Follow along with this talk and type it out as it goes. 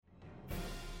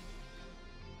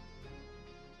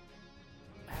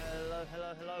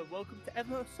hello. Welcome to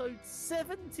episode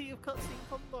 70 of Cutscene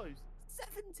Combos.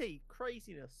 70!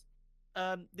 Craziness.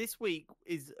 This week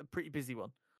is a pretty busy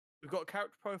one. We've got a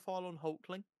character profile on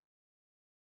Hulkling.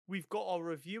 We've got our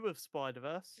review of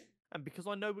Spider-Verse. And because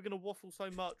I know we're going to waffle so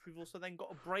much, we've also then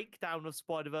got a breakdown of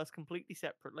Spider-Verse completely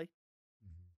separately.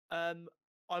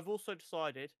 I've also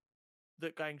decided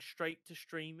that going straight to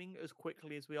streaming as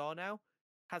quickly as we are now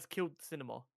has killed the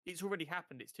cinema. It's already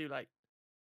happened. It's too late.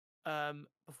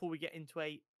 Before we get into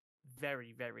a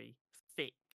very, very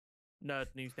thick Nerd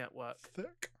News Network.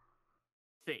 Thick.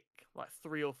 Like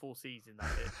 3 or 4 seasons,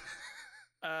 that is.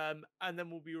 And then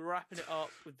we'll be wrapping it up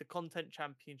with the Content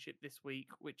Championship this week,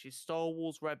 which is Star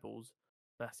Wars Rebels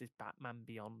versus Batman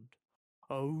Beyond.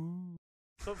 Oh.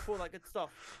 But before that good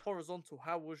stuff, Horizontal,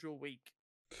 how was your week?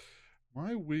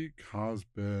 My week has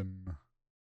been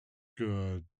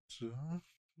good.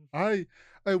 I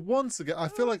once again, I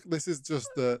feel like this is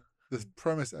just the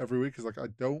premise every week is like I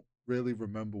don't really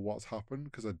remember what's happened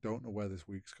because I don't know where this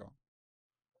week's gone.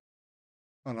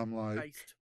 And I'm like,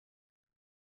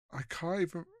 I can't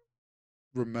even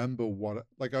remember what,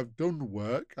 like I've done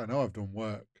work. I know I've done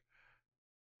work,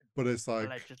 but it's like,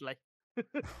 allegedly.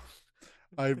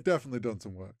 I've definitely done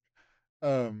some work.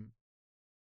 But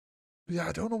yeah,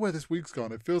 I don't know where this week's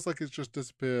gone. It feels like it's just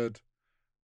disappeared.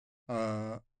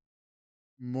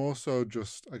 More so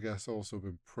just, I guess, also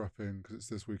been prepping because it's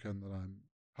this weekend that I'm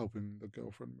helping the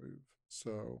girlfriend move.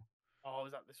 So. Oh,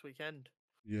 is that this weekend?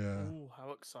 Yeah. Ooh,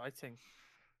 how exciting.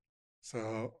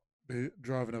 So, be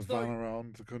driving a van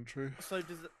around the country. So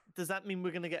does that mean we're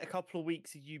going to get a couple of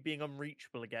weeks of you being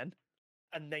unreachable again?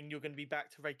 And then you're going to be back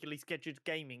to regularly scheduled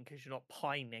gaming because you're not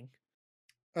pining?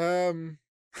 I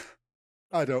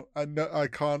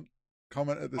can't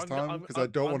comment at this time because I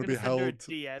don't want to be held.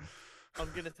 I'm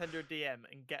going to send her a DM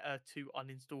and get her to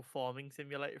uninstall Farming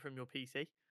Simulator from your PC.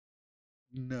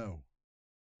 No.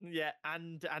 Yeah,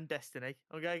 and Destiny.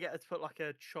 I'm going to get her to put like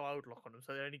a child lock on them,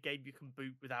 so the only game you can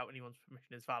boot without anyone's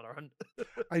permission is Valorant.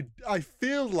 I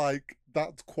feel like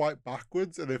that's quite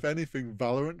backwards, and if anything,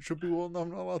 Valorant should be one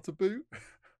I'm not allowed to boot.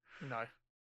 No.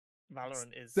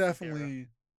 Valorant is definitely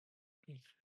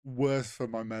worse for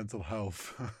my mental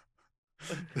health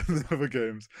than the other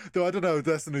games. Though I don't know,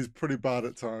 Destiny's pretty bad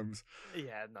at times.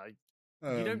 Yeah, no.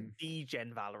 You don't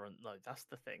degen Valorant, though. That's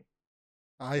the thing.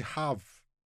 I have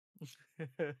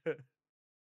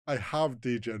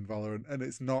degen Valorant, and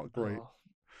it's not great.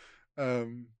 But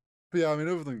yeah, I mean,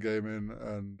 other than gaming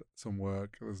and some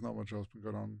work, there's not much else been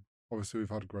going on. Obviously, we've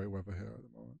had great weather here at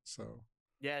the moment, so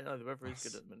yeah, no, the weather is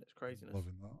good at the minute. It's craziness.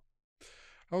 Loving that.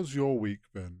 How's your week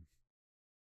been?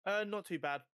 Not too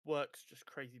bad. Work's just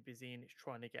crazy busy, and it's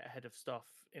trying to get ahead of stuff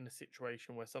in a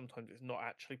situation where sometimes it's not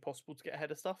actually possible to get ahead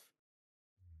of stuff.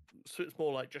 So it's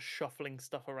more like just shuffling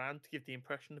stuff around to give the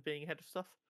impression of being ahead of stuff.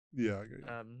 Yeah, I get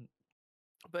you.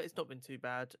 But it's not been too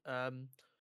bad.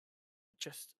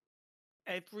 Just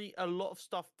a lot of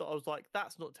stuff that I was like,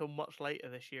 that's not till much later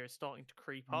this year is starting to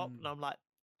creep up, and I'm like,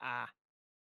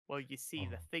 well, you see,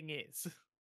 the thing is,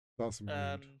 that's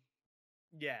rude.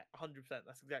 Yeah, 100%.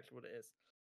 That's exactly what it is.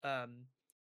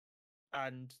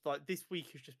 And like this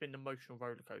week has just been an emotional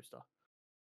roller coaster.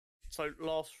 So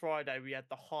last Friday we had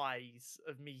the highs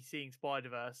of me seeing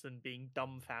Spider-Verse and being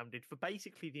dumbfounded for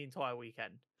basically the entire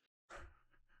weekend.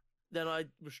 Then I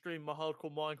was streaming my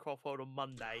hardcore Minecraft world on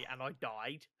Monday and I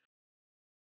died.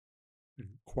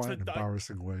 In quite an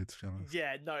embarrassing way, to be honest.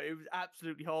 Yeah, no, it was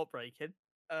absolutely heartbreaking.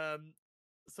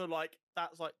 So like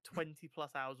that's like 20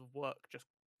 plus hours of work just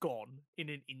gone in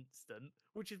an instant,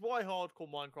 which is why hardcore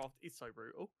Minecraft is so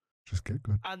brutal. Just get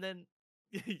good. And then,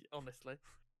 honestly,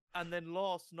 and then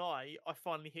last night I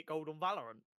finally hit gold on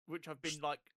Valorant, which I've been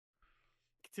like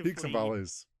peaks and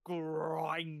valleys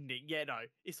grinding. Yeah, no,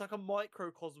 it's like a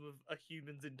microcosm of a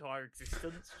human's entire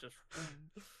existence, just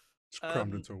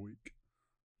crammed into a week.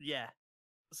 Yeah,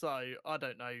 so I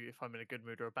don't know if I'm in a good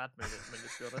mood or a bad mood at the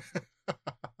minute, to be honest.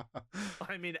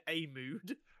 I'm in a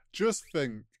mood. Just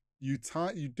think, you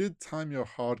did time your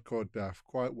hardcore death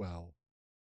quite well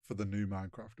for the new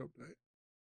Minecraft update.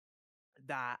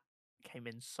 That came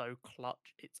in so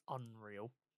clutch, it's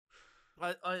unreal.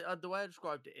 The way I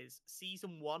described it is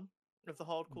season 1 of the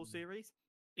hardcore series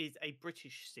is a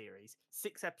British series,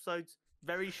 6 episodes,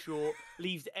 very short,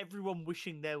 leaves everyone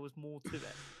wishing there was more to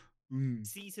it.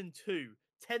 Season 2,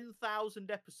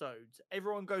 10,000 episodes.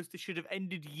 Everyone goes, this should have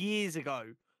ended years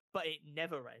ago, but it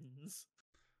never ends.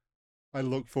 I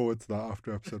look forward to that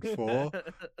after episode 4,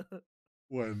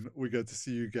 when we get to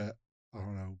see you get, I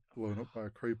don't know, blown up by a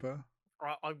creeper.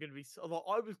 I'm going to be... I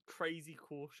was crazy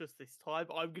cautious this time.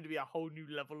 I'm going to be a whole new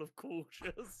level of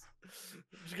cautious.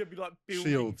 I'm just going to be like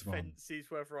building fences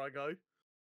wherever I go.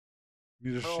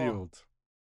 Need a Oh, shield.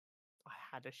 I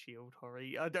had a shield,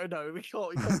 Hori. I don't know. We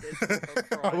can't get into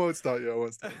this. I won't start you. I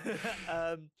won't start you.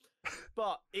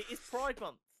 But it is Pride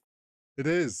Month. It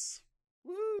is.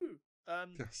 Woo!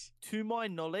 Yes. To my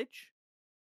knowledge,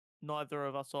 neither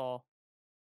of us are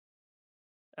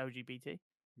LGBT.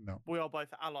 No. We are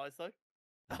both allies, though.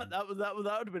 Mhm. that would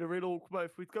have been a real awkward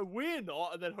moment if we'd go, we're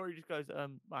not, and then Hori just goes,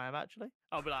 I am actually.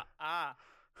 I'll be like,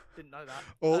 didn't know that.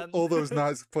 All those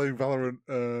nights playing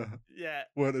Valorant yeah,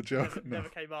 weren't a joke. never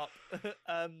came up.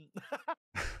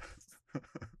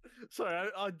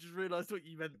 Sorry, I just realised what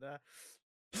you meant there.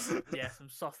 Yeah, some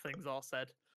soft things are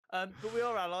said. But we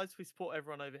are allies. We support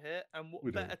everyone over here, and what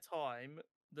We do. better time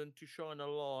than to shine a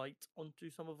light onto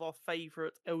some of our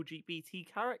favourite LGBT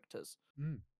characters.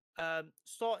 Mm.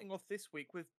 Starting off this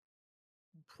week with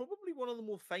probably one of the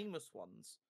more famous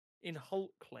ones in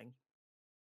Hulkling.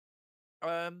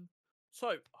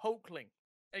 So Hulkling,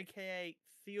 aka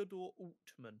Theodore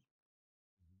Altman.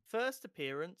 First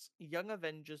appearance, Young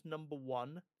Avengers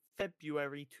 #1,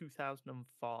 February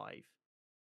 2005.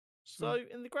 So,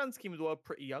 in the grand scheme of the world,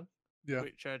 pretty young. Yeah.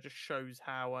 Which just shows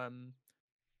how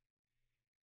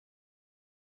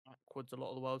backwards a lot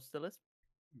of the world still is.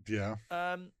 Yeah.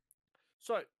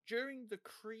 So, during the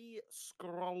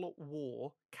Kree-Skrull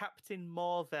War, Captain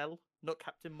Marvel, not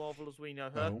Captain Marvel as we know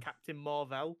her, Captain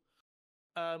Marvel,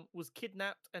 was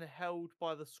kidnapped and held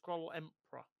by the Skrull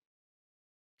Emperor.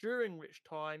 During which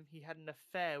time he had an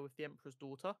affair with the Emperor's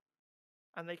daughter,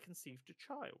 and they conceived a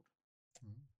child.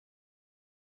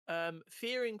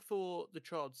 Fearing for the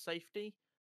child's safety,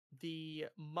 the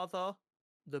mother,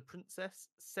 the princess,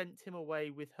 sent him away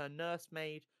with her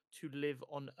nursemaid to live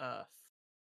on Earth.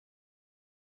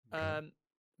 Okay.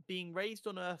 Being raised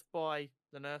on Earth by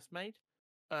the nursemaid,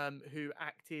 who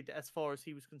acted, as far as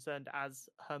he was concerned, as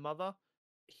her mother,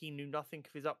 he knew nothing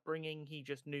of his upbringing. He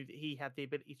just knew that he had the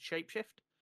ability to shapeshift.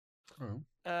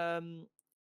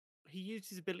 He used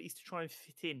his abilities to try and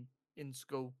fit in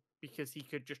school because he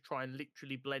could just try and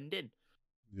literally blend in.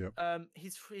 Yep.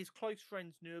 His close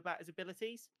friends knew about his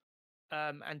abilities,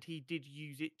 and he did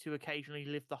use it to occasionally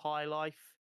live the high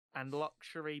life and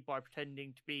luxury by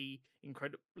pretending to be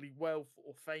incredibly wealth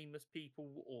or famous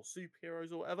people or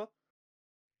superheroes or whatever.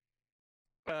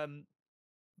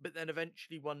 But then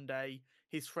eventually one day,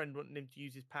 his friend wanted him to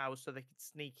use his powers so they could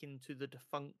sneak into the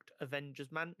defunct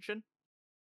Avengers mansion.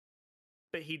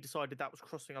 But he decided that was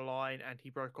crossing a line, and he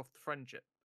broke off the friendship.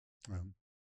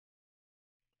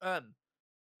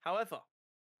 However,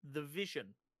 the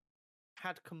Vision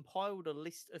had compiled a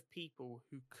list of people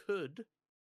who could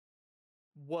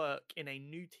work in a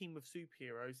new team of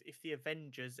superheroes if the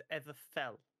Avengers ever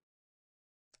fell.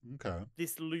 Okay.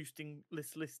 This list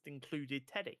included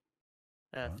Teddy,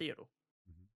 Theodore.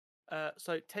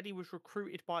 So Teddy was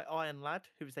recruited by Iron Lad,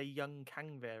 who was a young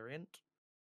Kang variant,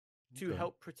 to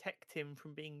help protect him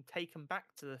from being taken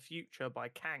back to the future by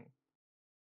Kang.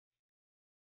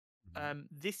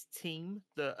 This team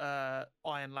that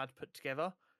Iron Lad put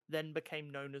together then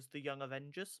became known as the Young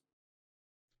Avengers,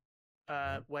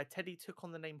 where Teddy took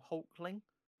on the name Hulkling,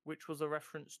 which was a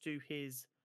reference to his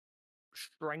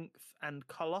strength and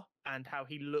colour and how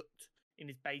he looked in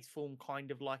his base form kind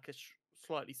of like a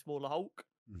slightly smaller Hulk.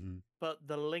 But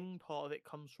the Ling part of it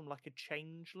comes from like a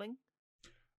changeling,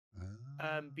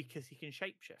 because he can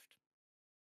shapeshift.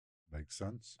 Makes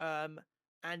sense.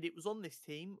 And it was on this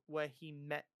team where he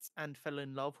met and fell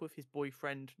in love with his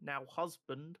boyfriend, now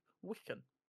husband, Wiccan.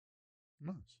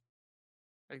 Nice.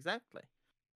 Exactly.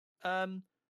 And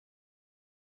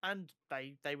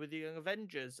they were the Young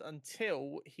Avengers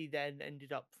until he then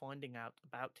ended up finding out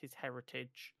about his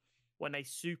heritage when a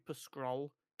Super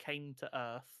Skrull came to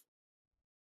Earth,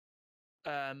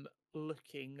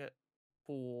 looking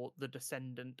for the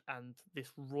descendant and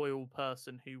this royal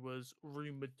person who was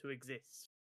rumored to exist.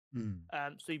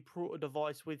 So he brought a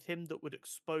device with him that would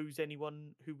expose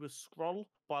anyone who was Skrull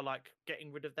by like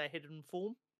getting rid of their hidden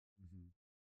form.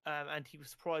 And he was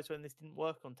surprised when this didn't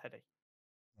work on Teddy.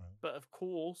 But of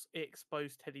course, it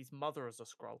exposed Teddy's mother as a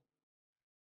Skrull.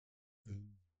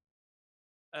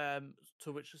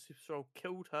 To which the Super Skrull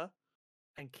killed her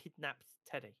and kidnapped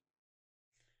Teddy.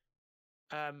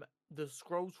 The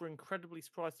Skrulls were incredibly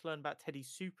surprised to learn about Teddy's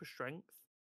super strength,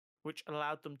 which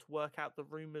allowed them to work out the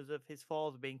rumors of his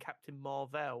father being Captain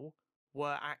Marvel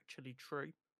were actually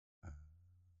true.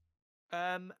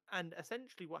 And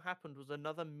essentially what happened was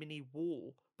another mini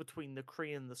war between the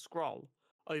Kree and the Skrull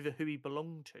over who he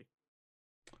belonged to.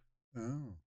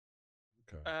 Oh,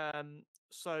 okay.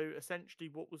 So essentially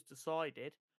what was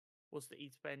decided was that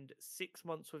he'd spend 6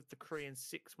 months with the Kree and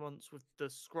 6 months with the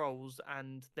Skrulls,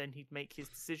 and then he'd make his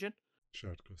decision.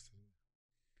 Shared custody.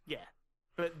 Yeah.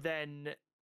 but then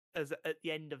as at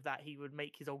the end of that, he would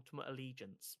make his ultimate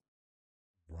allegiance.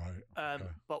 Right. Okay.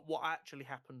 But what actually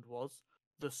happened was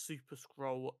the Super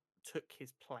Skrull took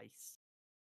his place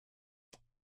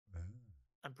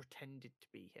and pretended to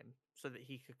be him so that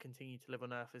he could continue to live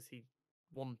on Earth as he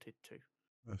wanted to.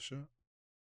 Sure.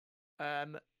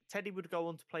 Teddy would go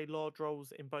on to play large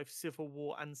roles in both Civil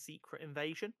War and Secret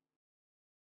Invasion.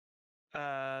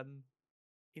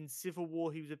 In Civil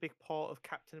War, he was a big part of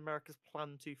Captain America's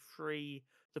plan to free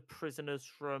the prisoners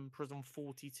from Prison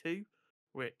 42,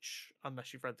 which,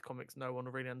 unless you've read the comics, no one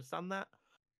will really understand that.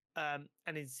 And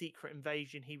in Secret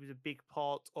Invasion, he was a big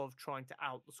part of trying to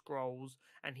out the Skrulls,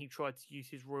 and he tried to use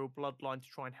his royal bloodline to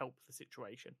try and help the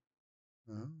situation.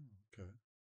 Oh, okay.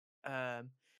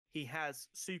 He has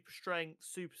super strength,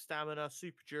 super stamina,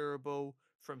 super durable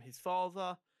from his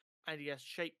father, and he has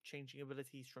shape-changing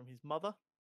abilities from his mother,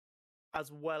 as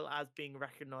well as being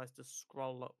recognized as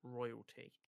Skrull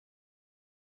royalty.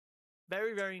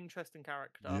 Very, very interesting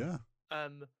character. Yeah.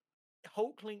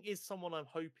 Hulkling is someone I'm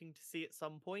hoping to see at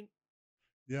some point.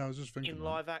 Yeah, I was just thinking in that.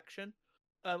 live action.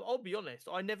 I'll be honest,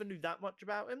 I never knew that much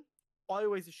about him. I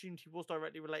always assumed he was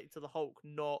directly related to the Hulk,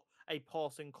 not a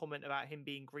passing comment about him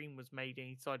being green was made and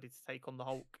he decided to take on the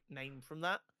Hulk name from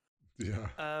that.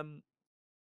 Yeah.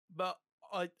 But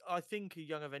I think a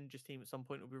Young Avengers team at some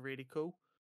point will be really cool.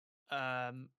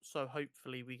 So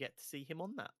hopefully we get to see him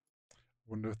on that.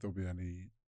 Wonder if there'll be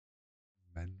any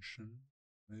mention,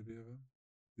 maybe, of him,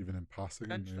 even in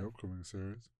passing in the upcoming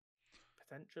series.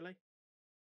 Potentially.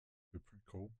 Be pretty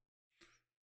cool.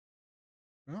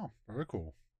 Oh, very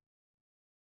cool.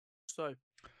 So,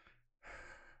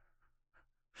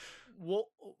 what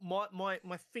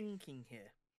my thinking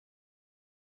here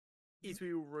is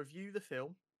we will review the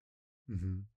film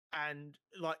and,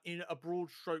 like, in a broad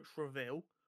strokes reveal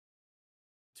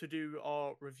to do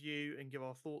our review and give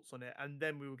our thoughts on it, and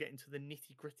then we will get into the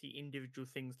nitty-gritty individual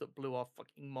things that blew our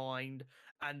fucking mind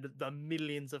and the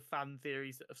millions of fan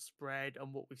theories that have spread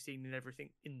and what we've seen and everything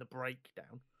in the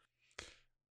breakdown.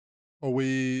 Are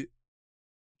we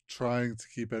trying to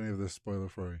keep any of this spoiler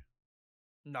free?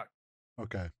 No.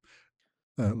 Okay.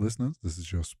 Listeners, this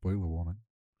is your spoiler warning.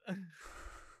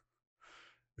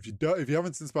 If you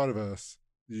haven't seen Spider-Verse,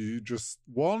 you just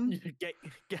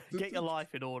get your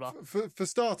life in order. For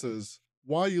starters,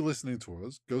 why are you listening to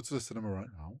us? Go to the cinema right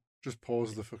now. Just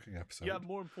pause the fucking episode. You have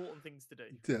more important things to do.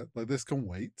 Yeah, like this can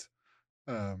wait.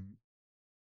 But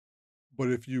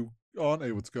if you aren't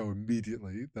able to go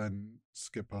immediately, then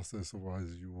skip past this.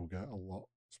 Otherwise, you will get a lot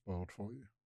spoiled for you.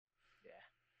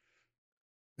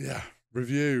 Yeah.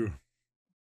 Review.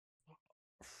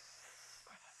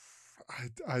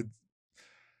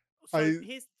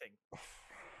 Here's the thing.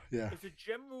 Yeah. As a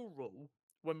general rule,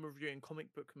 when reviewing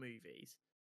comic book movies,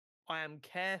 I am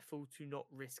careful to not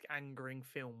risk angering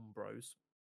film bros.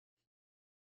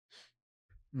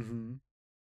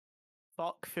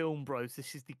 Fuck film bros.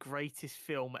 This is the greatest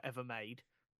film ever made.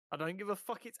 I don't give a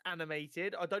fuck it's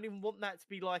animated. I don't even want that to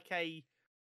be like a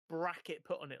bracket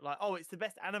put on it. Like, oh, it's the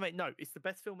best animated. No, it's the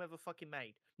best film ever fucking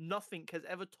made. Nothing has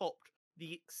ever topped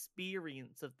the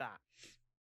experience of that.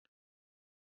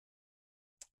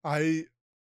 I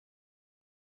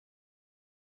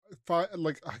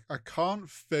can't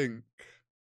think.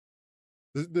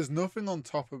 There's nothing on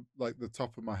top of like the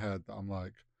top of my head that I'm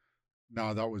like,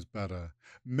 nah, that was better.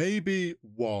 Maybe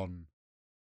one.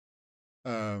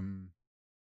 Oh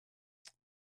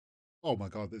my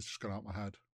god, it's just gone out my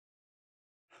head.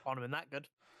 Can't have been that good.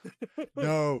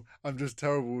 No, I'm just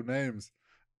terrible with names.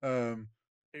 Who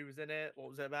was in it? What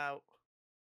was it about?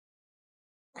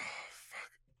 Oh,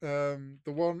 fuck.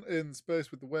 The one in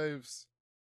space with the waves.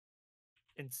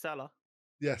 Interstellar.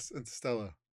 Yes,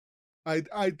 Interstellar.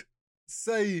 I'd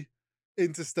say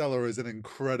Interstellar is an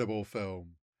incredible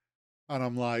film, and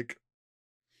I'm like,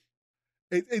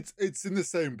 it's in the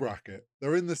same bracket.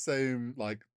 They're in the same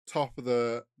like top of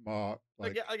the mark.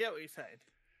 Like, I get what you're saying.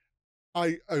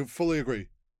 I fully agree.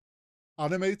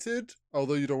 Animated,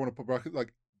 although you don't want to put bracket,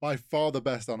 like by far the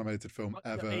best animated film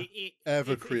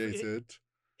ever created.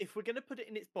 If we're going to put it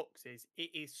in its boxes, it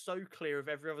is so clear of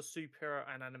every other superhero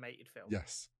and animated film.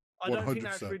 Yes. 100%. I don't think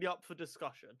that's really up for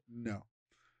discussion. No.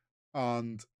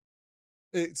 And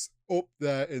it's up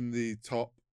there in the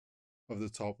top of the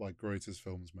top, like, greatest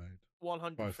films made.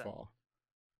 100%. By far.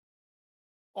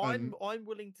 I'm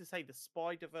willing to say the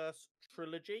Spider-Verse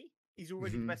trilogy is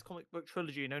already the best comic book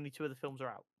trilogy and only 2 of the films are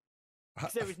out.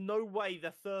 Because there is no way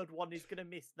the third one is going to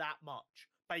miss that much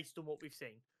based on what we've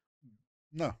seen.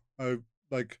 No.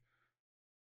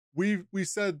 We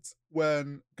said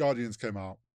when Guardians came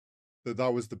out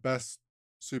that was the best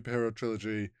superhero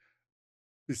trilogy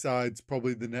besides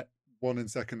probably one in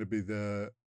second to be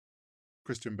the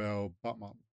Christian Bale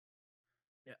Batman.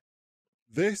 Yeah.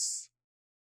 This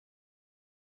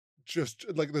just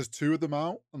like there's two of them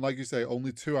out, and like you say,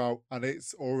 only two out, and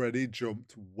it's already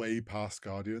jumped way past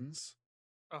Guardians,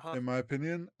 Uh-huh. in my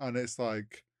opinion. And it's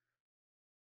like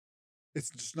it's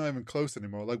just not even close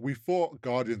anymore. Like we thought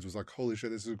Guardians was like, holy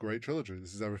shit, this is a great trilogy.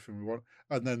 This is everything we want.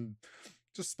 And then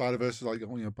just Spider Verse is like,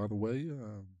 oh yeah, by the way,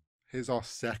 here's our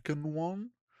second one,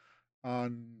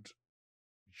 and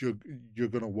you're you're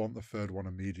gonna want the third one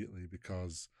immediately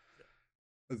because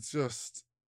it's just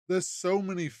there's so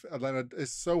many like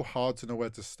it's so hard to know where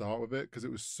to start with it because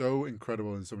it was so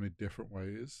incredible in so many different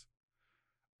ways.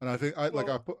 And I think I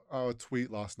Well, put out a tweet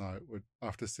last night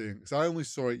after seeing because I only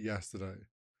saw it yesterday,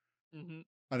 hmm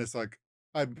and it's like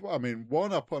I mean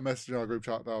one I put a message in our group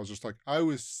chat that I was just like I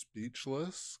was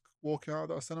speechless walking out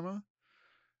of that cinema,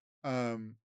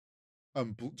 um,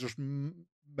 and just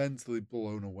mentally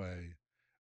blown away,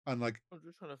 and like I'm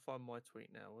just trying to find my tweet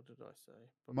now. What did I say?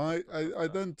 Ba, ba, ba, ba, I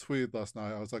ba. then tweeted last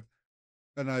night I was like,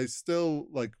 and I still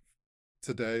like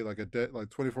today like a day like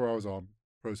 24 hours on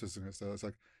processing it, so it's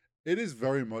like it is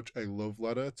very much a love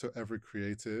letter to every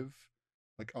creative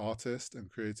like artist and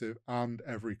creative and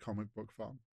every comic book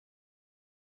fan.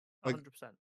 Like 100%.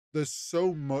 there's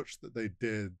so much that they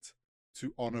did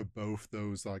to honor both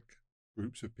those like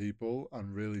groups of people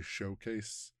and really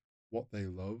showcase what they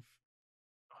love.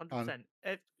 And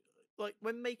 100%. Like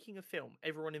when making a film,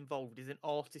 everyone involved is an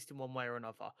artist in one way or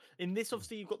another. In this,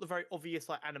 obviously, you've got the very obvious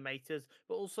like animators,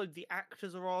 but also the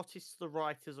actors are artists, the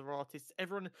writers are artists.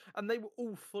 Everyone, and they were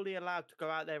all fully allowed to go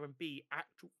out there and be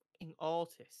actual fucking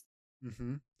artists.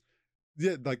 mm-hmm.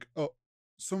 Yeah, like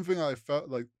something I felt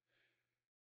like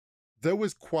there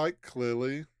was quite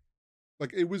clearly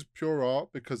like it was pure art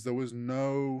because there was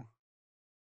no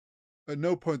at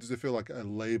no point does it feel like a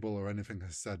label or anything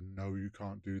has said no, you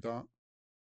can't do that.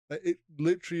 It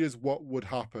literally is what would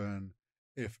happen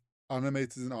if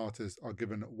animators and artists are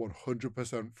given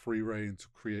 100% free reign to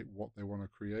create what they want to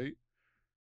create,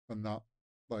 and that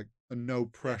like and no Yeah,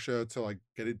 pressure to like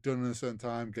get it done in a certain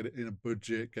time, get it in a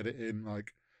budget, get it in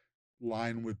like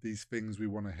line with these things we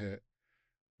want to hit.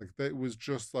 Like that was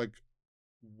just like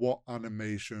what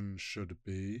animation should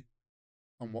be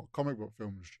and what comic book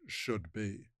films should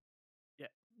be. yeah.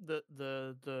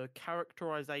 The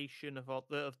characterization of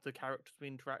the characters we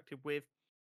interacted with,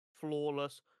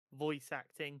 flawless. Voice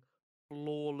acting,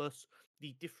 flawless.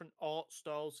 The different art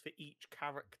styles for each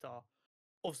character.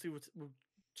 Obviously,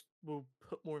 we'll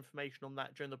put more information on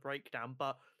that during the breakdown,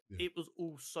 but Yeah. it was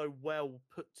all so well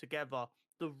put together.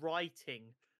 The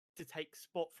writing to take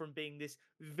Spot from being this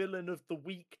villain of the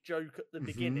week joke at the Mm-hmm.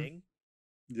 beginning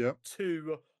Yep.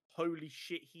 to holy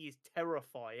shit, he is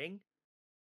terrifying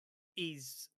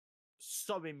is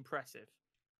so impressive.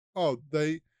 Oh,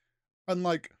 they and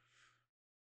like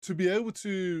to be able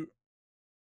to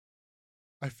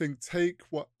I think take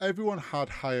what everyone had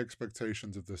high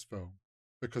expectations of this film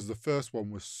because the first one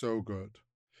was so good.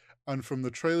 And from the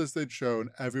trailers they'd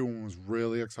shown, everyone was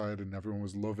really excited and everyone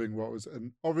was loving what was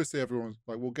and obviously everyone's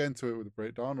like we'll get into it with a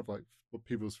breakdown of like what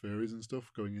people's theories and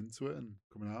stuff going into it and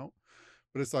coming out.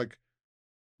 But it's like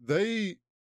they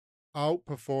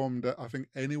outperformed I think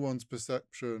anyone's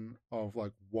perception of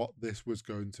like what this was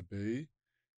going to be.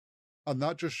 And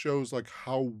that just shows like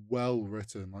how well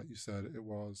written, like you said, it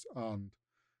was and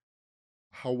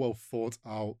how well thought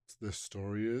out this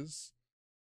story is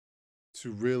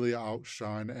to really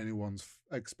outshine anyone's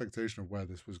expectation of where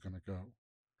this was going to go.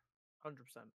 100%.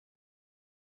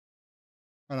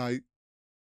 And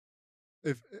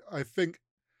if I think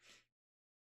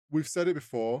we've said it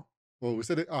before, well, we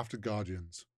said it after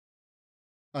Guardians,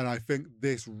 and I think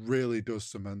this really does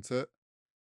cement it.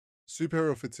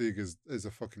 Superhero fatigue is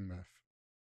a fucking myth.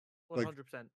 Like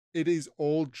 100%. it is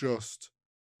all just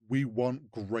we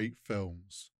want great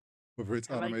films, whether it's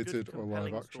Tell a good, animated or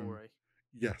live compelling action. story.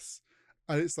 Yes,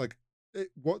 and it's like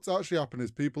what's actually happened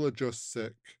is people are just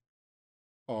sick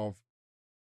of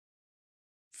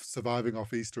surviving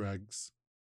off Easter eggs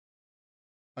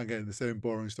and getting the same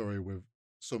boring story with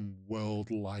some world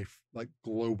life like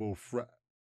global threat,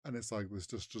 and it's like this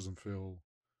just doesn't feel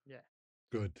Yeah.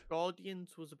 good.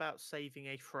 Guardians was about saving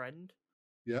a friend,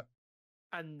 Yeah,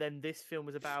 and then this film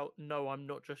was about no, I'm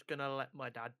not just gonna let my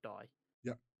dad die.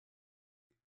 yeah,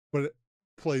 but it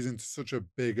plays into such a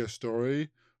bigger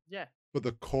story, Yeah, but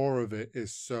the core of it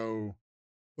is so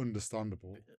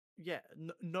understandable. yeah.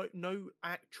 No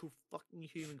actual fucking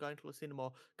human going to a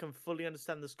cinema can fully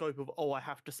understand the scope of. Oh, I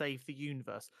have to save the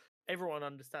universe. Everyone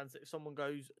understands that if someone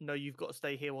goes, no, you've got to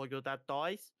stay here while your dad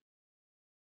dies.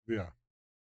 Yeah,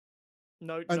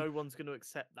 No, and no one's going to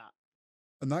accept that.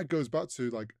 that goes back to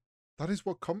like that is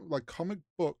what comic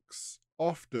books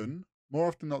often, more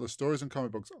often not, the stories in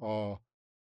comic books are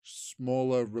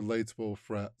smaller, relatable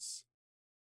threats,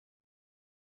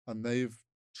 and they've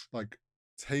like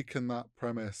taken that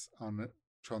premise and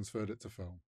transferred it to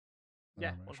film and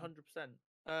Yeah, animation. 100%.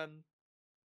 Um,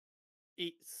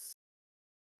 it's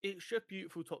it's just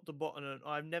beautiful top to bottom, and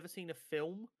I've never seen a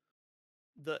film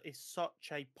that is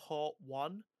such a part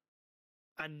one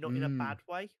and not in a Mm, bad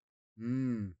way.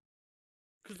 mm,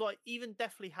 Because like even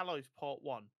Deathly Hallows Part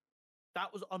One,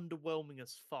 that was underwhelming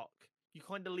as fuck. You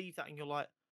kind of leave that and you're like,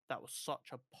 that was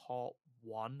such a part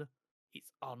one.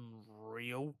 It's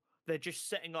unreal. They're just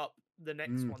setting up the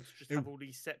next mm. one to just It have all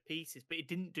these set pieces, but it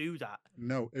didn't do that.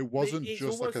 No, it wasn't It's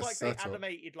just like almost a like they setup.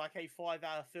 animated like a 5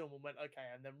 hour film and went, okay,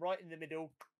 and then right in the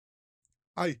middle,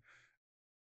 I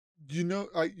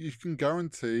you can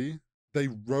guarantee they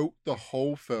wrote the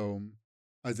whole film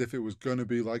as if it was going to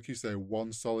be, like you say,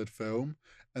 one solid film,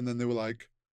 and then they were like,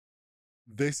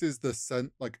 "This is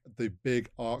the big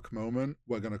arc moment.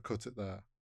 We're going to cut it there."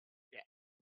 yeah,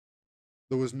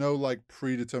 There was no like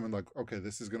predetermined like, okay,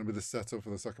 this is going to be the setup for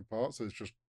the second part. So it's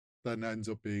just then ends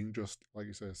up being just like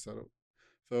you say a setup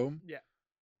film. yeah.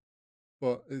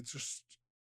 But it's just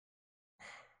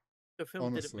The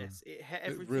film didn't honestly, miss. It had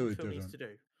it everything really film needs didn't. to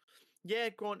do. Yeah,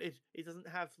 granted, it doesn't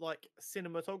have like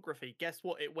cinematography. Guess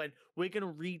what? It went, we're going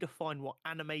to redefine what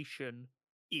animation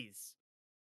is.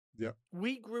 Yeah,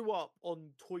 We grew up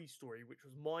on Toy Story, which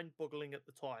was mind boggling at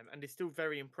the time and is still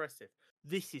very impressive.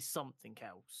 This is something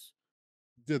else.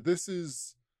 yeah.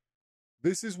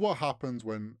 This is what happens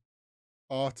when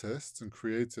artists and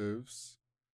creatives,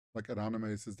 like an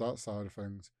animators, that side of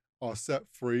things, are set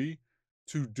free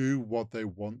to do what they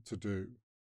want to do.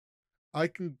 I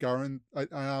can guarantee,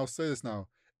 I'll say this now,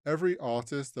 every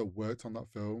artist that worked on that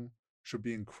film should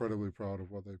be incredibly proud of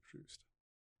what they produced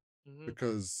Hmm.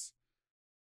 because,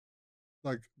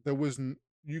 like,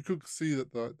 you could see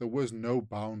that there was no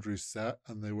boundaries set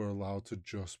and they were allowed to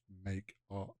just make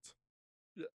art.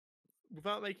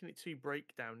 Without making it too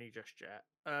breakdowny just yet,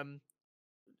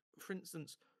 for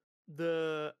instance,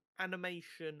 the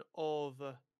animation of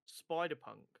Spider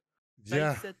Punk. They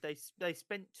Yeah, said they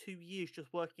spent 2 years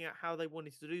just working out how they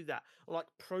wanted to do that, like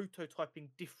prototyping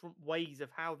different ways of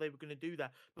how they were going to do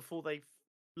that before they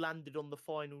landed on the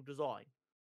final design.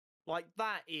 Like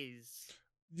that is,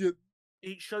 yeah,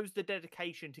 it shows the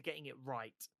dedication to getting it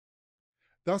right.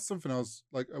 that's something else.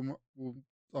 Like,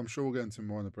 I'm sure we'll get into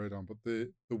more in the breakdown, but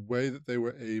the way that they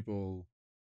were able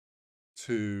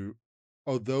to,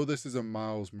 although this is a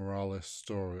Miles Morales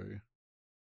story,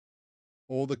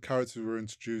 all the characters we were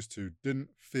introduced to didn't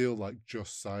feel like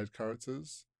just side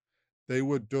characters. They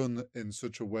were done in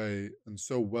such a way and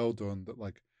so well done that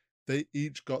like they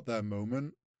each got their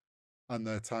moment and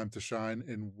their time to shine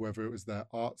in whether it was their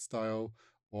art style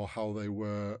or how they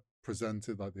were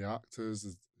presented, like the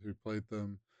actors who played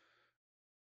them.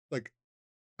 Like,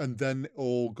 and then it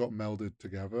all got melded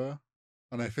together.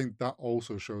 And I think that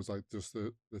also shows like just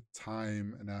the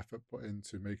time and effort put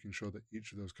into making sure that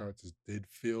each of those characters did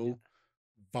Yeah. feel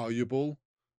valuable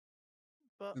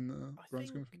But in the I grand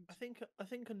scheme think of things. I think I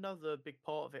think another big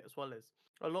part of it as well is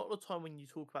a lot of the time when you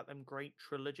talk about them great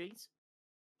trilogies,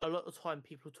 a lot of the time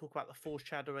people talk about the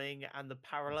foreshadowing and the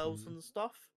parallels Mm-hmm. and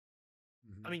stuff.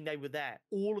 I Mm-hmm. mean, they were there.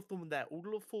 All of them were there. All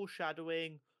of the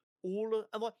foreshadowing, all of,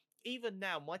 and like even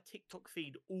now, my TikTok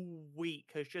feed all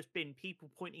week has just been people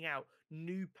pointing out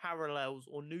new parallels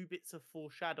or new bits of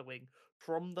foreshadowing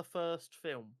from the first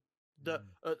film that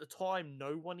Mm. at the time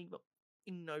no one even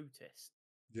noticed.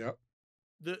 Yep.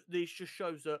 That this just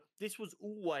shows that this was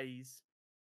always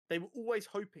they were always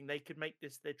hoping they could make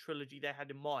this their trilogy they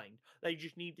had in mind. They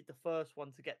just needed the first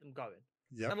one to get them going.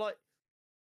 Yep. And like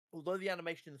although the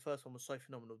animation in the first one was so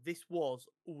phenomenal, this was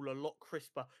all a lot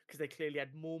crisper because they clearly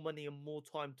had more money and more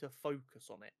time to focus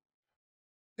on it.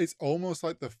 It's almost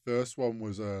like the first one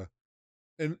was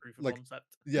in Proof of like,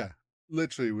 concept. yeah,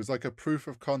 literally it was like a proof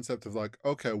of concept of like,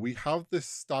 okay, we have this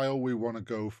style we want to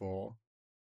go for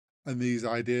and these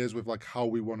ideas with like how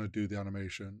we want to do the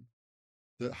animation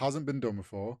that hasn't been done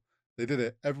before. They did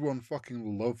it. Everyone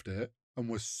fucking loved it and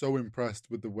was so impressed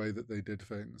with the way that they did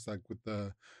things. Like with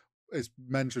it's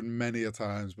mentioned many a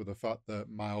times, but the fact that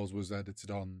Miles was edited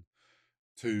on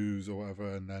twos or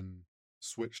whatever, and then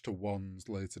switched to ones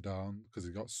later down because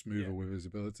he got smoother Yeah. with his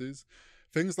abilities.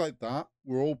 Things like that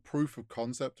were all proof of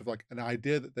concept of like an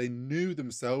idea that they knew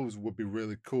themselves would be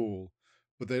really cool,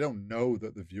 but they don't know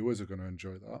that the viewers are going to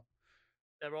enjoy that.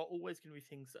 There are always going to be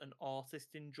things that an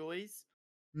artist enjoys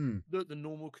Hmm. that the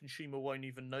normal consumer won't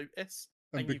even notice.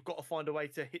 And And you've got to find a way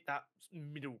to hit that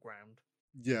middle ground.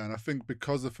 yeah, and I think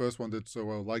because the first one did so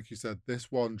well, like you said,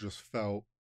 this one just felt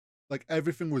like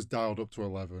everything was dialed up to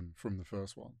 11 from the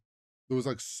first one. There was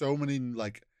like so many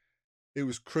like it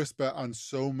was crisper and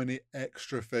so many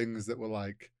extra things that were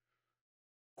like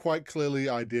quite clearly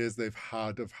ideas they've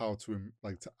had of how to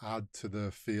like to add to the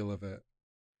feel of it,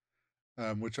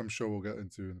 which I'm sure we'll get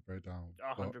into in the breakdown.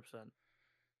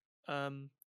 100%.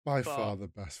 By But far the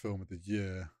best film of the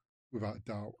year, without a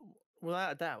doubt.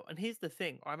 without a doubt. And here's the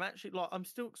thing: I'm actually like, I'm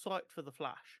still excited for the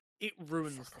Flash. It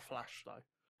ruins the Flash, though.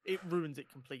 It ruins it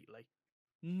completely.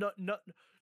 No, no.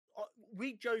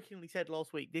 We jokingly said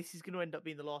last week this is going to end up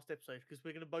being the last episode because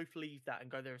we're going to both leave that and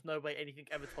go. There is no way anything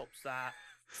ever tops that.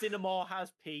 Cinema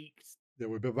has peaked. Yeah,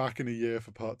 we'll be back in a year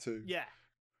for part 2. Yeah.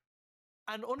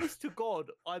 And honest to God,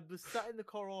 I was sat in the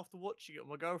car after watching it with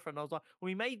my girlfriend. I was like,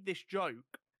 we made this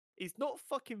joke. It's not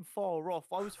fucking far off.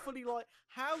 I was fully like,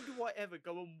 how do I ever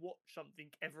go and watch something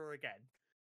ever again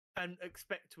and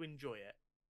expect to enjoy it?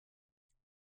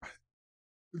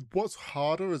 What's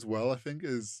harder as well, I think,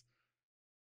 is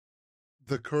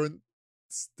the current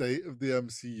state of the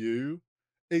MCU.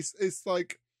 It's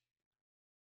like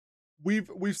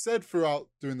we've said throughout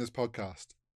doing this podcast,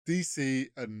 DC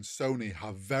and Sony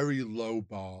have very low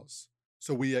bars.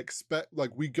 So we expect,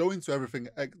 like, we go into everything,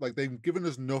 like, they've given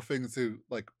us nothing to,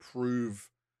 like,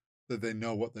 prove that they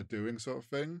know what they're doing, sort of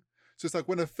thing. So it's like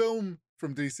when a film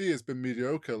from DC has been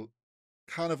mediocre,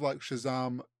 kind of like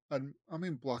Shazam, and I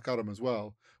mean Black Adam as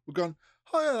well, we've gone,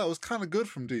 oh yeah, that was kind of good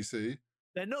from DC.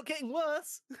 They're not getting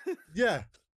worse. Yeah.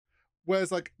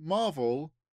 Whereas, like,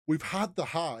 Marvel, we've had the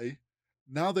high,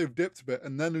 now they've dipped a bit,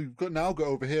 and then we've got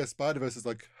over here, Spider-Verse is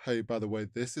like, hey, by the way,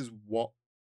 this is what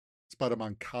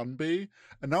Spider-Man can be.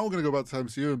 And now we're going to go back to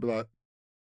MCU and be like,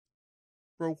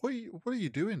 bro, what are you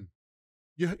doing?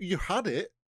 You had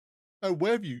it.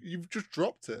 Where have you've just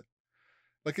dropped it.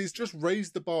 Like, it's just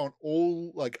raised the bar on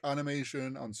all, like,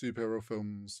 animation and superhero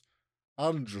films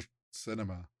and just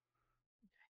cinema.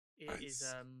 It's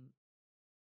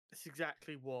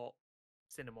exactly what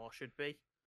cinema should be.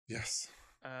 Yes.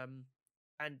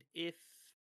 And if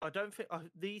I don't think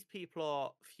these people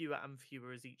are fewer and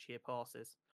fewer as each year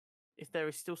passes. If there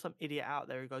is still some idiot out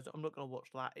there who goes, I'm not going to watch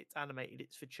that, it's animated,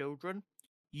 it's for children.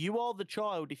 You are the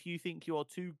child if you think you are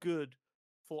too good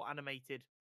for animated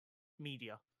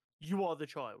media. You are the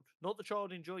child, not the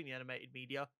child enjoying the animated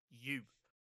media. You,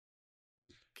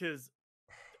 because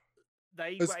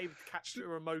they were able to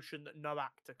capture emotion that no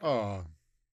actor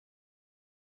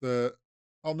can.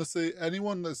 Honestly,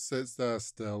 anyone that sits there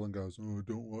still and goes, "Oh,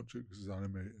 don't watch it because it's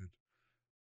animated,"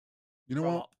 you know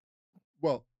Grow what? up.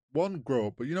 Well, one, grow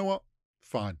up, but you know what?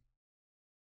 Fine.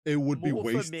 It would be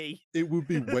for me. It would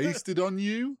be wasted on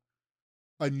you,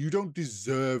 and you don't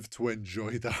deserve to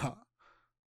enjoy that.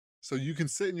 So you can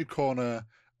sit in your corner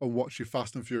and watch your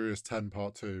Fast and Furious 10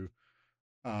 Part 2,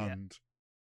 and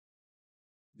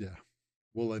yeah,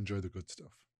 we'll enjoy the good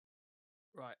stuff.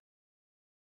 Right.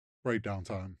 Breakdown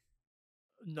time.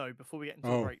 No, before we get into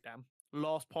the breakdown,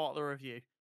 last part of the review.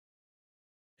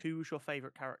 Who was your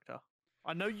favourite character?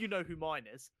 I know you know who mine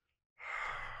is.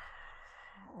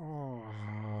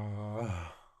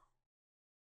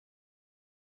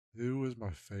 Who was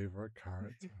my favorite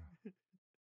character?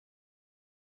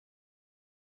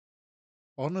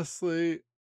 Honestly,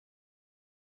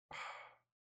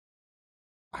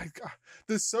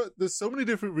 there's so many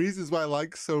different reasons why I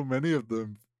like so many of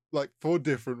them, like for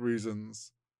different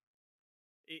reasons.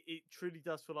 It truly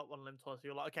does feel like one of them times.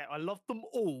 You're like, okay, I love them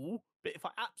all, but if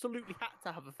I absolutely had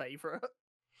to have a favourite,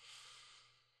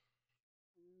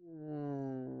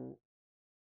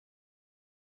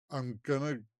 I'm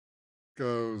gonna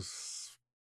go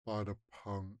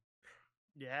Spider-Punk.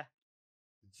 Yeah.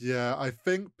 Yeah, I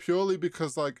think purely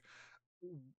because, like,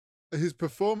 his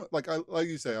performance, like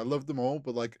you say, I love them all,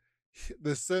 but like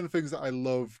there's certain things that I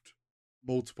loved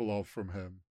multiple of from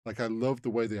him. Like, I love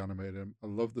the way they animated him, I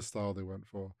love the style they went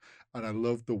for, and I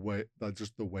love the way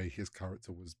his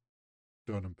character was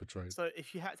done and portrayed. So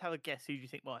if you had to have a guess, who do you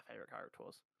think my favourite character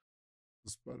was?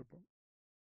 Spider-Punk.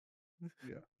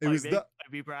 Yeah, it was that.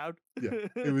 Toby Brown. Yeah,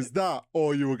 it was that,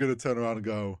 or you were going to turn around and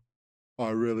go, I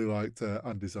really liked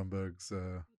Andy Samberg's.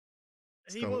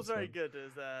 He was very good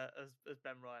as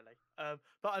Ben Reilly.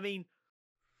 But I mean,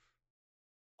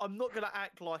 I'm not going to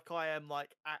act like I am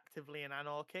like actively an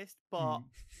anarchist, but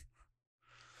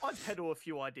I peddle a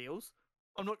few ideals.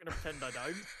 I'm not going to pretend I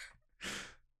don't.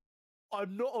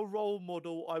 I'm not a role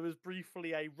model. I was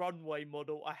briefly a runway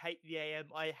model. I hate the AM.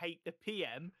 I hate the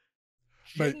PM.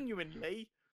 Genuinely,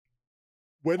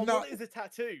 when I want it as a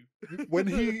tattoo. when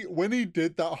he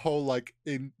did that whole like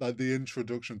the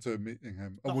introduction to meeting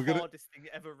him, and the hardest thing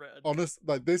ever written. Honest,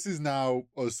 like, this is now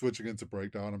us switching into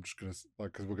breakdown. I'm just gonna,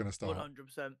 like, because we're gonna start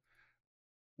 100%.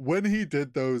 when he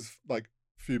did those like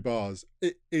few bars,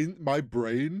 it in my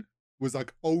brain was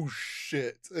like, oh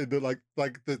shit, in the like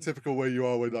the typical way you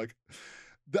are when like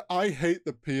the I hate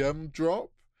the PM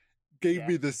drop gave Yeah,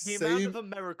 me the the amount same. of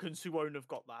Americans who won't have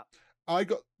got that. I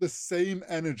got the same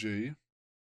energy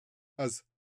as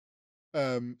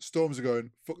Storms are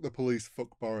going, fuck the police,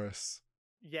 fuck Boris.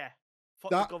 Yeah,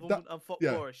 fuck the That government and fuck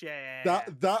yeah, Boris. Yeah, yeah, yeah.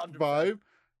 that 100%. vibe,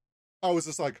 I was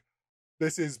just like,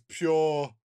 this is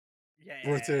pure Yeah,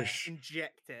 British.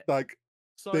 inject it. Like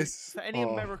So, this, for any oh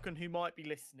American who might be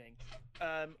listening,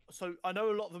 so I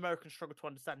know a lot of Americans struggle to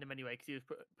understand him anyway because he was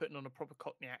putting on a proper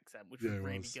Cockney accent, which yeah, was it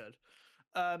really was. good.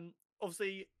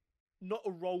 Obviously, not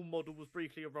a role model was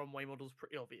briefly a runway model is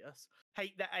pretty obvious.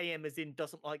 Hate the AM as in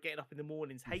doesn't like getting up in the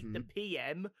mornings. Hate the Mm-hmm.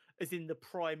 PM as in the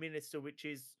Prime Minister, which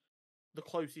is the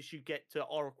closest you get to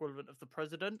our equivalent of the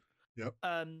president. Yep.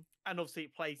 And obviously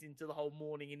it plays into the whole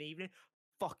morning and evening.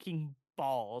 Fucking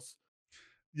bars.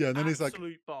 Yeah, and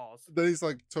Absolute bars. then he's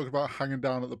like talking about hanging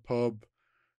down at the pub.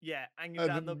 Yeah, hanging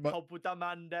down the And pub with the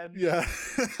man them. yeah,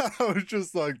 I was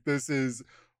just like, this is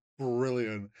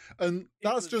brilliant. And It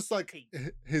that's was just like peak.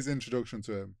 his introduction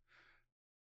to him.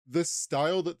 The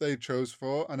style that they chose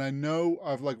for, and I know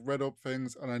I've like read up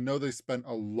things, and I know they spent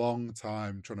a long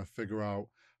time trying to figure out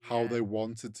how Yeah. they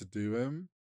wanted to do him.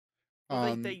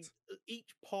 Well, And they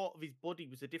each part of his body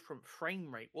was a different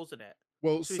frame rate, wasn't it?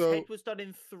 well, So his so head was done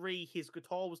in 3, his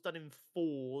guitar was done in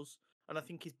 4s, and I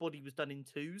think his body was done in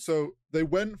 2s. so they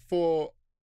went for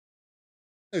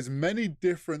as many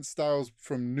different styles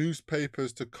from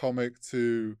newspapers to comic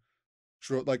to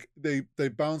like they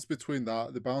bounce between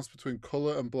that, they bounce between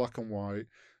color and black and white.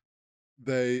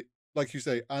 They, like you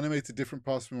say, animated different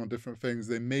parts of him on different things.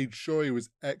 They made sure he was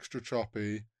extra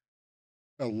choppy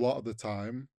a lot of the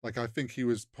time. Like I think he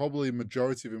was probably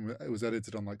majority of him it was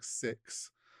edited on like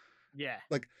 6. Yeah.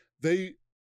 Like they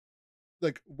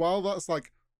like while that's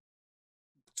like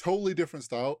totally different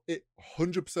style, it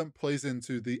 100% plays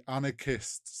into the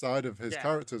anarchist side of his Yeah.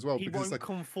 character as well, He because won't like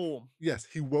conform. yes,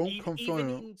 he won't Even conform.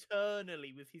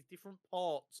 internally with his different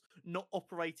parts not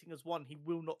operating as one, he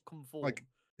will not conform. Like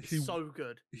It's he so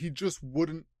good. he just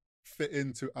wouldn't fit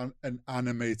into an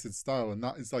animated style, and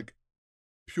that is like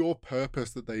pure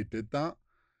purpose that they did that.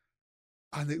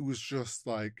 And it was just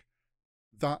like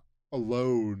that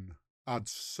alone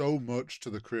adds so much to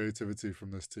the creativity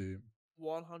from this team.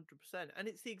 100%. And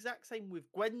it's the exact same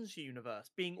with Gwen's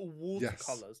universe being all Yes,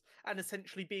 watercolors and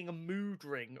essentially being a mood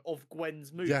ring of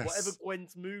Gwen's mood. Whatever yes.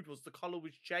 Gwen's mood was, the color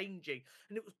was changing.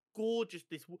 And it was gorgeous,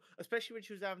 especially when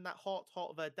she was having that heart to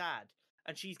heart of her dad.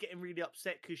 And she's getting really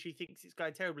upset because she thinks it's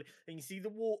going terribly. And you see the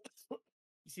water.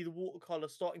 You see the watercolor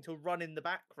starting to run in the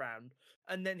background,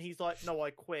 and then he's like, "No,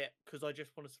 I quit because I just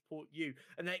want to support you."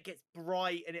 And then it gets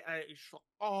bright, and it's like,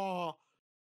 "Oh,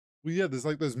 Well, yeah,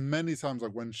 there's many times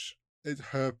like when it's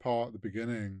her part at the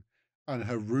beginning, and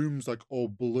her room's like all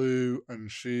blue,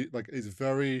 and she like is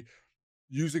very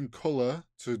using color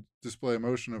to display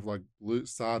emotion of like blue,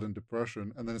 sad and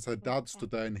depression, and then it's her dad stood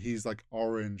there and he's like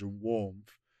orange and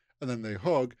warmth, and then they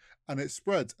hug and it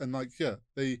spreads, and like yeah,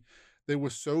 they were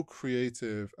so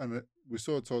creative, and we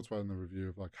sort of talked about in the review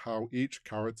of like how each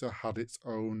character had its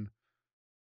own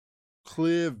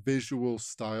clear visual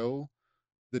style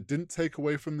that didn't take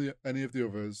away from any of the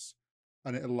others,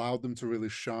 and it allowed them to really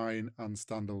shine and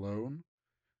stand alone.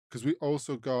 Because we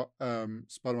also got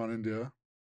Spider-Man India,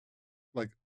 like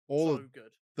all of so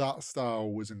good." that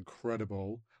style was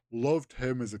incredible. Loved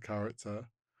him as a character.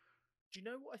 Do you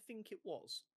know what I think it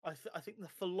was? I think the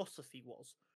philosophy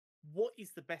was, what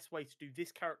is the best way to do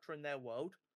this character in their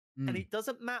world? And Mm, it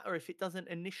doesn't matter if it doesn't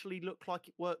initially look like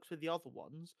it works with the other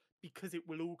ones because it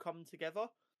will all come together.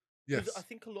 Because I yes.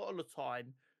 think a lot of the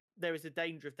time there is a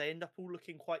danger if they end up all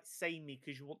looking quite samey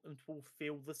because you want them to all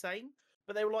feel the same.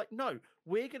 But they were like, no,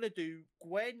 we're going to do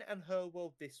Gwen and her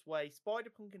world this way, Spider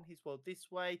Punk and his world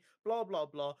this way, blah, blah,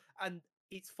 blah. And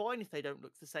it's fine if they don't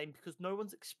look the same because no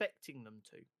one's expecting them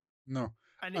to. No.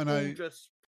 And it And all just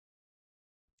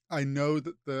I know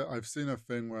that I've seen a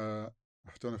thing where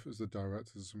I don't know if it was the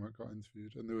directors or someone got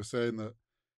interviewed, and they were saying that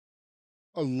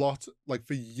a lot, like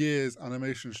for years,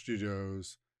 animation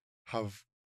studios have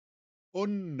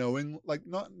unknowing, like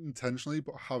not intentionally,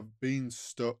 but have been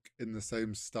stuck in the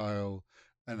same style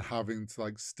and having to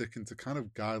like stick into kind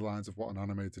of guidelines of what an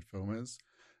animated film is.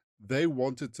 They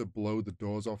wanted to blow the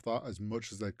doors off that as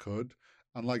much as they could.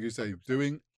 And like you say,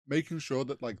 100%. making sure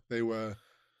that like they were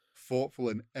thoughtful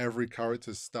in every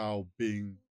character's style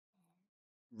being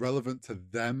relevant to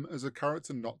them as a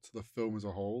character, not to the film as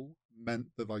a whole, meant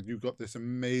that like you got this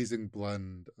amazing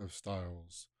blend of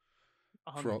styles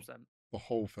throughout 100%. the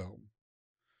whole film.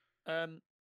 Um,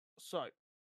 so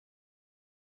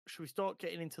should we start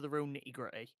getting into the real nitty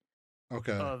gritty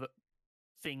Okay. of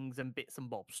things and bits and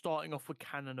bobs, starting off with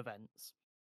canon events.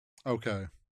 Okay.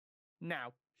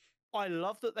 Now, I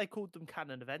love that they called them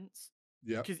canon events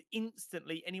Yeah. because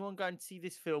instantly anyone going to see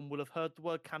this film will have heard the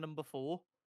word canon before,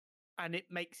 and it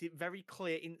makes it very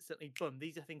clear instantly, boom,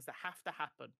 these are things that have to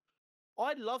happen.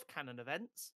 I love canon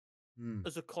events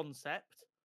as a concept.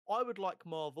 I would like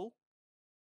Marvel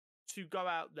to go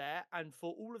out there and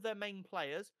for all of their main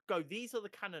players, go, these are the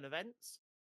canon events.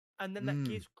 And then that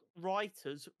gives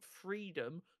writers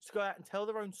freedom to go out and tell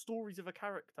their own stories of a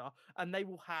character, and they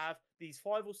will have these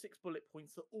 5 or 6 bullet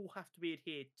points that all have to be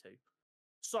adhered to.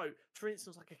 So, for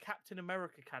instance, like a Captain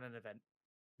America canon event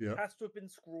has to have been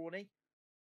scrawny,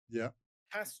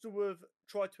 has to have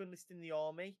tried to enlist in the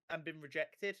army and been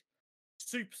rejected,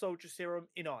 super soldier serum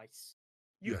in ice.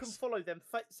 You can follow them,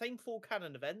 same 4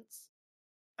 canon events,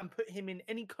 and put him in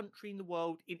any country in the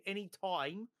world in any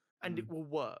time, and it will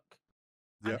work.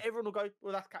 And everyone will go,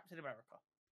 well, that's Captain America.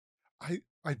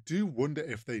 I do wonder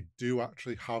if they do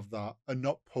actually have that, and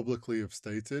not publicly have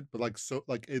stated, but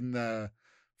like in their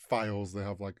files they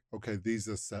have like, okay, these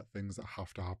are set things that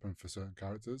have to happen for certain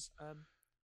characters.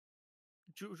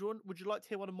 Would you like to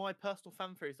hear one of my personal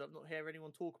fan theories that I've not heard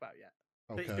anyone talk about yet?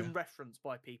 Okay. But it's been referenced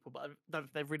by people, but I don't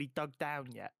think they've really dug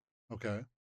down yet. Okay.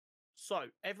 So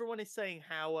everyone is saying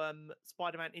how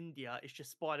Spider-Man India is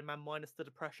just Spider-Man minus the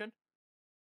depression.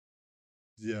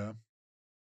 Yeah.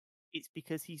 It's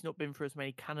because he's not been through as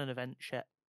many canon events yet.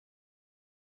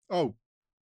 Oh,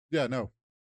 yeah, no.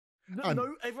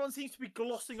 No, everyone seems to be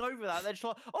glossing over that. They're just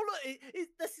like, "Oh look,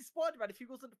 this is Spider-Man. If he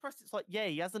wasn't depressed, it's like, yeah,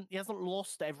 he hasn't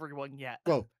lost everyone yet.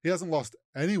 Well, he hasn't lost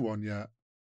anyone yet.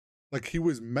 Like he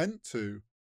was meant to.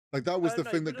 Like that was the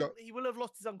thing that got. He will have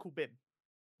lost his Uncle Bim.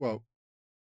 Well,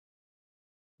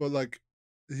 but like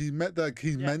he's meant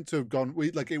to have gone.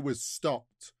 Like it was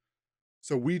stopped,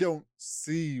 so we don't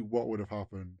see what would have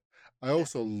happened. I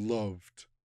also loved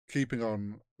keeping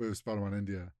on with Spider-Man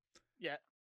India. Yeah.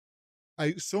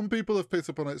 Some people have picked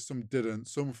up on it, some didn't.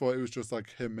 Some thought it was just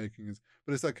like him making his,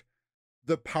 but it's like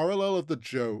the parallel of the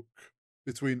joke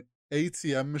between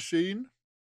ATM machine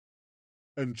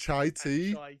and chai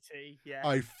tea. Yeah.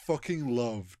 I fucking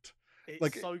loved. It's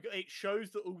like so good. It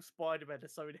shows that all Spider-Men are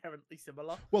so inherently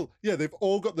similar. Well, yeah, they've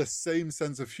all got the same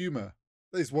sense of humor.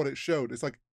 That is what it showed. It's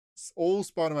like all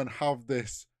Spider-Man have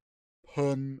this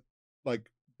pun,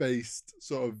 like based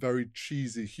sort of very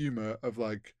cheesy humor of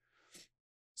like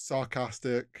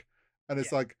sarcastic, and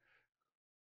it's like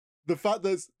the fact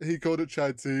that he called it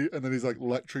chai tea and then he's like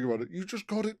lecturing about it, you just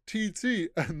called it TT,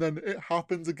 and then it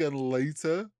happens again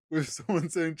later with someone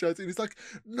saying chai tea and he's like,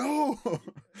 no.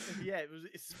 Yeah,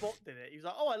 it's Spot did it. He was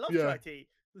like, oh, I love chai tea.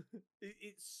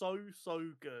 It's so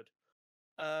good.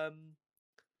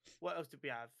 What else did we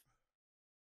have?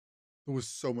 There was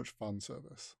so much fan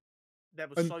service. There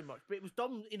was so much, but it was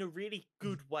done in a really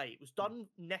good way. It was done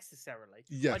necessarily.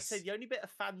 Yes. I'd say the only bit of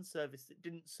fan service that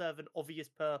didn't serve an obvious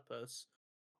purpose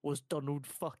was Donald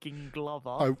fucking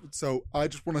Glover. So I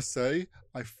just want to say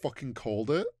I fucking called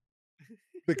it,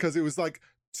 because it was like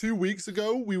 2 weeks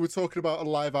ago we were talking about a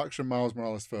live action Miles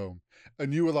Morales film,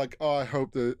 and you were like, oh, I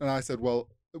hope that, and I said, well,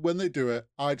 when they do it,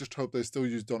 I just hope they still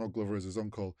use Donald Glover as his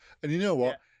uncle. And you know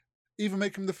what? Even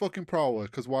make him the fucking Prowler,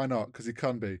 because why not? Because he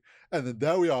can be. And then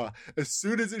there we are. As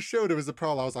soon as it showed him as a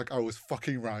Prowler, I was like, I was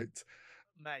fucking right.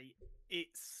 Mate,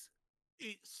 it's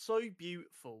so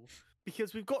beautiful,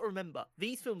 because we've got to remember,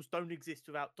 these films don't exist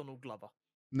without Donald Glover.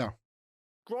 No.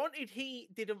 Granted, he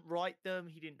didn't write them,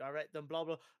 he didn't direct them, blah,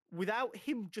 blah. Without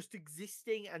him just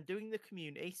existing and doing the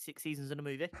Community, 6 seasons in a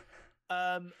movie,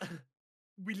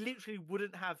 we literally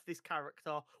wouldn't have this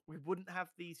character. We wouldn't have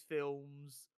these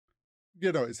films.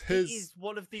 You know, it's his. It is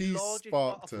one of the largest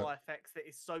butterfly effects that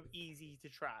is so easy to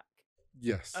track.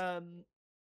 Yes.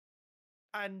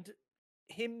 And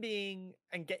him being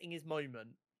and getting his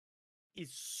moment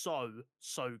is so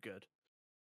good.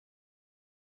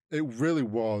 It really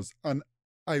was. And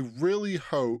I really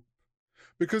hope,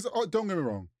 because don't get me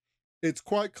wrong, it's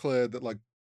quite clear that like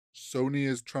Sony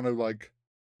is trying to like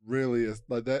really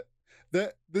like that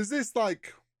there's this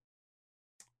like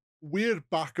weird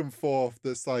back and forth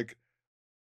that's like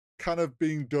kind of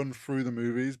being done through the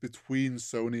movies between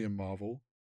Sony and Marvel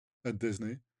and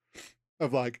Disney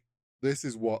of like, this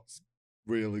is what's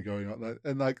really going on,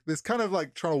 and like this kind of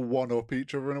like trying to one up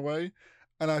each other in a way.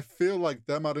 And I feel like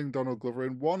them adding Donald Glover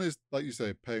in, one is, like you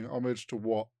say, paying homage to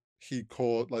what he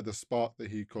caused, like the spark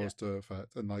that he caused to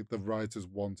affect, and like the writers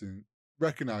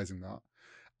recognizing that.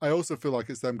 I also feel like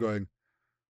it's them going,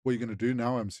 what are you going to do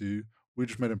now, MCU? We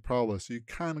just made him Prowler, so you're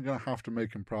kind of going to have to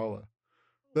make him Prowler.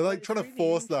 They're like trying to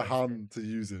force their hand to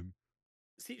use him.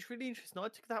 See, it's really interesting. I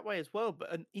took it that way as well,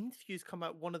 but an interview's come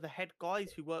out one of the head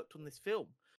guys who worked on this film,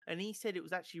 and he said it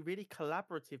was actually really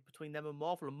collaborative between them and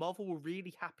Marvel were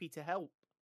really happy to help.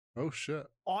 Oh shit!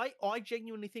 I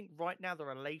genuinely think right now the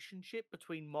relationship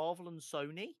between Marvel and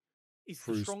Sony is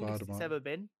the Through strongest it's Spider-Man, ever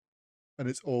been. and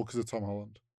it's all because of Tom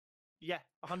Holland. Yeah,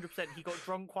 100%. He got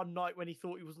drunk one night when he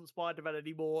thought he wasn't Spider-Man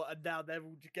anymore, and now they're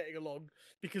all just getting along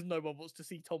because no one wants to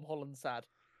see Tom Holland sad.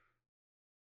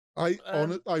 I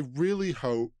really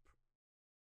hope.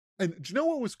 And do you know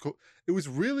what was cool? It was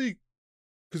really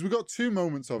because we got two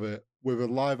moments of it with a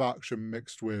live action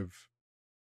mixed with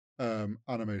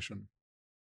animation.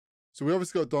 So we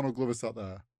obviously got Donald Glover sat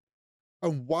there,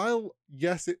 and while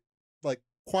yes, it like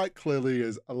quite clearly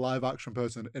is a live action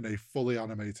person in a fully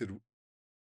animated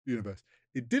universe,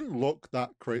 it didn't look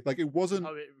that great. Like it wasn't.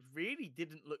 No, it really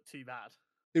didn't look too bad.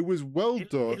 It was well It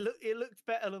done. it looked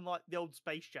better than like the old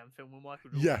Space Jam film with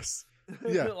Michael Jordan. Yes,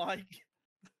 yeah.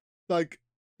 like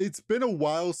it's been a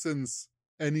while since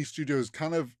any studios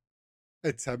kind of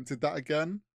attempted that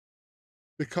again,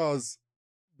 because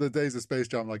the days of Space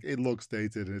Jam, like it looks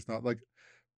dated and it's not like,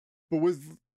 but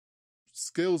with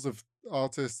skills of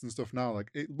artists and stuff now,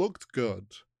 like it looked good.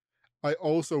 I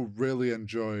also really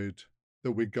enjoyed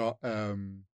that we got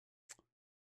the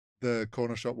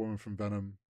corner shop woman from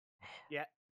Venom. Yeah.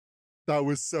 That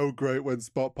was so great when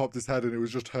Spot popped his head and it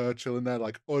was just her chilling there,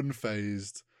 like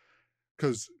unfazed,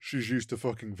 because she's used to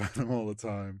fucking Venom all the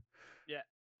time. Yeah.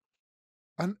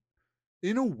 And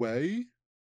in a way,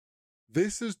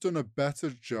 this has done a better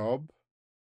job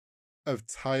of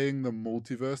tying the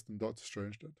multiverse than Doctor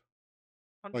Strange did.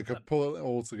 100%. Like, I pull it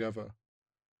all together.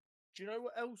 Do you know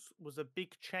what else was a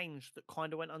big change that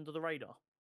kind of went under the radar?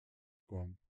 Go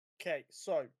on. Okay,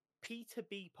 so Peter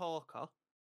B. Parker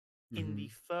in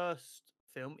the first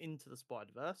film, Into the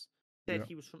Spider-Verse, said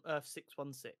he was from Earth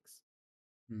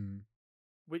 616.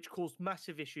 Which caused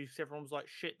massive issues because everyone was like,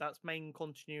 shit, that's main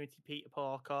continuity Peter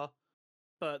Parker.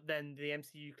 But then the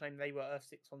MCU claimed they were Earth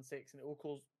 616 and it all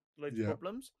caused loads of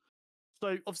problems.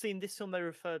 So obviously in this film they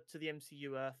referred to the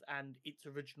MCU Earth and its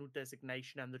original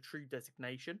designation and the true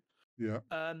designation. Yeah.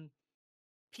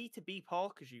 Peter B.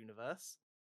 Parker's universe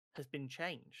has been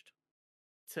changed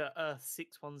to Earth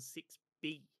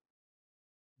 616B.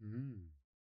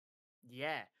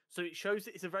 Yeah. So it shows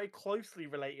that it's a very closely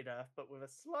related Earth, but with a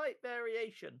slight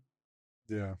variation.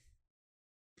 Yeah.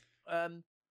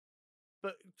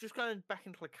 But just going back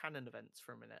into the canon events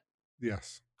for a minute.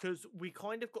 Yes. Because we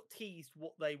kind of got teased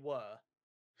what they were.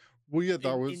 Well, yeah,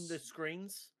 that was in the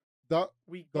screens. That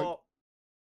we got.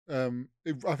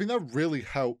 I think that really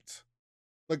helped.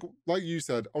 Like you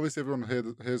said, obviously everyone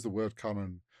hears the word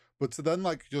canon, but to then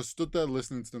like just stood there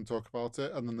listening to them talk about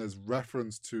it, and then there's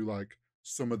reference to like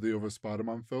some of the other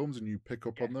Spider-Man films, and you pick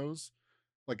up on those,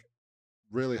 like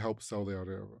really helps sell the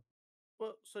idea of it.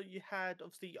 Well, so you had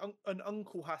obviously an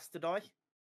uncle has to die.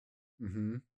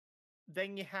 Mm-hmm.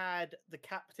 Then you had the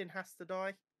captain has to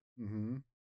die. Mm-hmm.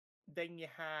 Then you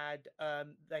had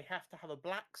they have to have a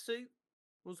black suit.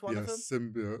 Was one of them.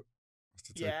 Symbiote has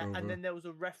to take over. And then there was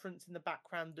a reference in the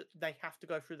background that they have to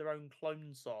go through their own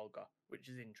clone saga, which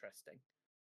is interesting.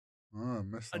 Oh, I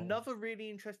missed that Another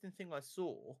really interesting thing I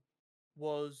saw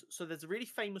was, so there's a really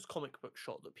famous comic book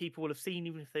shot that people will have seen,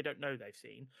 even if they don't know they've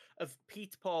seen, of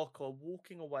Peter Parker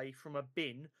walking away from a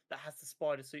bin that has the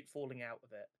spider suit falling out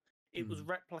of it. It was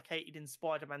replicated in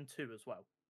Spider-Man 2 as well.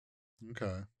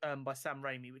 Okay. By Sam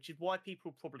Raimi, which is why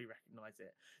people probably recognize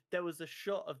it. There was a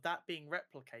shot of that being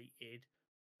replicated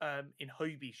in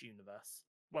Hobie's universe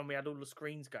when we had all the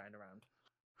screens going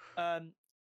around.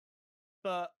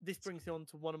 But this brings me on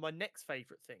to one of my next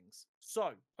favourite things.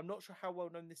 So, I'm not sure how well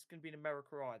known this is going to be in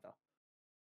America either.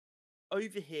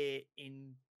 Over here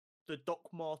in the Doc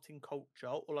Martin culture,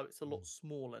 although it's a lot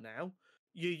smaller now,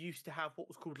 you used to have what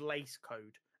was called lace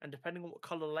code. And depending on what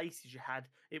colour laces you had,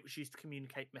 it was used to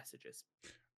communicate messages.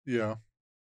 Yeah.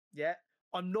 Yeah.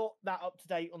 I'm not that up to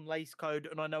date on lace code,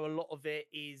 and I know a lot of it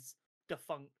is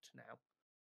defunct now.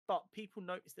 But people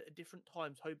noticed that at different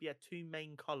times, Hobie had two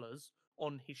main colours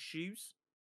on his shoes.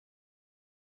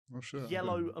 Oh, shit.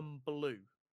 Yellow and blue.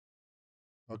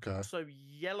 Okay. So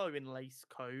yellow in lace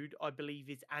code, I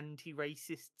believe, is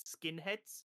anti-racist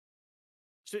skinheads.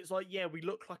 So it's like, yeah, we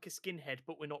look like a skinhead,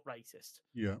 but we're not racist.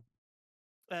 Yeah.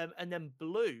 And then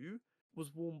blue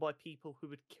was worn by people who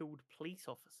had killed police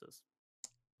officers.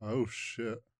 Oh,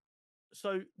 shit.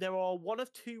 So there are one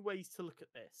of two ways to look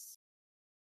at this.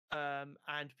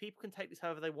 And people can take this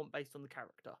however they want based on the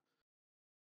character.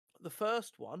 The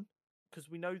first one, because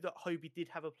we know that Hobie did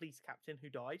have a police captain who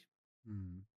died.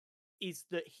 is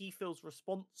that he feels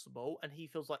responsible and he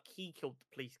feels like he killed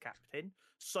the police captain,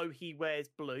 so he wears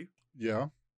blue. Yeah.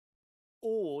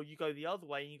 Or you go the other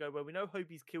way and you go, well, we know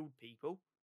Hobie's killed people.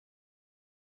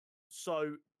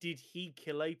 So did he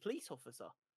kill a police officer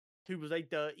who was a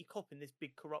dirty cop in this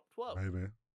big corrupt world? Maybe.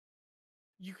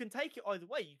 You can take it either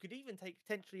way. You could even take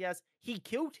potentially as he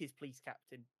killed his police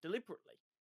captain deliberately.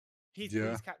 His Yeah.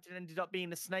 police captain ended up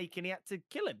being a snake and he had to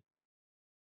kill him.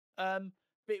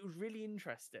 But it was really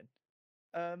interesting.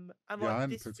 And Yeah, I like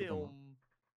hadn't picked up on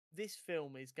that. this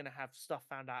film is going to have stuff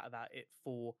found out about it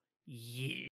for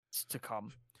years to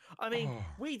come. I mean, Oh.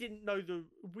 we didn't know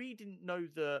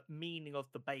the meaning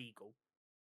of the bagel.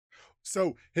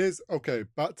 So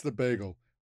back to the bagel.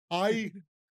 I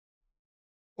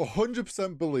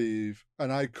 100% believe,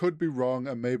 and I could be wrong,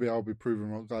 and maybe I'll be proven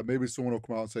wrong. Like maybe someone will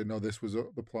come out and say, no, this was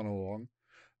the plan all along.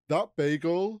 That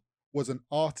bagel was an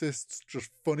artist's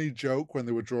just funny joke when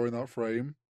they were drawing that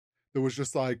frame. There was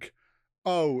just like,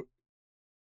 oh,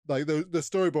 like the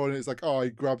storyboard is like, oh, he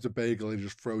grabs a bagel and he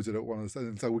just throws it at one of us,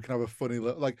 and so we can have a funny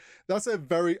little, like, that's a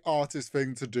very artist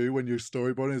thing to do when you're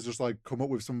storyboarding, is just like come up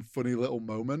with some funny little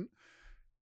moment.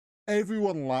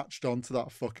 Everyone latched onto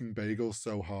that fucking bagel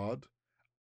so hard.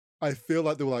 I feel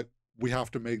like they were like, we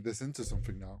have to make this into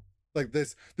something now. Like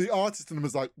this, the artist in them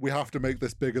was like, we have to make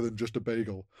this bigger than just a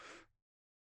bagel.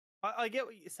 I get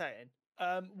what you're saying.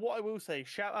 What I will say,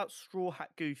 shout out Straw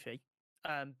Hat Goofy,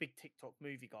 big TikTok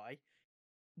movie guy.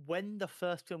 When the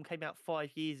first film came out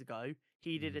 5 years ago,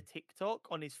 he did a TikTok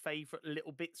on his favorite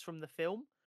little bits from the film.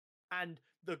 And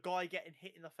the guy getting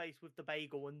hit in the face with the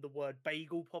bagel and the word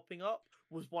bagel popping up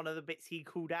was one of the bits he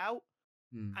called out.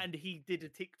 And he did a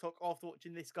TikTok after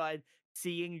watching this guy and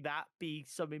seeing that be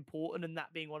so important and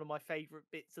that being one of my favorite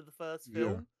bits of the first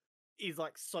film is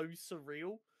like so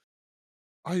surreal.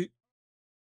 I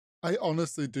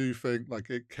honestly do think like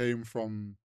it came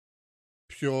from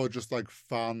pure just like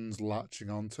fans latching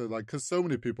onto, like, because so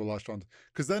many people latched on,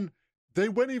 because then they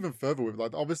went even further with,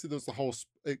 like, obviously there's the whole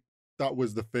that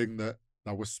was the thing that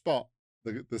was Spot,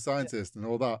 the scientist and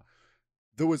all that.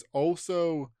 There was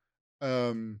also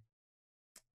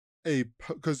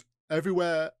because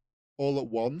Everywhere All at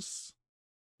Once,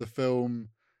 the film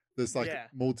that's like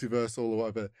multiversal or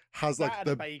whatever, has That like had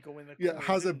the a bagel in the yeah, corner,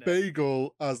 has a didn't it?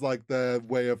 bagel as like their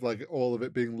way of like all of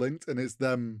it being linked, and it's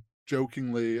them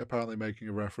jokingly apparently making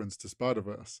a reference to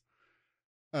Spider-Verse.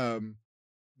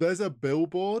 There's a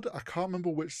billboard, I can't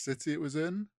remember which city it was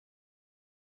in.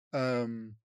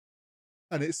 And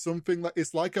it's something like,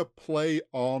 it's like a play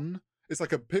on, it's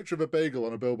like a picture of a bagel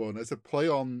on a billboard, and it's a play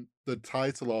on the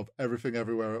title of Everything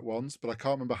Everywhere at Once, but I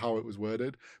can't remember how it was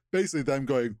worded. Basically them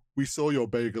going, we saw your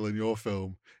bagel in your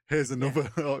film, here's another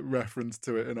reference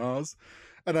to it in ours.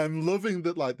 And I'm loving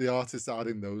that like the artists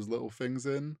adding those little things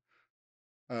in.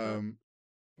 But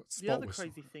Spot the other was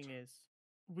crazy thing is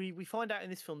we find out in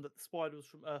this film that the spider was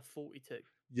from Earth 42.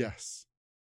 Yes.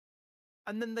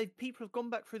 And then people have gone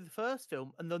back through the first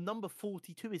film, and the number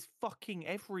 42 is fucking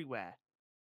everywhere.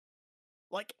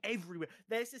 Like everywhere.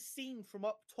 There's a scene from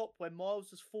up top where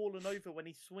Miles has fallen over when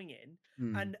he's swinging,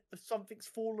 and something's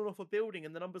fallen off a building,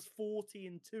 and the numbers 40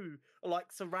 and 2 are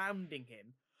like surrounding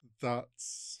him.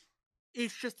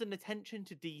 It's just an attention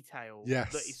to detail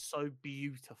that is so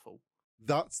beautiful.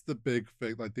 That's the big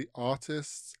thing. Like the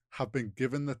artists have been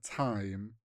given the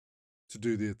time to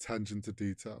do the attention to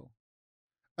detail.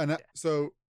 And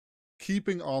so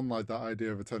keeping on like that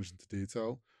idea of attention to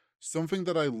detail, something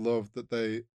that I love that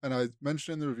they, and I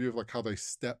mentioned in the review of like how they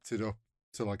stepped it up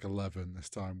to like 11 this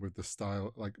time with the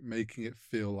style, like making it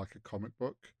feel like a comic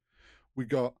book. We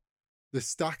got the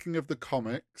stacking of the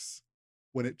comics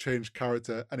when it changed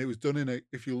character, and it was done in a,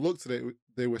 if you looked at it,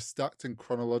 they were stacked in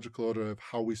chronological order of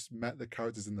how we met the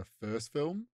characters in the first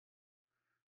film,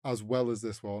 as well as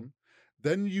this one.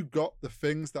 Then you got the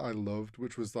things that I loved,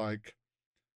 which was like,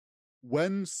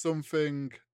 when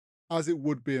something, as it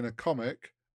would be in a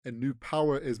comic, a new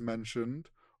power is mentioned,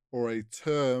 or a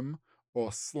term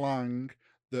or slang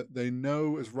that they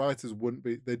know as writers wouldn't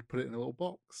be, they'd put it in a little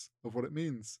box of what it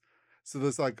means. So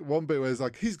there's like one bit where it's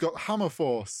like, he's got hammer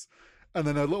force, and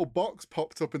then a little box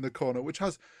popped up in the corner, which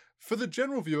has, for the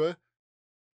general viewer,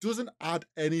 doesn't add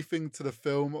anything to the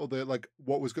film or the like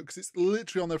what was good, because it's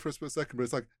literally on there for a split second. But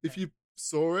it's like, if you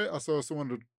saw it, I saw someone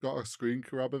had got a screen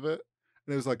grab of it,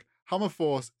 and it was like, hammer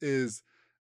force is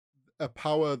a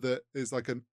power that is like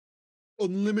an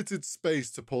unlimited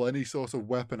space to pull any sort of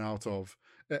weapon out of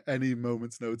at any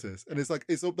moment's notice. And it's like,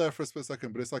 it's up there for a split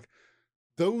second, but it's like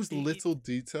those little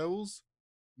details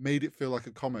made it feel like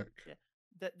a comic.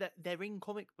 that they're in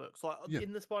comic books. Like Yeah.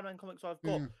 in the Spider-Man comics I've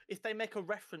got, Yeah. if they make a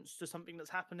reference to something that's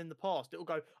happened in the past, it'll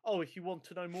go, "Oh, if you want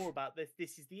to know more about this,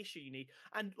 this is the issue you need."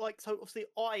 And like, so obviously,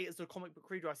 I as a comic book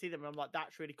reader, I see them and I'm like,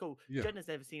 "That's really cool." Yeah. Jen has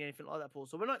never seen anything like that before,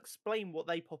 so when I explain what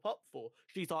they pop up for,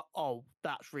 she's like, "Oh,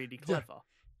 that's really Yeah. clever."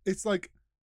 It's like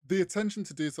the attention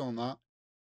to detail on that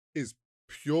is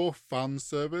pure fan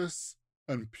service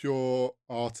and pure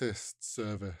artist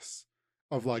service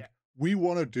of like, Yeah. we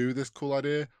want to do this cool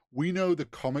idea. We know the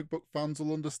comic book fans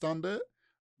will understand it.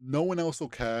 No one else will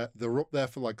care. They're up there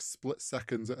for like split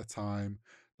seconds at a time.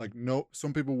 Like, no,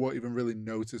 some people won't even really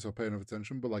notice or pay enough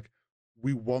attention, but like,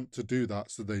 we want to do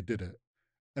that, so they did it.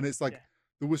 And it's like, Yeah.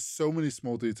 there was so many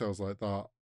small details like that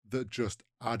that just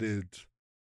added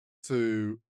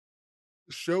to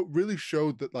really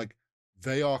showed that like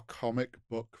they are comic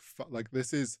book like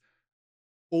this is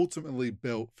ultimately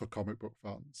built for comic book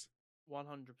fans.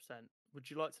 100%. Would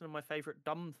you like to know my favorite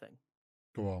dumb thing?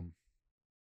 Go on.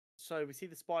 So we see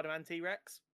the Spider-Man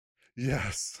T-Rex.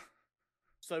 Yes.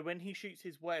 So when he shoots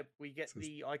his web, we get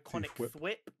the iconic T-whip.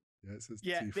 thwip. Yeah, it says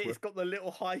Yeah, but it's T-whip. got the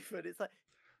little hyphen. It's like,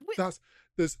 That's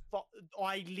there's but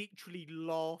I literally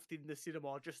laughed in the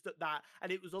cinema just at that,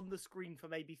 and it was on the screen for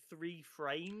maybe 3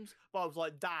 frames. But I was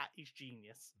like, that is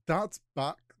genius. that's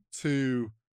back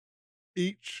to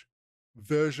each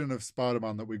version of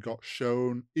Spider-Man that we got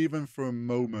shown, even for a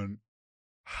moment,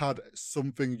 had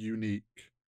something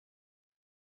unique.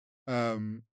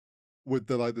 With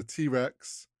the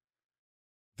T-Rex,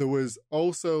 there was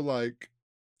also like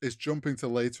it's jumping to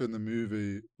later in the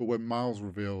movie, but when Miles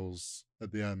reveals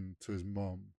at the end to his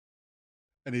mom,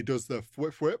 and he does the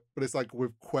whip whip, but it's like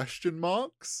with question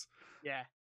marks, Yeah.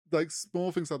 like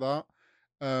small things like that.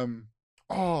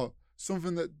 Oh,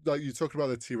 something that like you talked about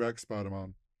the T-Rex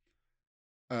Spider-Man,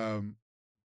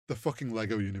 the fucking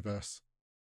Lego universe.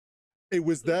 It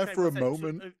was there Okay, for a one sec. So,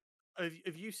 moment.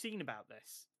 have you seen about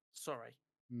this? Sorry.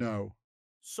 No.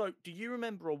 So, do you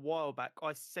remember a while back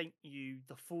I sent you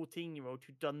the 14-year-old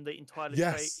who done the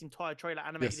Yes. entire trailer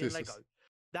animated Yes. in Yes. Lego? Yes.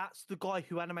 That's the guy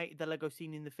who animated the Lego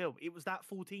scene in the film. It was that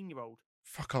 14-year-old.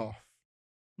 Fuck off.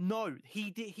 No, he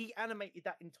did. He animated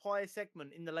that entire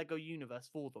segment in the Lego universe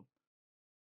for them.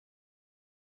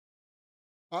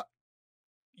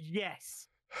 Yes.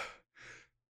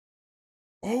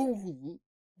 Oh,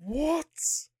 what?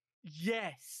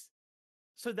 Yes.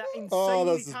 So that Oh, insanely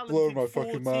that's just blowing talented my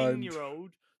fucking mind.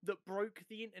 14-year-old that broke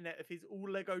the internet of his all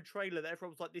Lego trailer that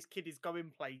everyone was like, this kid is going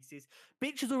places.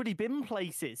 Bitch has already been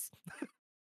places.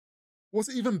 What's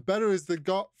even better is they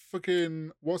got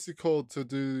fucking what's he called to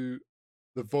do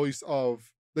the voice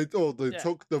of they Yeah.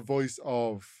 took the voice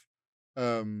of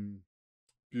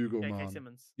Bugle J.K. Man.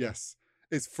 Simmons. Yes.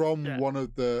 It's from Yeah. one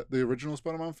of the original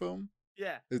Spider-Man film.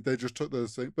 Yeah. They just took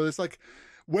those things. But it's like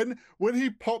when he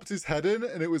popped his head in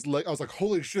and it was like I was like,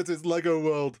 holy shit, it's Lego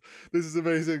World. This is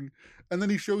amazing. And then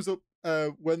he shows up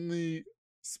when the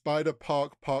Spider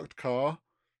parked car.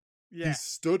 Yeah. He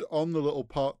stood on the little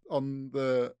part on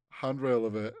the handrail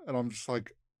of it, and I'm just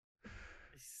like,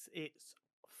 It's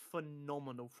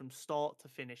phenomenal from start to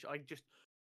finish.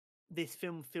 This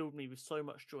film filled me with so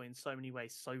much joy in so many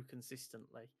ways, so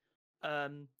consistently.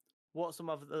 What are some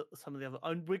of the other?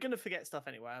 And we're gonna forget stuff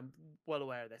anyway. I'm well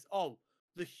aware of this. Oh,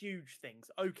 the huge things.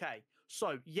 Okay,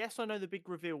 so yes, I know the big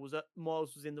reveal was that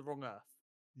Miles was in the wrong Earth.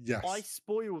 yes. I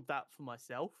spoiled that for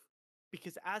myself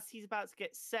because as he's about to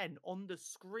get sent on the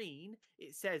screen,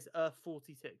 it says Earth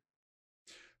 42.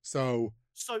 So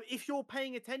if you're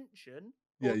paying attention,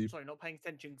 yeah, sorry, not paying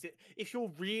attention, if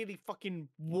you're really fucking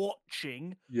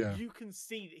watching, yeah. you can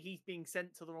see that he's being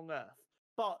sent to the wrong Earth.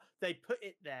 But they put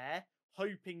it there,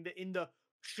 hoping that in the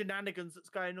shenanigans that's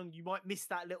going on, you might miss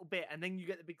that little bit, and then you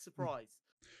get the big surprise.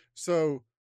 So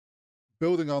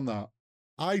building on that,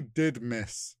 I did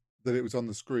miss that it was on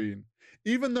the screen,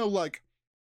 even though like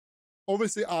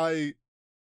obviously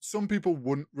some people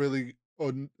wouldn't really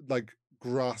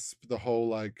grasp the whole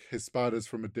like his spider's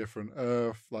from a different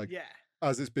Earth, like Yeah.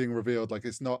 as it's being revealed, like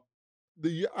it's not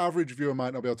the average viewer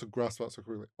might not be able to grasp that so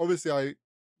quickly. Obviously,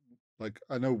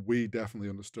 I know we definitely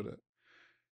understood it.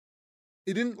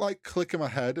 It didn't like click in my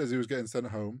head as he was getting sent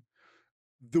home.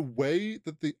 The way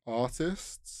that the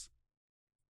artists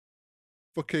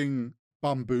fucking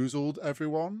bamboozled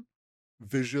everyone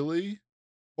visually,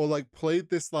 or like played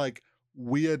this like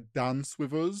weird dance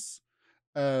with us,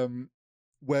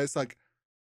 where it's like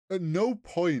at no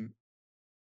point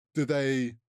do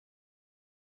they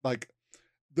like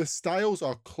the styles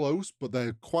are close, but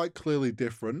they're quite clearly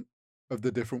different of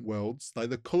the different worlds. Like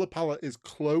the color palette is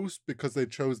close because they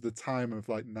chose the time of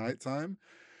like nighttime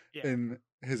in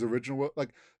his original work.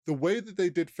 Like the way that they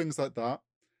did things like that,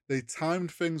 they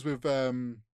timed things with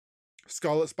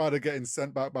Scarlet Spider getting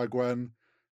sent back by Gwen,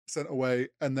 sent away,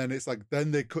 and then it's like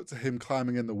then they cut to him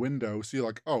climbing in the window. So you're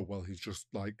like, oh well, he's just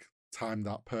like timed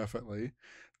that perfectly.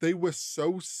 They were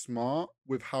so smart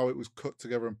with how it was cut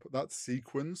together and put that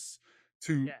sequence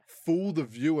to Yeah, fool the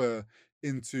viewer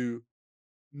into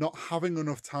not having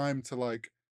enough time to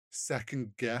like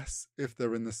second guess if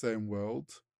they're in the same world.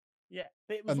 yeah.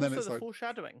 But it was And then also it's the like,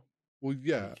 foreshadowing well,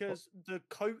 yeah, because the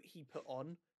coat he put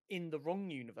on in the wrong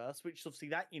universe, which obviously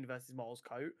that universe is Miles'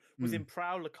 coat, was mm, in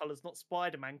Prowler colors, not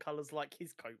Spider-Man colors like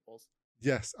his coat was.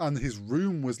 yes. And his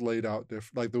room was laid out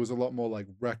different. Like there was a lot more like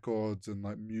records and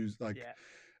like music, like Yeah,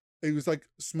 it was like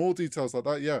small details like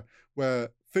that, yeah, where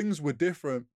things were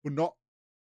different, but not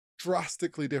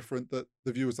drastically different that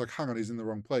the viewer's like, hang on, he's in the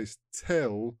wrong place,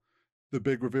 till the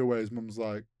big reveal where his mum's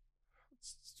like,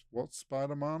 what's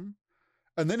Spider-Man?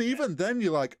 And then yeah, even then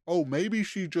you're like, oh, maybe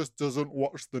she just doesn't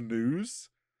watch the news.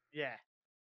 yeah.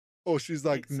 Or she's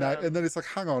like, It's and then it's like,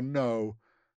 hang on, no.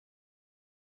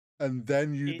 And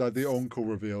then you like the it's uncle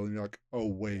reveal, and you're like, oh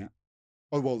yeah, wait.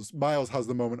 Oh well, Miles has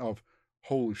the moment of,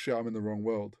 holy shit, I'm in the wrong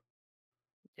world.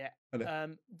 yeah. And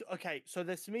it, Okay, so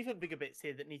there's some even bigger bits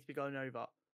here that need to be going over.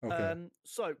 okay.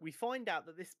 So we find out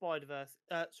that this Spider-Verse,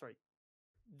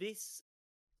 this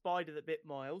spider that bit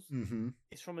Miles Mm-hmm.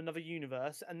 is from another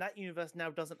universe, and that universe now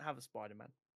doesn't have a Spider-Man.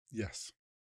 Yes.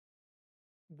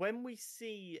 When we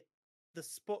see the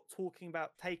Spot talking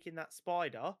about taking that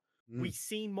spider, we Mm.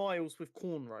 see Miles with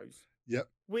cornrows, Yep.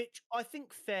 which I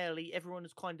think fairly everyone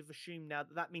has kind of assumed now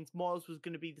that that means Miles was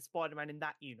going to be the Spider-Man in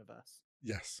that universe.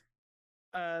 Yes.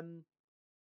 Um,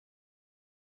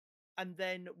 and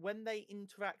then when they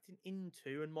interact in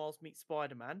Into and Miles meets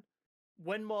Spider-Man,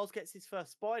 when Miles gets his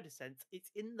first spider sense,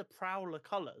 it's in the Prowler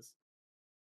colors,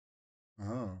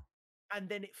 Oh. and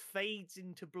then it fades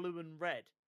into blue and red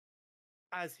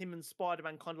as him and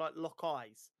Spider-Man kind of like lock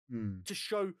eyes Mm. to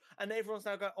show, and everyone's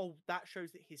now going, "Oh, that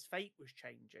shows that his fate was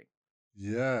changing."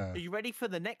 Yeah. Are you ready for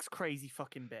the next crazy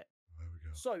fucking bit? There we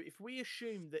go. So, if we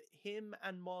assume that him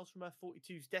and Miles from Earth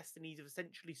 42's destinies have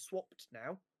essentially swapped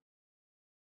now,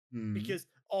 Mm. because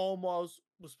our Miles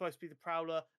was supposed to be the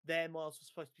Prowler, their Miles was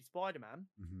supposed to be Spider Man.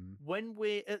 Mm-hmm. When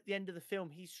we're at the end of the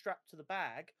film, he's strapped to the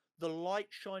bag. The light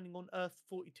shining on Earth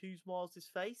 42's Miles'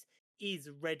 face is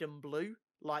red and blue,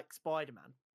 like Spider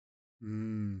Man.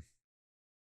 Mm.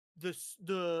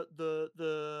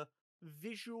 The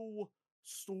visual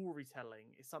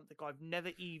storytelling is something I've never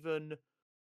even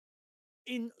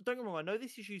in. Don't get me wrong, I know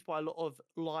this is used by a lot of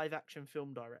live action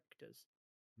film directors.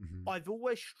 Mm-hmm. I've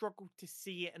always struggled to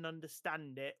see it and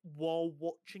understand it while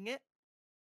watching it.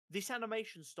 This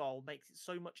animation style makes it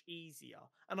so much easier.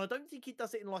 And I don't think it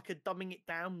does it in like a dumbing it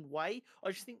down way.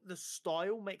 I just think the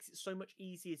style makes it so much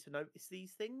easier to notice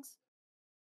these things.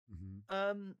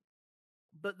 Mm-hmm.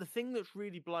 But the thing that's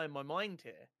really blowing my mind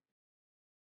here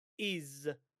is,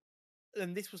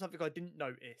 and this was something I didn't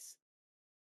notice,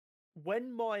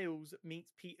 when Miles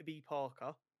meets Peter B.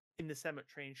 Parker in the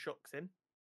cemetery and shocks him,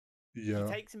 he Yeah.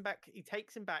 takes him back. He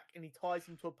takes him back and he ties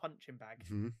him to a punching bag.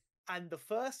 Mm-hmm. And the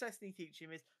first lesson he teaches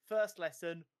him is first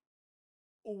lesson: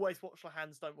 always watch the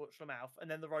hands, don't watch the mouth. And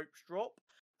then the ropes drop,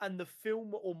 and the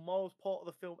film or Miles part of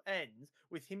the film ends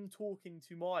with him talking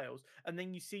to Miles, and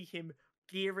then you see him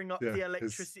gearing up Yeah. the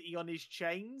electricity on his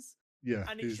chains,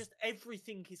 and it's He's just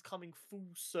everything is coming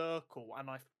full circle, and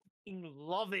I fucking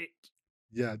love it.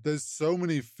 yeah. There's so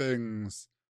many things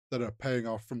that are paying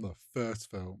off from the first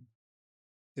film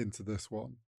into this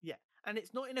one. Yeah, and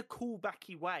it's not in a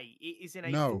callbacky way; it is in a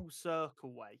No. full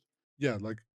circle way. Yeah,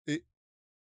 like it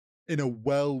in a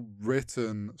well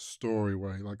written story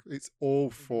way. Like it's all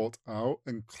thought out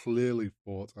and clearly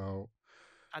thought out.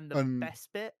 And And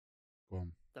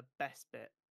well, the best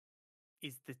bit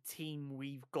is the team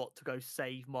we've got to go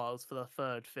save Miles for the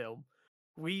third film.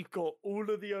 We've got all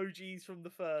of the OGs from the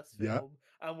first yeah, film,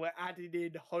 and we're adding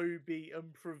in Hobie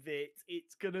and Previtt.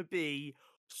 It's gonna be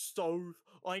so.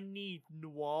 I need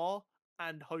Noir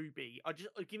and Hobie. I just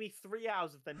give me 3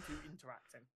 hours of them two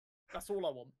interacting. That's all I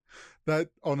want. that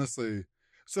honestly.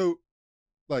 So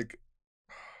like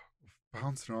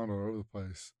bouncing around all over the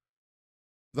place.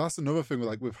 That's another thing with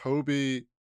like with Hobie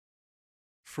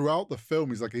throughout the film,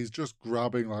 he's just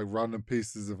grabbing like random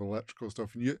pieces of electrical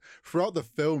stuff, and you throughout the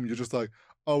film you're just like,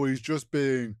 oh, he's just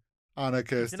being He's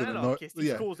anarchist an and annoying. anarchist. He's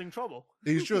Yeah, causing trouble.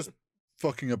 he's just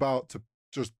fucking about to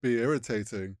just be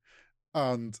irritating,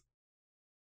 and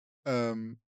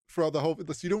throughout the whole,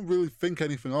 so you don't really think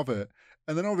anything of it,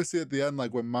 and then obviously at the end,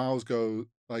 like when Miles go,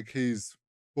 like he's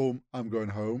boom, I'm going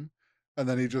home. And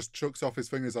then he just chucks off his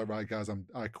fingers like, right, guys,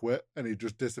 I quit, and he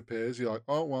just disappears. You're like,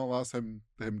 oh well, that's him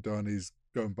done. He's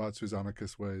going back to his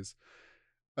anarchist ways.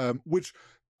 Which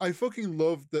I fucking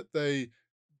love that they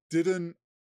didn't,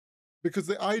 because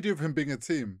the idea of him being a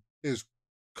team is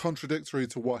contradictory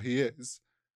to what he is,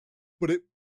 but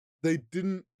they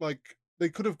didn't like, they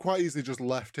could have quite easily just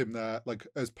left him there like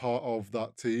as part of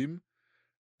that team,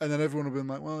 and then everyone would have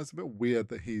been like, well, it's a bit weird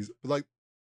that he's, but like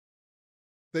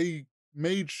they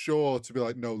made sure to be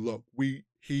like, no, look, we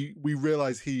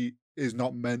realize he is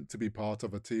not meant to be part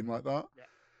of a team like that.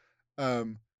 Yeah.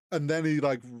 And then he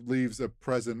like leaves a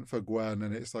present for Gwen,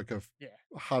 and it's like a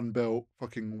hand built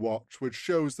fucking watch, which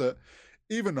shows that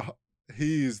even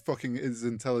he's fucking as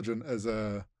intelligent as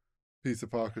a Peter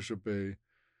Parker should be.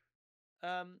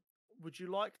 Would you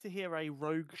like to hear a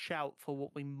rogue shout for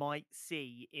what we might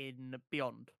see in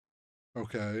Beyond?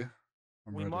 Okay,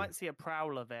 We ready. might see a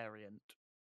Prowler variant.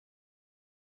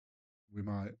 We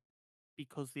might.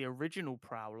 Because the original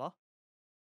Prowler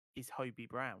is Hobie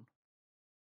Brown.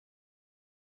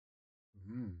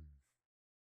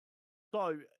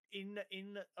 So, in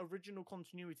original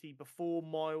continuity, before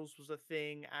Miles was a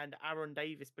thing and Aaron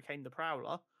Davis became the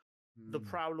Prowler, the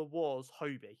Prowler was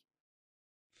Hobie.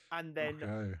 And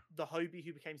then the Hobie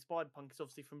who became Spider-Punk is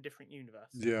obviously from a different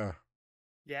universe. Yeah.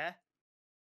 Yeah?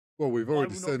 Well, we've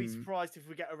already seen... I will not be surprised if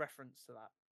we get a reference to that.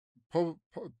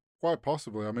 Quite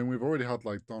possibly. I mean, we've already had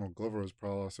like Donald Glover as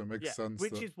Prowler, so it makes sense.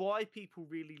 Which is why people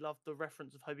really love the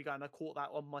reference of Hobie Guy, and I caught that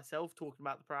on myself talking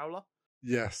about the Prowler.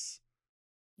 Yes.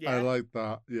 Yeah. I like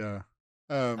that, yeah.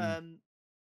 There's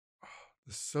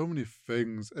so many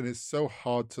things, and it's so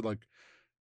hard to like,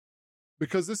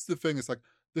 because this is the thing, it's like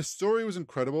the story was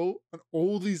incredible, and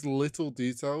all these little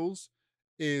details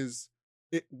is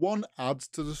it one adds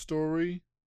to the story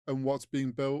and what's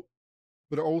being built,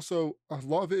 but also a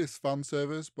lot of it is fan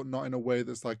service, but not in a way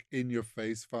that's like in your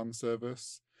face fan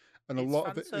service. And it's a lot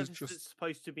of it is just that's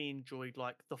supposed to be enjoyed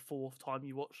like the fourth time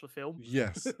you watch the film.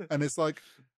 Yes. And it's like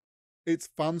it's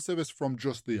fan service from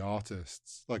just the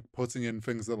artists, like putting in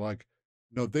things that like,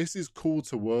 no, this is cool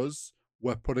to us.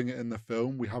 We're putting it in the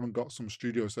film. We haven't got some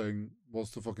studio saying,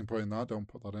 what's the fucking point in that? Don't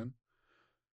put that in.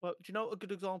 Well, do you know what a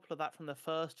good example of that from the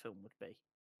first film would be?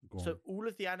 So all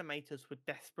of the animators were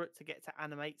desperate to get to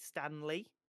animate Stan Lee.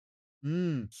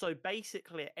 So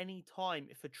basically, at any time,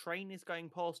 if a train is going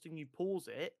past and you pause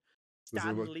it,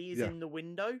 Stan Lee is in the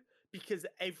window, because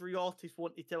every artist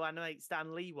wanted to animate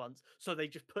Stan Lee once. So they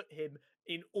just put him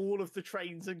in all of the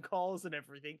trains and cars and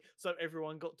everything, so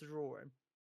everyone got to draw him.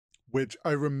 Which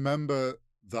I remember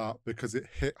that because it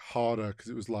hit harder, because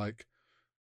it was like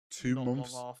 2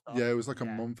 months. Long after. Yeah, it was like a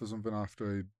month or something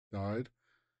after he died.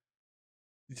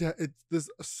 Yeah, there's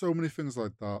so many things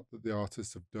like that that the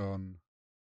artists have done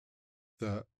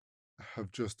that have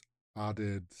just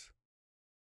added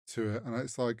to it, and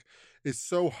it's like it's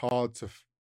so hard to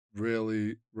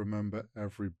really remember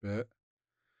every bit.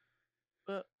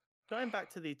 But going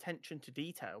back to the attention to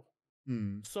detail,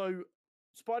 so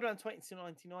Spider-Man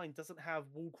 2099 doesn't have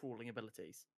wall crawling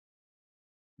abilities.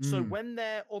 So when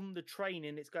they're on the train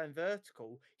and it's going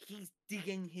vertical, he's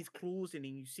digging his claws in,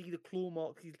 and you see the claw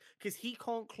marks, because he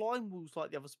can't climb walls like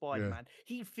the other Spider-Man.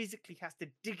 He physically has to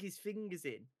dig his fingers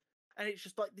in. And it's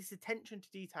just like this attention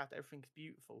to detail that everything's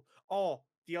beautiful. Oh,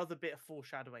 the other bit of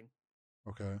foreshadowing.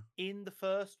 Okay. In the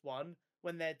first one,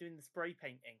 when they're doing the spray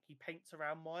painting, he paints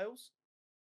around Miles.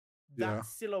 That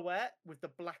silhouette with the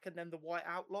black and then the white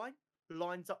outline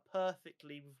lines up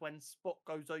perfectly with when Spot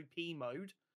goes OP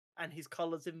mode and his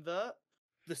colours invert.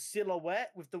 The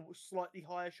silhouette with the slightly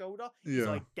higher shoulder is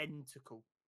identical.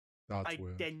 That's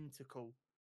weird. Identical.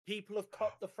 People have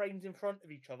cut the frames in front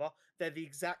of each other. They're the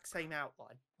exact same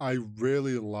outline. I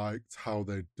really liked how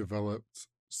they developed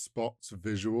Spot's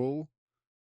visual,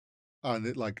 and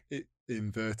it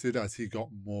inverted as he got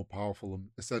more powerful and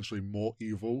essentially more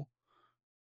evil.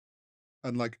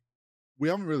 And like, we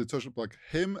haven't really touched up like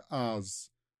him as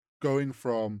going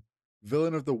from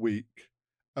villain of the week,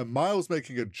 and Miles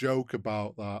making a joke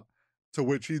about that, to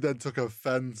which he then took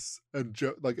offense and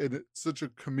like in such a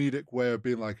comedic way of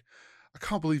being like, I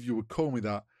can't believe you would call me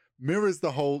that. Mirrors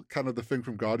the whole kind of the thing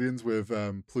from Guardians with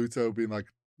Pluto being like,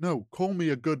 no, call me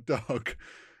a good dog.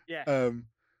 Yeah.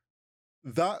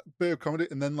 That bit of comedy,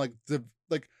 and then like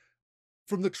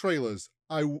from the trailers,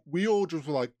 we all just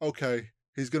were like, okay,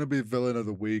 he's going to be villain of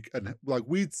the week. And like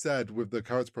we'd said with the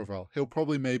character profile, he'll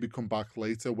probably maybe come back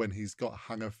later when he's got a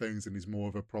hang of things and he's more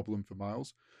of a problem for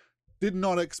Miles. Did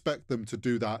not expect them to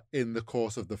do that in the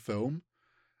course of the film.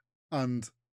 And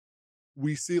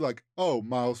we see like, oh,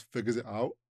 Miles figures it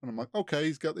out. And I'm like, okay,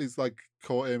 he's like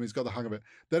caught him, he's got the hang of it.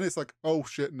 Then it's like, oh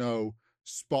shit, no,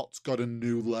 Spot's got a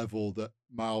new level that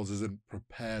Miles isn't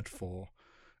prepared for.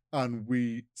 And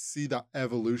we see that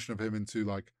evolution of him into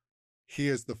like,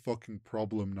 here's the fucking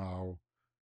problem now.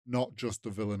 not just the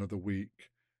villain of the week.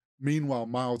 Meanwhile,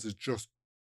 Miles is just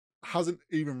hasn't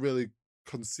even really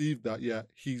conceived that yet.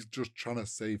 He's just trying to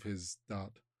save his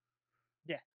dad.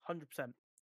 Yeah, 100%.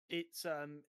 It's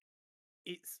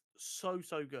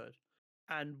so good.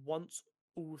 And once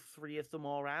all three of them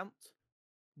are out,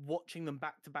 watching them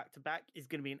back to back to back is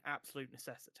going to be an absolute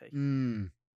necessity.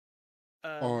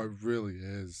 Oh, it really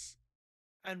is.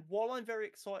 And while I'm very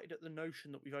excited at the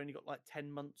notion that we've only got like 10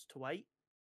 months to wait,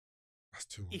 That's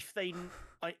too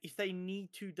long. if they need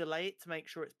to delay it to make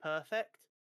sure it's perfect,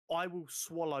 I will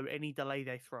swallow any delay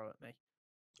they throw at me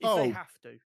if they have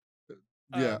to.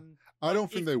 Yeah, I don't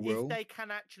think they will. If they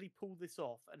can actually pull this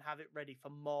off and have it ready for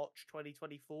March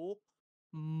 2024,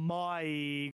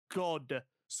 my God.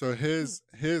 So here's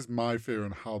my fear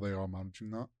on how they are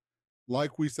managing that.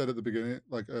 Like we said at the beginning,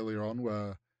 like earlier on,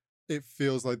 where it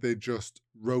feels like they just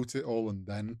wrote it all and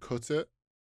then cut it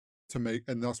to make,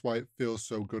 and that's why it feels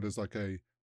so good as like a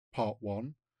part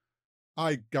one.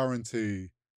 I guarantee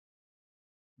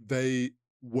they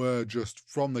were just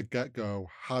from the get go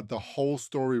had the whole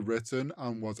story written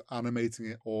and was animating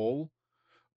it all,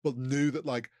 but knew that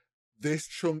like this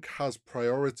chunk has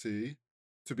priority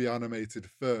to be animated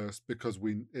first because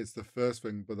it's the first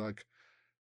thing. But like,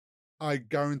 I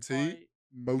guarantee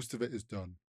most of it is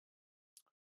done.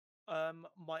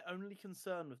 My only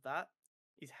concern with that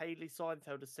is Haley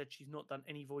Seinfeld has said she's not done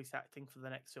any voice acting for the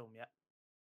next film yet.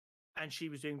 And she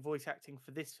was doing voice acting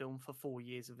for this film for 4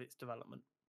 years of its development.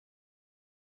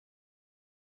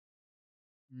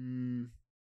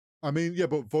 I mean, yeah,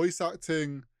 but voice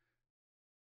acting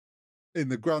in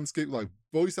the grand scheme, like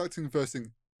voice acting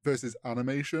versus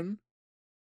animation,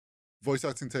 voice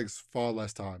acting takes far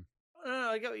less time.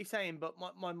 No, I get what you're saying, but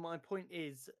my point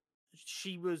is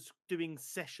she was doing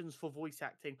sessions for voice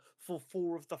acting for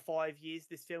 4 of the 5 years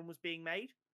this film was being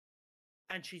made.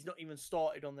 And she's not even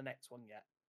started on the next one yet.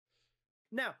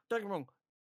 Now, don't get me wrong,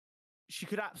 she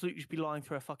could absolutely just be lying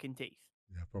through her fucking teeth.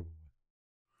 Yeah, probably.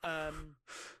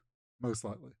 Most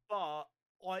likely. But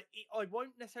I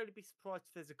won't necessarily be surprised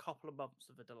if there's a couple of months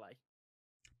of a delay.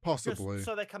 Possibly. Just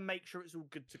so they can make sure it's all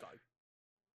good to go.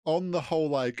 On the whole,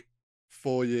 like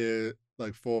 4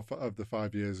 of the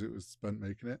 5 years it was spent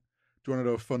making it. Do you want to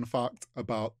know a fun fact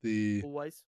about the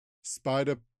Always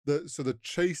spider? So the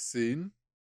chase scene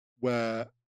where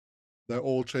they're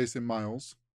all chasing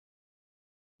Miles,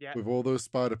 with all those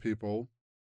spider people.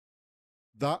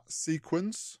 That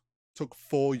sequence took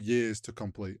 4 years to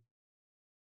complete.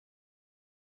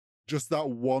 Just that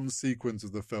one sequence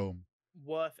of the film.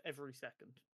 Worth every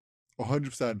second.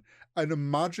 100%. And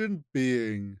imagine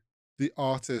being the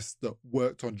artist that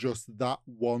worked on just that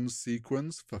one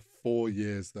sequence for 4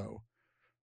 years, though.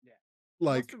 Yeah.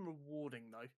 Like, must have been rewarding,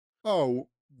 though. Oh,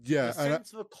 yeah. The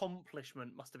sense of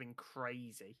accomplishment must have been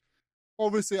crazy.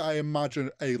 Obviously, I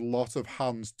imagine a lot of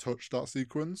hands touched that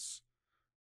sequence.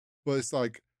 But it's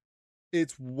like,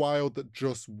 it's wild that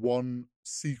just one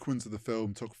sequence of the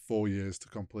film took 4 years to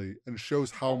complete and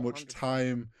shows how much 100%.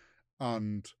 time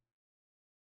and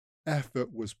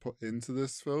effort was put into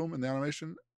this film and the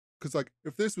animation. Because like,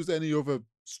 if this was any other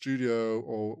studio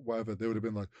or whatever, they would have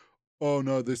been like, oh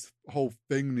no, this whole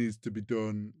thing needs to be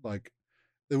done. Like,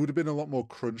 there would have been a lot more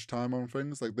crunch time on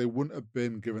things. Like, they wouldn't have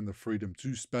been given the freedom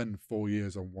to spend 4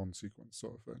 years on one sequence,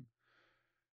 sort of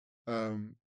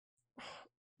thing.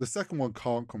 The second one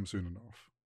can't come soon enough.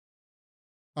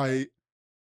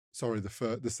 Sorry,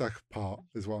 the second part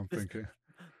is what I'm thinking.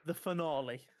 The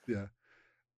finale. Yeah.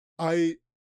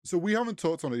 So we haven't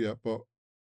talked on it yet, but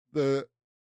the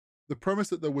premise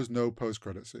that there was no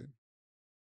post-credit scene.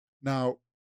 Now,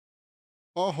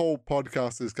 our whole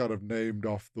podcast is kind of named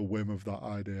off the whim of that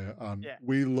idea, and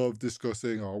we love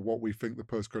discussing what we think the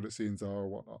post-credit scenes are or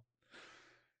whatnot.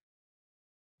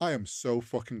 I am so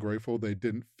fucking grateful they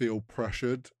didn't feel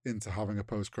pressured into having a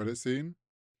post-credit scene.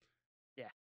 Yeah.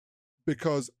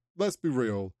 Because, let's be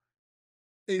real,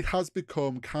 it has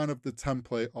become kind of the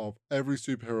template of every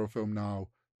superhero film now.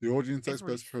 The audience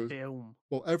expects film.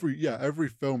 Well, every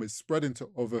film is spread into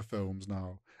other films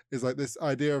now. Is like this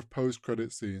idea of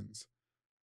post-credit scenes.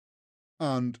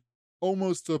 And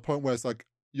almost to a point where it's like,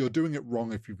 you're doing it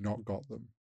wrong if you've not got them.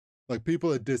 Like,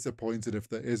 people are disappointed if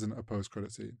there isn't a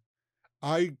post-credit scene.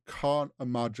 I can't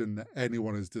imagine that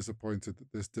anyone is disappointed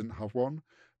that this didn't have one,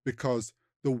 because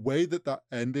the way that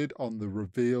ended on the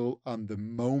reveal and the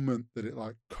moment that it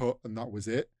like cut and that was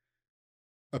it,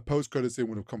 a post-credit scene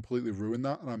would have completely ruined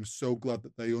that. And I'm so glad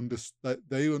that they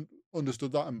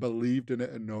understood that and believed in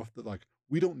it enough that like,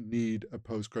 we don't need a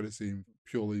post-credit scene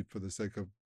purely for the sake of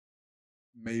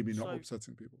maybe not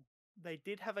upsetting people. They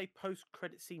did have a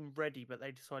post-credit scene ready, but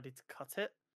they decided to cut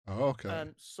it Oh, okay.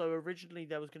 So originally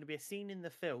there was going to be a scene in the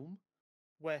film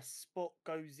where Spot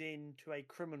goes into a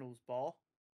criminal's bar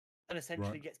and Right.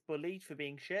 essentially gets bullied for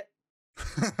being shit.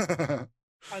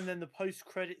 And then the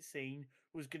post-credit scene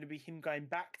was going to be him going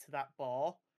back to that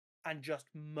bar and just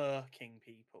murking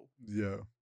people, Yeah.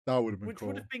 That would have been which would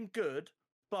cool. have been good,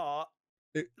 but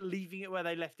It leaving it where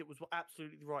they left it was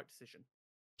absolutely the right decision.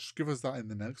 Just give us that in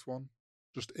the next one.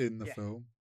 Just in the Yeah. film.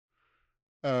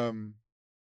 Um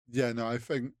yeah, no, I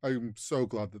think I'm so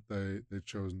glad that they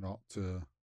chose not to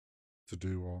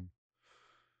do one.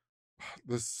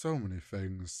 There's so many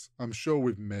things. I'm sure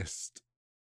we've missed.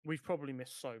 We've probably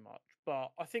missed so much,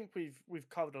 but I think we've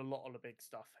covered a lot of the big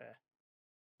stuff here.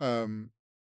 Um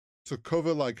to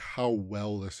cover like how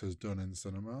well this has done in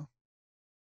cinema.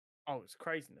 Oh, it's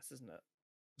craziness, isn't it?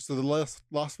 So the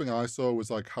last thing I saw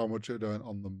was like how much it done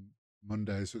on the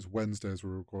Monday. So it's Wednesdays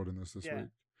we're recording this Yeah.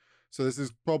 week. So this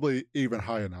is probably even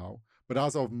higher now. But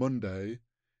as of Monday,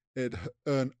 it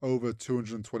earned over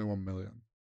 221 million.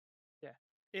 Yeah.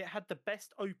 It had the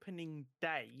best opening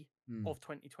day Mm. of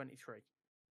 2023.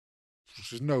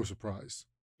 Which is no surprise.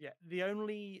 Yeah. The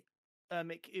only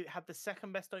it had the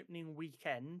second best opening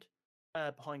weekend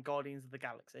behind Guardians of the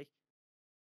Galaxy.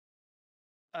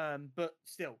 But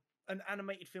still, an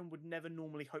animated film would never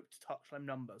normally hope to touch them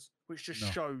numbers, which just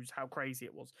No. shows how crazy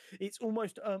it was. It's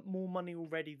almost earned more money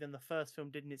already than the first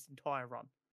film did in its entire run.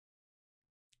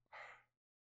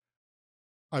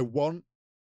 I want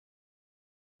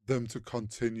them to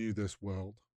continue this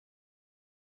world.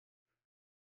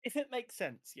 If it makes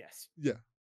sense, yes. Yeah.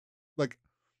 Like,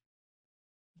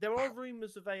 There are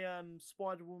rumors of a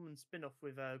Spider-Woman spin-off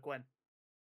with Gwen.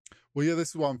 well, yeah, this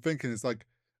is what I'm thinking. It's like,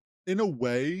 in a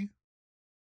way,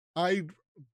 I'd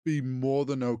be more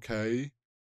than okay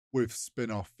with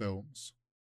spin-off films.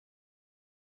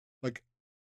 Like,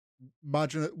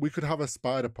 imagine we could have a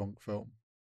Spider-Punk film.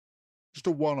 Just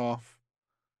a one-off,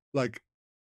 like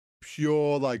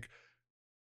pure, like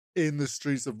in the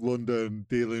streets of London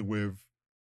dealing with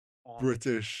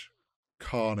British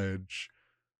carnage.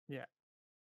 Yeah.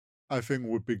 I think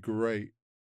would be great.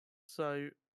 So,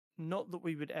 not that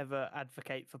we would ever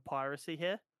advocate for piracy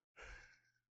here.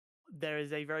 There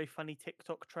is a very funny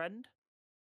TikTok trend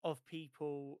of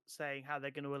people saying how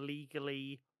they're going to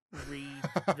illegally read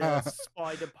the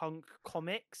Spider-Punk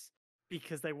comics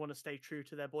because they want to stay true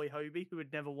to their boy Hobie, who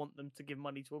would never want them to give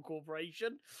money to a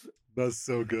corporation. That's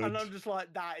so good. And I'm just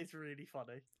like, that is really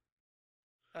funny.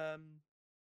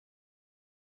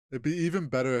 It'd be even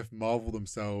better if Marvel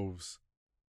themselves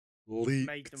leaked,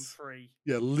 made them free.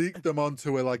 Yeah, leaked them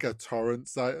onto a torrent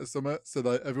site or something, so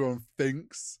that everyone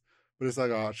thinks, but it's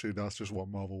like, oh, actually, that's just what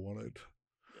Marvel wanted.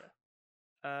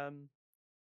 Yeah.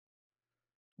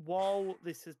 While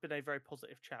this has been a very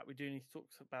positive chat, we do need to talk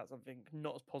about something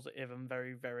not as positive and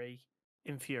very, very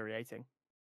infuriating.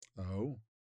 Oh.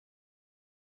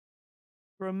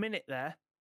 For a minute there,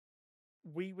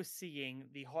 we were seeing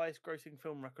the highest grossing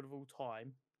film record of all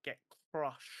time get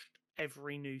crushed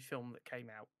every new film that came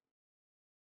out.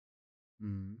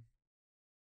 Mm.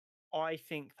 I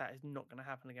think that is not going to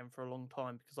happen again for a long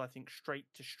time because I think straight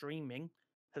to streaming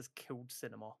has killed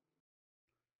cinema.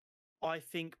 I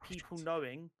think people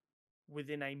knowing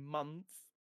within a month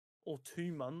or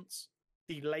 2 months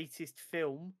the latest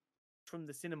film from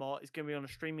the cinema is going to be on a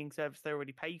streaming service they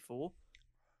already pay for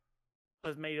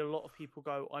has made a lot of people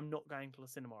go, I'm not going to the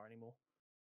cinema anymore.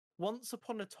 Once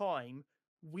upon a time,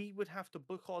 we would have to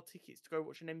book our tickets to go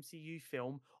watch an MCU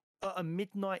film at a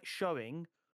midnight showing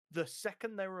the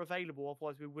second they were available,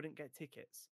 otherwise we wouldn't get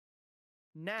tickets.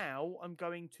 Now I'm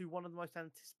going to one of the most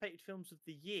anticipated films of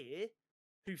the year,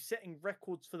 who's setting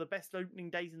records for the best opening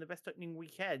days and the best opening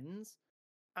weekends,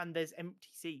 and there's empty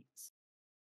seats.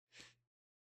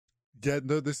 Yeah,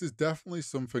 no, this is definitely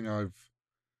something I've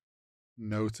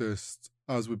noticed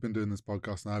as we've been doing this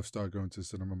podcast and I've started going to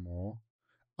cinema more.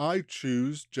 I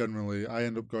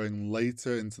end up going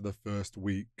later into the first of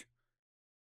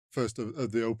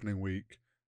the opening week,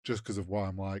 just because of what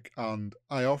I'm like. And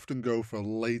I often go for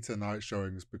later night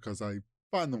showings because I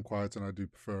find them quiet and I do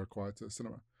prefer a quieter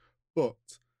cinema.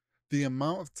 But the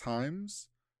amount of times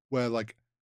where like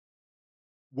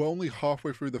we're only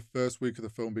halfway through the first week of the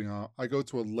film being out, I go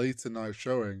to a later night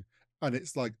showing and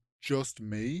it's like just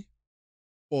me,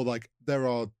 or like there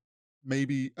are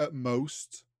maybe at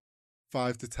most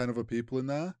 5 to 10 other people in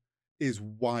there, is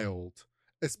wild,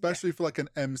 especially for like an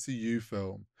MCU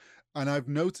film. And I've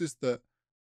noticed that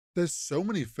there's so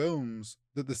many films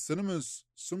that the cinemas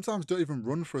sometimes don't even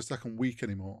run for a second week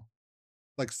anymore.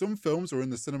 Like some films are in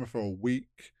the cinema for a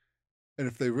week, and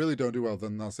if they really don't do well,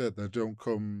 then that's it. They don't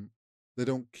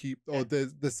keep, or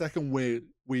the second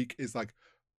week is like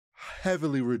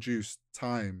heavily reduced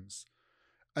times.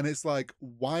 And it's like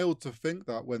wild to think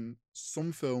that when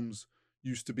some films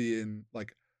used to be in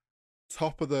like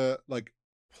top of the like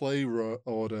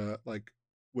order, like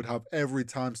would have every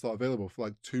time slot available for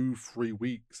like 2-3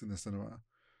 weeks in the cinema.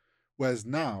 Whereas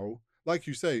Yeah. now, like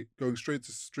you say, going straight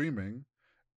to streaming,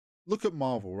 look at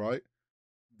Marvel, right?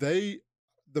 They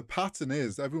the pattern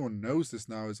is everyone knows this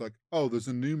now is like, oh, there's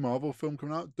a new Marvel film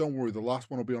coming out. Don't worry, the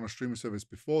last one will be on a streaming service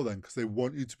before then because they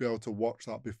want you to be able to watch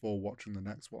that before watching the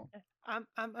next one. Yeah.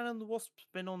 Ant-Man and the Wasp's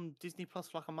been on Disney Plus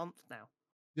for like a month now.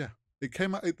 Yeah. It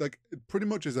came out like it pretty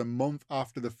much is a month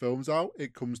after the film's out,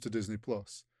 it comes to Disney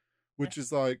Plus. Which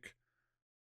is like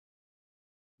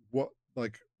what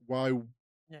like why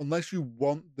Yeah. unless you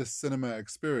want the cinema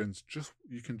experience, just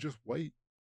you can just wait.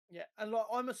 Yeah, and like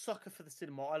I'm a sucker for the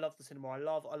cinema. I love the cinema. I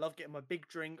love getting my big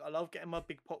drink. I love getting my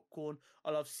big popcorn.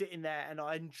 I love sitting there, and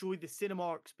I enjoy the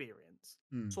cinema experience.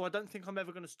 Mm. So I don't think I'm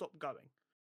ever going to stop going.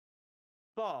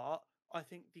 But I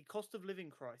think the cost of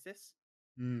living crisis,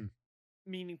 Mm.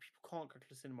 meaning people can't go to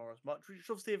the cinema as much, which is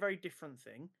obviously a very different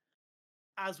thing,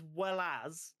 as well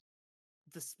as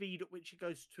the speed at which it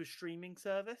goes to a streaming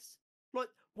service. Like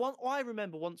I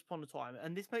remember once upon a time,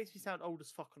 and this makes me sound old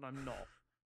as fuck, and I'm not.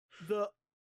 That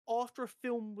after a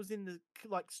film was in the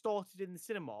started in the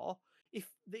cinema, if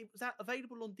it was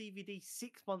available on DVD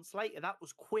 6 months later, that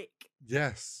was quick.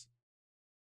 Yes.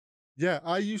 Yeah,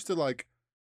 I used to like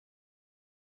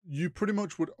you pretty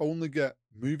much would only get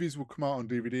movies would come out on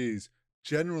DVDs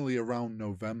generally around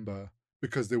November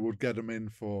because they would get them in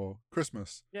for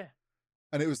Christmas. Yeah.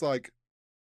 And it was like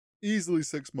easily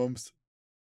 6 months,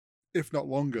 if not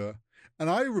longer. And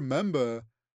I remember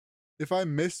if I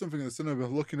missed something in the cinema,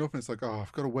 looking up and it's like, oh,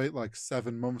 I've got to wait like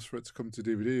 7 months for it to come to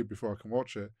DVD before I can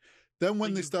watch it. Then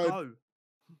when they started,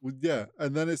 yeah,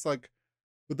 and then it's like,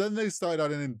 but then they started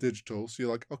adding in digital. So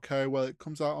you're like, okay, well, it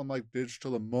comes out on like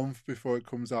digital a month before it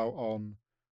comes out on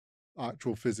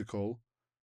actual physical.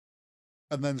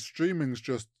 And then streaming's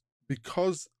just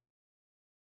because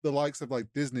the likes of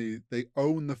like Disney, they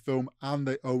own the film and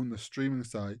they own the streaming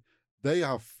site. They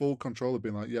have full control of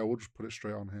being like, yeah, we'll just put it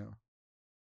straight on here.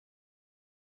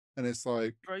 And it's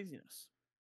like craziness.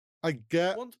 I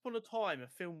get Once upon a time, a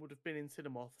film would have been in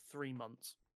cinema for 3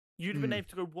 months. You'd have been able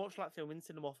to go watch that film in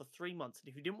cinema for 3 months, and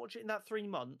if you didn't watch it in that 3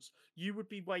 months, you would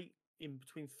be waiting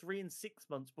between 3 and 6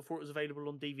 months before it was available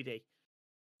on DVD.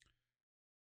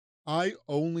 I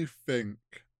only think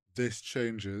this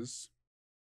changes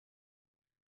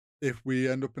if we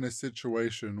end up in a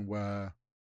situation where,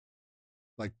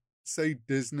 like, say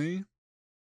Disney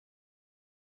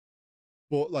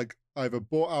bought, like, either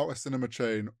bought out a cinema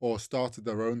chain or started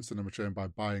their own cinema chain by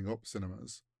buying up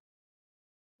cinemas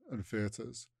and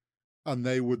theaters, and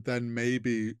they would then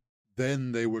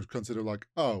then they would consider like,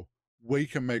 oh, we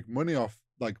can make money off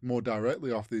like more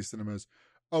directly off these cinemas.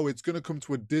 Oh, it's going to come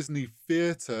to a Disney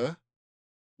theater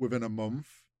within a month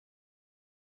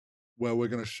where we're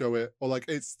going to show it, or like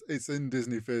it's in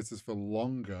Disney theaters for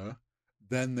longer,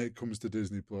 then it comes to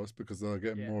Disney Plus because they're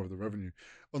getting more of the revenue.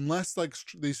 Unless like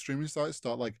these streaming sites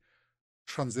start like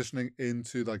transitioning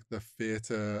into like the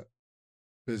theater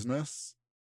business,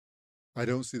 I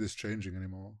don't see this changing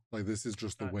anymore. Like this is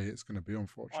just the way it's going to be,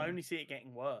 unfortunately. I only see it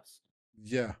getting worse.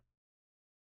 Yeah.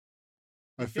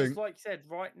 Because, like you said,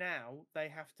 right now they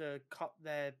have to cut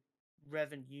their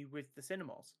revenue with the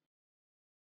cinemas.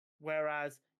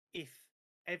 Whereas if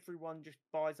everyone just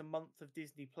buys a month of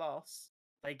Disney Plus,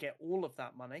 they get all of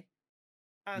that money.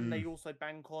 And they also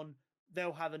bank on,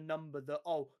 they'll have a number that,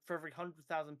 for every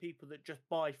 100,000 people that just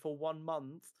buy for 1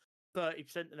 month,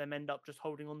 30% of them end up just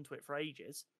holding on to it for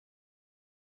ages.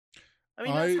 I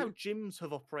mean, that's how gyms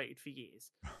have operated for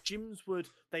years.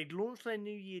 They'd launch their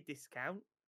New Year discount.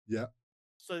 Yeah.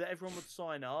 So that everyone would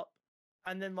sign up.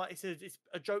 And then, like I said, it's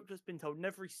a joke that's been told in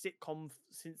every sitcom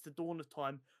since the dawn of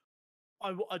time.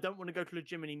 I don't want to go to the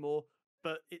gym anymore,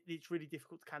 but it's really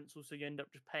difficult to cancel, so you end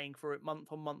up just paying for it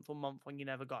month on month on month when you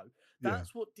never go.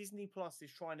 That's what Disney Plus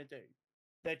is trying to do.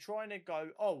 They're trying to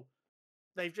go,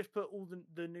 they've just put all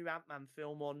the new Ant-Man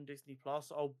film on Disney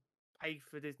Plus. I'll pay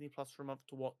for Disney Plus for a month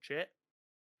to watch it.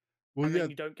 Well, and then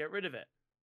you don't get rid of it.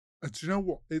 Do you know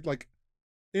what? It like,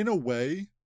 in a way,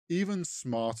 even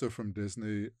smarter from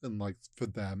Disney and like for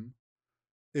them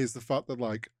is the fact that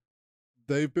like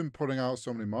they've been putting out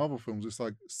so many Marvel films. It's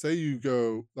like, say you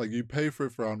go, like you pay for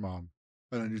it for Ant-Man,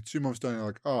 and then you're 2 months down, you're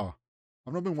like,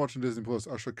 I've not been watching Disney Plus,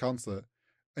 I should cancel it.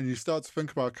 And you start to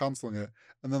think about cancelling it,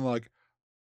 and then like,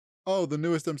 the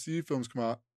newest MCU films come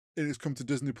out, it's come to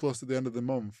Disney Plus at the end of the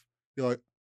month. You're like,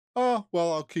 well,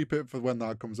 I'll keep it for when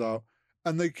that comes out.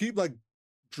 And they keep like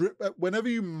whenever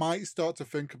you might start to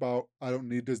think about, I don't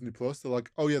need Disney Plus, they're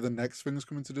like, oh yeah, the next thing's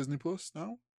coming to Disney Plus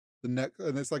now. The next,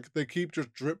 and it's like they keep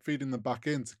just drip feeding them back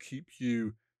in to keep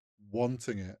you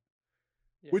wanting it,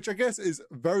 Yeah. which I guess is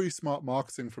very smart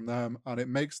marketing from them, and it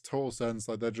makes total sense.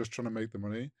 Like they're just trying to make the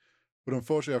money, but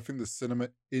unfortunately, I think the cinema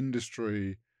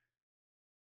industry,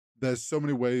 there's so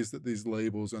many ways that these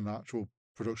labels and actual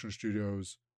production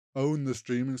studios own the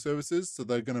streaming services, so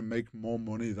they're going to make more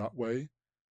money that way.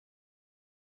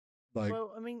 Like,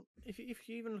 Well, I mean, if you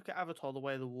even look at Avatar: The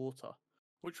Way of the Water,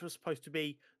 which was supposed to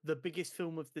be the biggest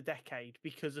film of the decade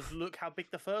because of look how big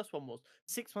the first one was.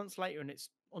 6 months later, and it's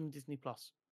on Disney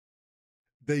Plus.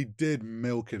 they did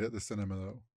milk it at the cinema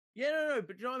though. Yeah, no,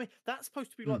 but you know what I mean? That's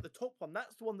supposed to be Mm. like the top one.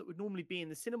 That's the one that would normally be in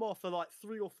the cinema for like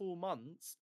 3 or 4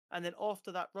 months. And then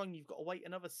after that run, you've got to wait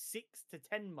another 6 to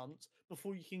 10 months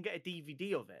before you can get a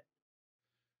DVD of it.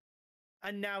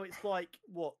 And now it's like,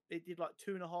 what? It did like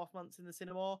 2.5 months in the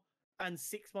cinema and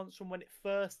 6 months from when it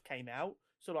first came out.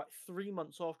 So, like 3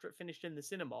 months after it finished in the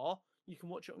cinema, you can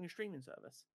watch it on your streaming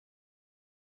service.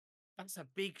 That's a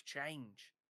big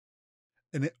change.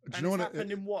 And do you And know it's what?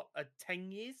 happened in what,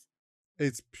 10 years?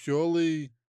 It's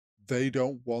purely they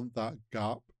don't want that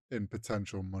gap in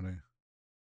potential money.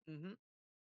 Mm-hmm.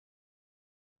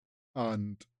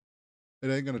 And it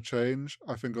ain't going to change,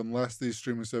 I think, unless these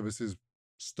streaming services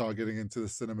start getting into the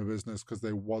cinema business because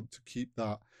they want to keep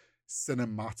that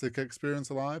cinematic experience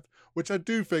alive, which I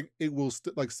do think it will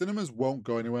like cinemas won't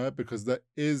go anywhere because there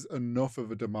is enough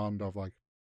of a demand of like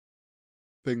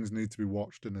things need to be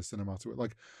watched in a cinematic way.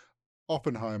 Like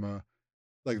Oppenheimer,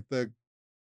 like the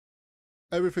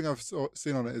everything I've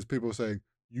seen on it is people saying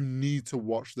you need to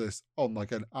watch this on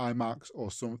like an IMAX or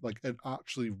some like and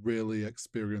actually really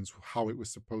experience how it was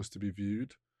supposed to be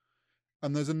viewed.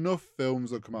 And there's enough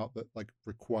films that come out that like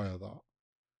require that.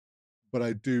 But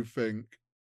I do think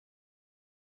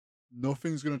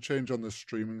nothing's going to change on the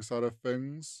streaming side of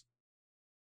things.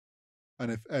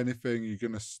 And if anything, you're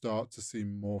going to start to see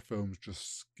more films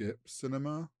just skip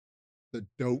cinema that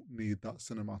don't need that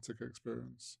cinematic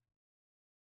experience.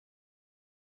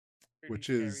 Really Which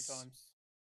scary is, times.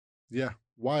 yeah,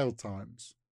 wild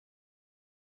times.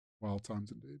 Wild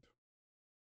times indeed.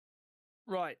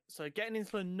 Right, so getting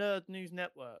into the Nerd News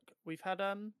Network, we've had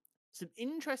some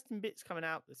interesting bits coming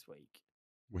out this week.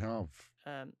 We have.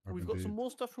 We've got some more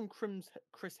stuff from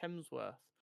Chris Hemsworth,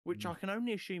 which I can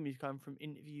only assume is coming from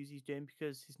interviews he's doing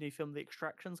because his new film The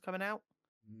Extraction's coming out.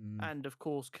 And of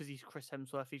course, because he's Chris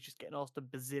Hemsworth, he's just getting asked a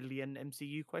bazillion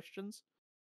MCU questions.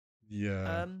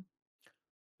 Yeah.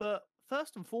 But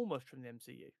first and foremost from the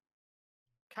MCU,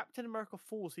 Captain America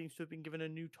 4 seems to have been given a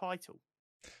new title.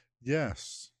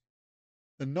 Yes.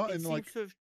 And not It in seems like to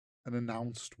have... an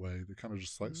announced way. They kind of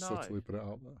just like subtly put it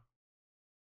out there.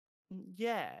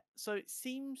 Yeah, so it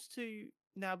seems to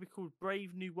now be called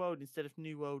Brave New World instead of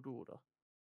New World Order.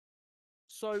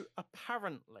 So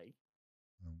apparently,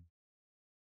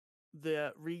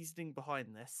 the reasoning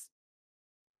behind this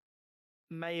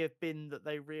may have been that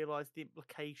they realised the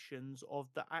implications of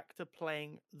the actor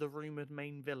playing the rumoured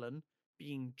main villain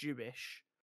being Jewish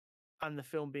and the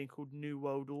film being called New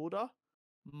World Order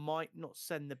might not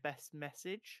send the best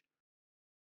message.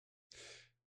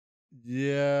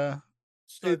 Yeah.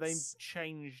 So they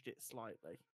changed it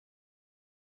slightly.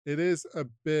 It is a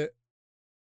bit.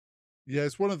 Yeah,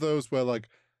 it's one of those where like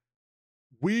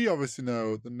we obviously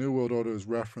know the New World Order is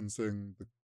referencing the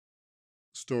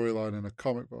storyline in a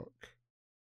comic book.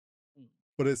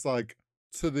 But it's like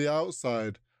to the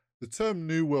outside, the term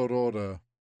New World Order,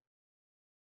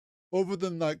 other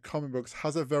than like comic books,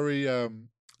 has a very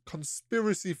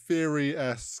conspiracy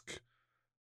theory-esque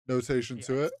notation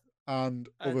to it and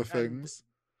other things.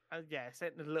 Yeah, it's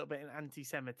a little bit in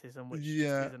anti-Semitism, which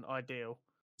Yeah. just isn't ideal.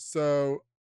 So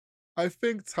I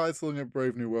think titling it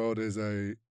Brave New World is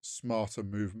a smarter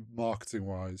move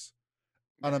marketing-wise.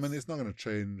 And I mean, it's not going to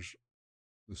change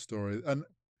the story. And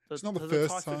it's not the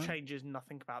first time. Changes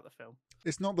nothing about the film.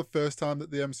 It's not the first time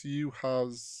that the MCU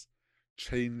has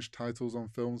changed titles on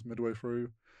films midway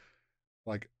through.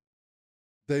 Like,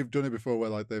 they've done it before where,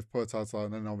 like, they've put a title out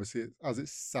and then obviously, as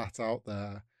it's sat out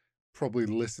there, probably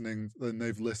listening, then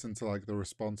they've listened to, like, the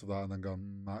response of that and then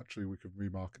gone, actually, we could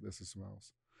remarket this as something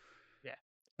else. Yeah.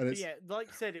 And but yeah, like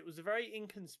you said, it was a very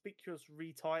inconspicuous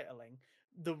retitling.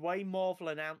 The way Marvel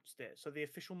announced it, so the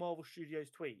official Marvel Studios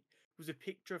tweet was a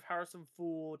picture of Harrison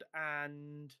Ford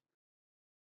and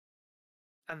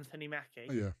Anthony Mackie.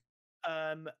 Oh,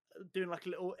 yeah. Doing like a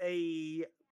little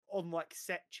on like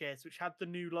set chairs which had the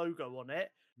new logo on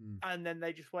it, and then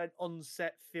they just went on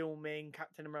set filming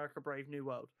Captain America: Brave New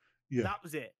World. Yeah, that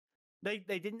was it. They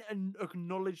didn't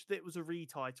acknowledge that it was a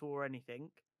retitle or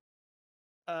anything.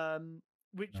 um,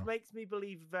 which No. makes me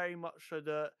believe very much so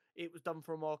that it was done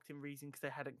for a marketing reason because they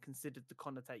hadn't considered the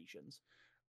connotations.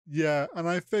 Yeah, and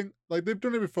I think like they've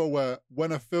done it before where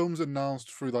when a film's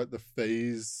announced through like the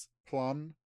phase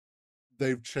plan,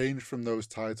 they've changed from those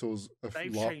titles a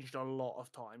They've lot. changed a lot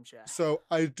of times, yeah. So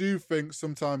I do think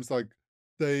sometimes like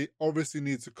they obviously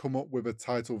need to come up with a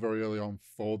title very early on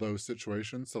for those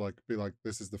situations. So like be like,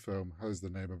 this is the film, here's the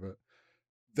name of it.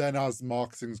 Then as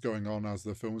marketing's going on, as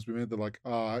the film's being made, they're like,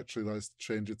 oh, actually let's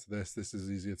change it to this. This is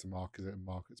easier to market it and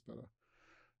markets better.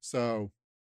 So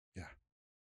yeah,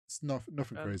 it's nothing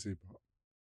Um, crazy, but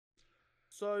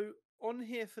so on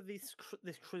here for this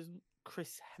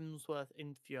Chris Hemsworth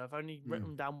interview, I've only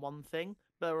written down one thing.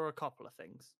 There are a couple of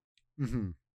things.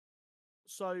 mm-hmm.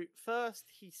 So first,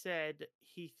 he said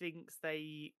he thinks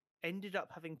they ended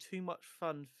up having too much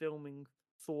fun filming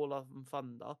Thor: Love and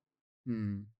Thunder,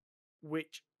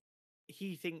 which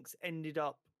he thinks ended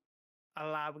up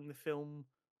allowing the film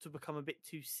to become a bit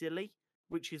too silly,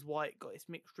 which is why it got its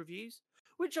mixed reviews.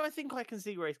 Which I think I can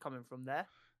see where he's coming from there.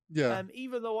 Yeah,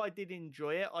 Even though I did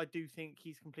enjoy it, I do think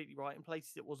he's completely right in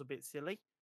places it was a bit silly.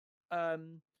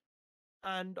 Um,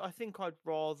 and I think I'd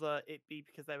rather it be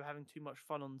because they were having too much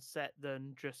fun on set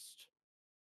than just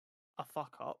a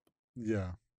fuck up.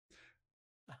 yeah.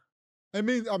 I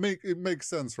mean, it makes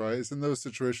sense, right? It's in those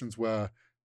situations where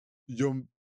you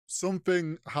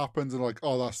something happens and like,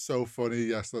 oh, that's so funny.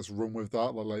 Yes, let's run with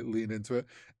that. Like lean into it,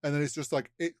 and then it's just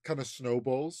like it kind of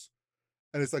snowballs,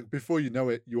 and it's like before you know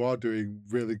it, you are doing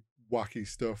really wacky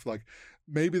stuff. Like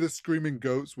maybe the screaming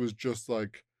goats was just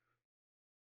like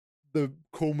the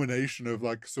culmination of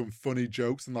like some funny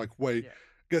jokes, and like, wait, Yeah.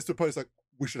 gets to a place like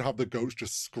we should have the goats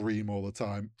just scream all the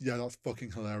time. Yeah, that's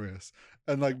fucking hilarious,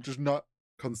 and Yeah. like just not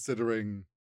considering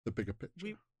the bigger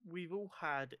picture. We've all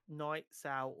had nights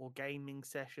out or gaming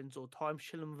sessions or time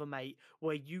chilling with a mate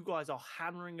where you guys are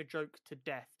hammering a joke to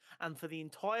death, and for the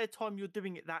entire time you're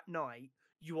doing it that night,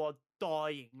 you are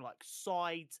dying, like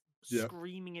sides Yeah,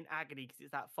 screaming in agony because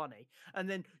it's that funny. And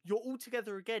then you're all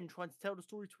together again trying to tell the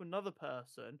story to another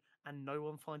person, and no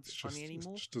one finds it funny it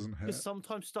anymore just doesn't because hit.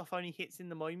 sometimes stuff only hits in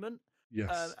the moment.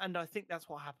 Yes, And I think that's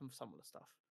what happened for some of the stuff.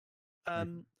 I agree.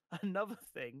 Um, Another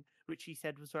thing which he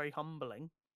said was very humbling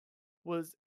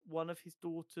was one of his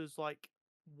daughters,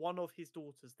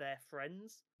 their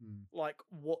friends, Mm. like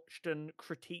watched and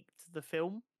critiqued the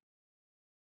film,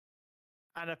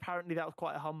 and apparently that was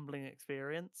quite a humbling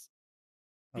experience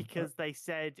I bet. because they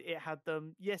said it had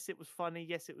them. Yes, it was funny.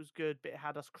 Yes, it was good, but it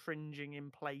had us cringing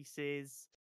in places,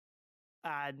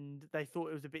 and they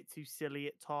thought it was a bit too silly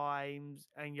at times,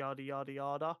 and yada yada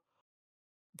yada.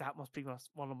 That must be one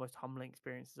of the most humbling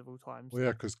experiences of all times. Well,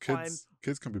 yeah, because I'm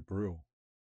kids can be brutal.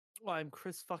 I'm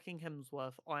Chris fucking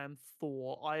Hemsworth. I am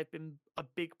Thor. I have been a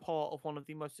big part of one of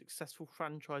the most successful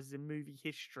franchises in movie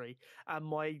history, and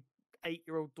my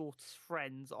 8-year-old daughter's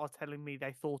friends are telling me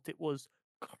they thought it was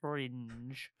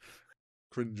cringe.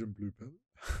 Cringe and blue pill.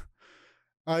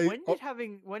 I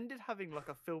When did having like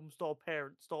a film star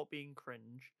parent start being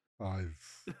cringe? I've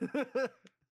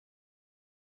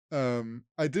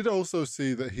I did also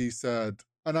see that he said,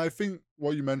 and I think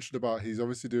what you mentioned about he's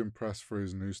obviously doing press for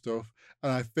his new stuff.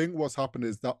 And I think what's happened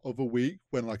is that other week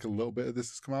when like a little bit of this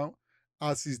has come out,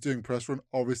 as he's doing press run,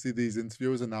 obviously these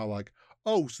interviewers are now like,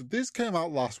 oh, so this came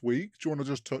out last week. Do you want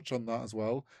to just touch on that as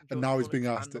well? Do And you, do now you he's want to being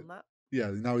asked expand it. on that?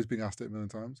 Yeah, now he's being asked it a million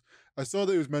times. I saw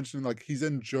that he was mentioning like he's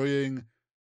enjoying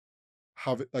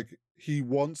have it like he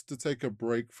wants to take a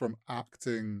break from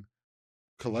acting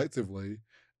collectively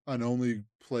and only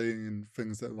playing in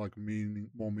things that are like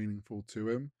more meaningful to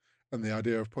him. And the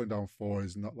idea of putting down four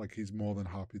is not like he's more than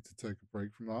happy to take a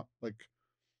break from that. Like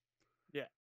Yeah.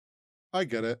 I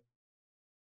get it.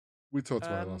 We talked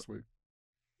about it Um. last week.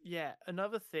 Yeah.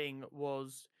 Another thing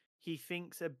was he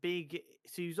thinks a big.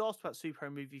 So he was asked about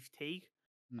superhero movie fatigue,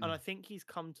 and I Mm, think he's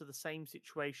come to the same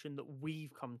situation that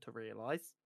we've come to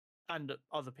realize, and that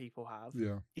other people have.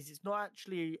 yeah. Is it's not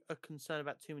actually a concern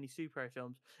about too many superhero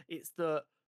films. It's that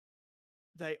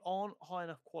they aren't high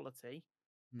enough quality,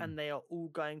 Mm, and they are all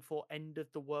going for end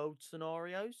of the world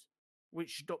scenarios,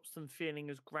 which stops them feeling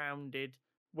as grounded.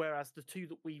 Whereas the two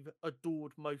that we've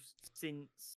adored most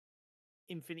since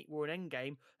Infinite War and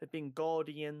Endgame have been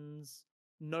Guardians,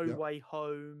 No yeah. Way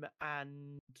Home,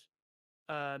 and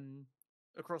um,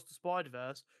 Across the Spider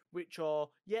Verse, which are,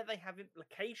 yeah, they have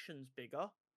implications bigger,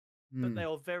 but they Mm,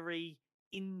 are very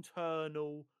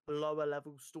internal, lower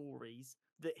level stories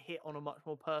that hit on a much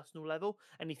more personal level.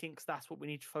 And he thinks that's what we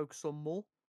need to focus on more.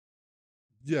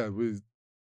 yeah, we've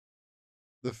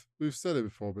said it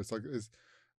before, but it's like it's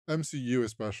MCU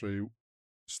especially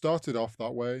started off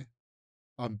that way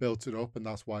and built it up, and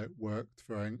that's why it worked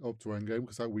for up to Endgame,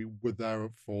 because like we were there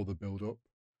for the build up,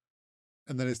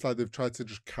 and then it's like they've tried to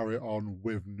just carry it on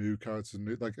with new characters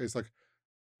and like it's like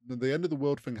the end of the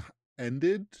world thing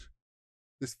ended.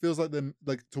 This feels like them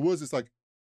like towards it's like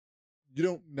you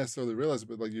don't necessarily realize it,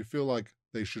 but like you feel like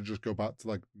they should just go back to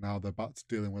like now they're back to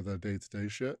dealing with their day-to-day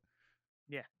shit.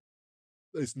 Yeah.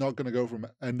 It's not going to go from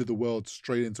end of the world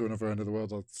straight into another end of the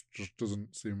world. That just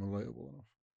doesn't seem relatable enough.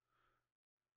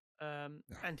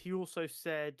 And he also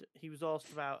said he was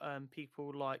asked about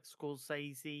people like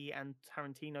Scorsese and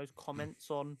Tarantino's comments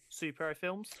on superhero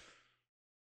films.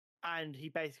 And he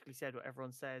basically said what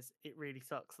everyone says. It really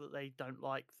sucks that they don't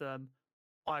like them.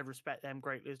 I respect them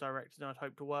greatly as directors and I'd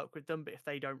hope to work with them. But if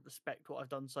they don't respect what I've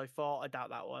done so far, I doubt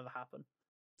that will ever happen.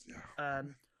 Yeah.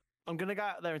 I'm going to go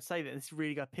out there and say that this is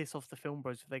really going to piss off the film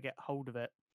bros if they get hold of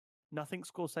it. Nothing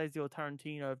Scorsese or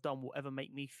Tarantino have done will ever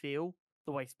make me feel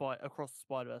the way Across the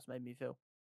Spider-Verse made me feel.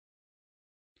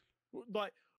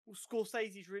 Like,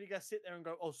 Scorsese's really going to sit there and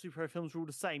go, oh, superhero films are all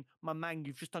the same. My man,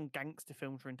 you've just done gangster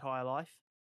films your entire life.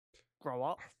 Grow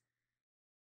up.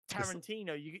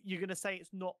 Tarantino, you're going to say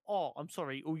it's not art. I'm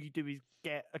sorry. All you do is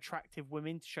get attractive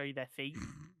women to show you their feet.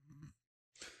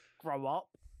 Grow up.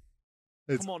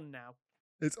 Come on now.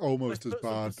 It's almost as put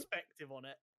bad some perspective on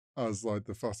it as like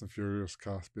the Fast and Furious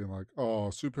cast being like, "Oh,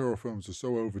 superhero films are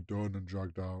so overdone and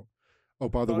dragged out." Oh,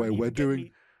 by the way, we're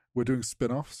doing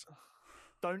spin-offs.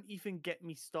 Don't even get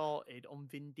me started on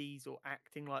Vin Diesel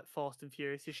acting like Fast and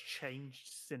Furious has changed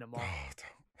cinema. No.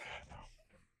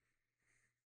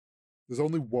 There's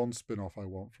only one spin-off I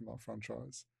want from that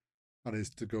franchise, and it's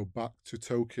to go back to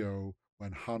Tokyo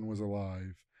when Han was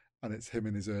alive, and it's him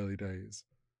in his early days.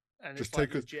 And just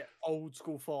take us old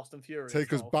school Fast and Furious.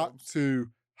 Take us back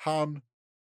to Han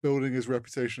building his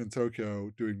reputation in Tokyo,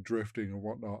 doing drifting and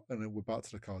whatnot, and then we're back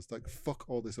to the cars. Like, fuck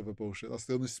all this other bullshit. That's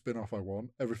the only spin-off I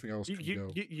want. Everything else can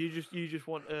go. You just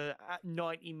want a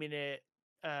 90-minute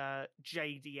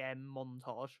JDM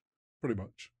montage. Pretty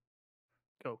much.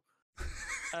 Cool.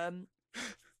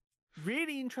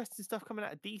 Really interesting stuff coming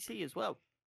out of DC as well.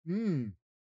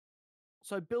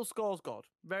 So Bill Skarsgård,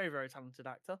 very, very talented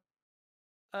actor.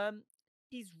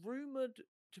 He's rumored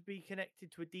to be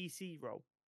connected to a DC role.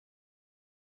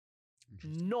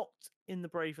 Not in the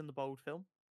Brave and the Bold film.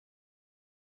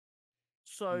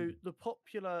 So the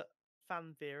popular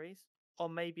fan theories are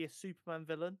maybe a Superman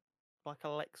villain, like a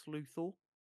Lex Luthor.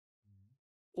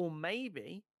 Or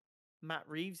maybe Matt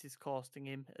Reeves is casting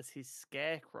him as his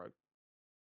Scarecrow.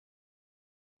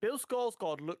 Bill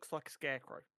Skarsgård looks like a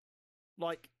Scarecrow.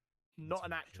 Like, not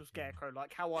an actual Scarecrow,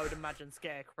 like how I would imagine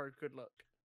Scarecrow could look.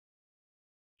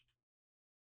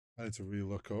 I need to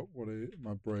re-look up what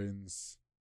my brain's...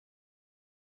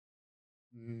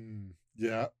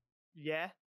 Yeah. Yeah?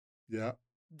 Yeah.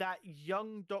 That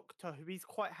young doctor who is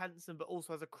quite handsome but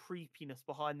also has a creepiness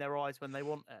behind their eyes when they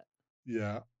want it.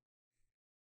 Yeah.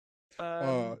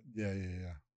 Yeah.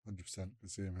 100% can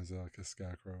see him as like a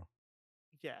Scarecrow.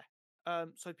 Yeah.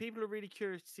 So people are really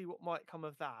curious to see what might come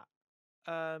of that.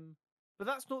 But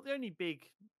that's not the only big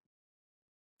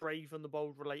Brave and the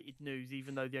Bold related news,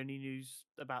 even though the only news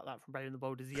about that from Brave and the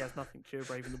Bold is he has nothing to do with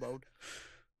Brave and the Bold.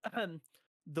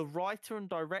 The writer and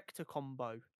director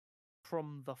combo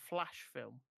from the Flash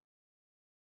film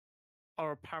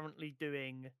are apparently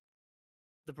doing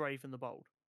the Brave and the Bold.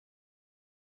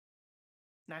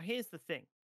 Now, here's the thing.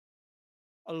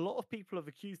 A lot of people have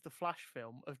accused the Flash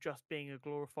film of just being a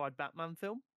glorified Batman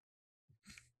film.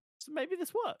 So maybe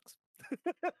this works.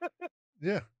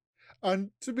 Yeah.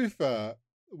 And to be fair,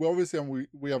 well, obviously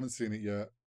we haven't seen it yet.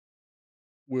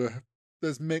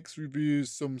 There's mixed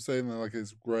reviews, some saying that like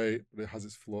it's great, but it has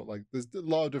its flaw. Like there's a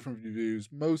lot of different reviews,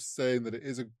 most saying that it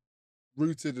is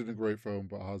rooted in a great film,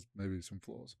 but has maybe some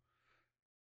flaws.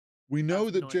 We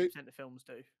know that 90% of films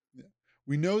do. Yeah.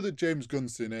 We know that James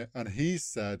Gunn's seen it, and he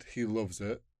said he loves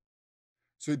it.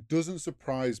 So it doesn't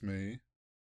surprise me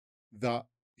that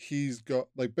he's got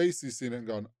like basically seen it and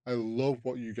gone, I love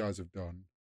what you guys have done.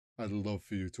 I'd love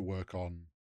for you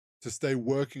to stay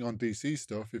working on DC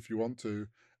stuff if you want to,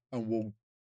 and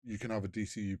you can have a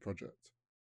DCU project.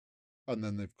 And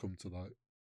then they've come to like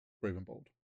Brave and Bold.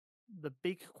 The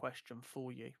big question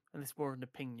for you, and this is more an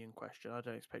opinion question, I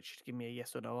don't expect you to give me a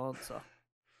yes or no answer.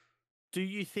 Do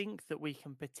you think that we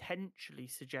can potentially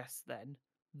suggest then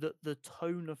that the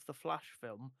tone of the Flash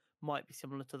film might be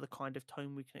similar to the kind of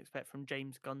tone we can expect from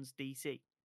James Gunn's DC?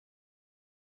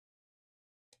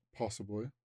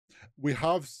 Possibly. We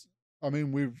know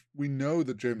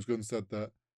that James Gunn said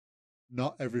that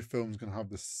not every film's going to have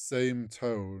the same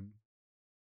tone,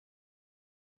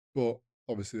 but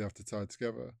obviously they have to tie it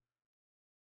together.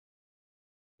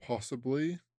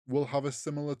 Possibly. will have a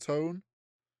similar tone.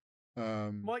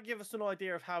 Might give us an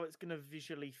idea of how it's going to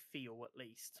visually feel, at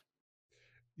least.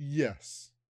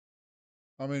 Yes.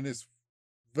 I mean, it's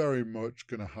very much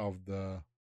going to have the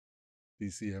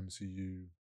DC MCU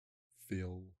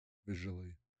feel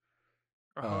visually.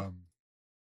 But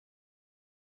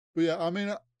yeah, I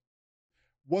mean,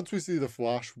 once we see the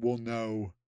Flash, we'll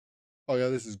know, oh yeah,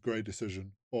 this is a great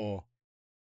decision. Or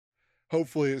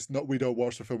hopefully it's not, we don't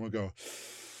watch the film and go,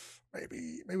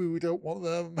 maybe we don't want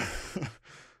them.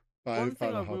 One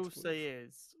thing I will say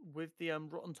is, with the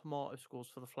Rotten Tomato scores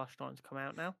for the Flash starting to come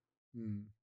out now,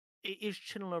 it is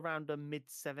chilling around the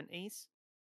mid-70s,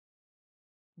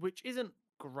 which isn't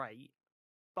great,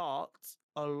 but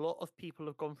a lot of people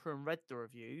have gone through and read the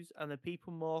reviews, and the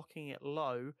people marking it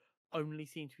low only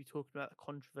seem to be talking about the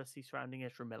controversy surrounding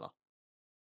Ezra Miller.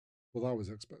 Well, that was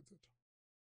expected.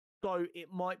 So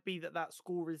it might be that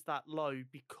score is that low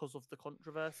because of the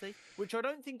controversy, which I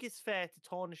don't think is fair to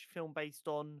tarnish a film based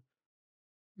on.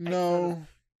 No.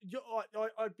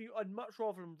 I'd much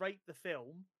rather than rate the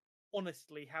film,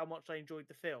 honestly, how much I enjoyed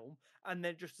the film, and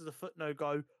then just as a footnote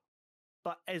go,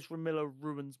 but Ezra Miller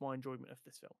ruins my enjoyment of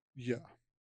this film. Yeah.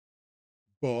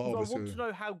 But obviously, I want to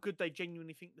know how good they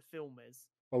genuinely think the film is.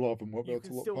 A lot of them won't be able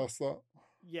to look past that.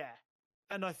 Yeah.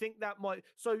 And I think that might...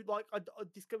 So, like,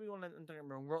 this going on, and don't get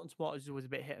me wrong, Rotten Tomatoes is always a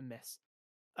bit hit and miss.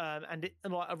 And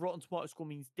like a Rotten Tomato score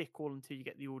means dick all until you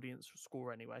get the audience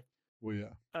score anyway. Well,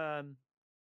 yeah.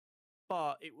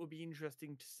 But it will be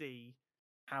interesting to see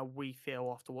how we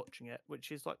feel after watching it,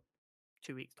 which is like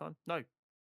 2 weeks' time. No,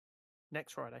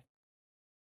 next Friday.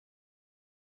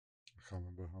 I can't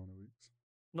remember how many weeks.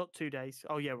 Not 2 days.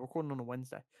 Oh yeah, we're recording on a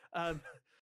Wednesday.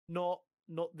 Not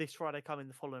this Friday coming.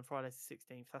 The following Friday's the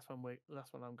 16th. That's when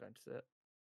I'm going to see it.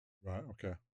 Right.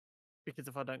 Okay. Because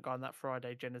if I don't go on that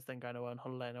Friday, Jenna's then going away on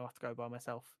holiday, and I'll have to go by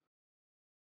myself.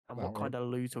 And what kind of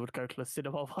loser would go to the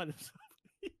cinema by themselves?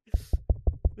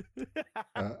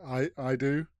 I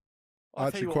do.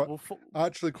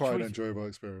 Actually, quite an enjoyable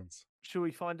experience. Should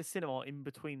we find a cinema in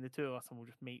between the two of us, and we'll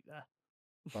just meet there?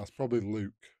 That's probably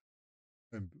Luke,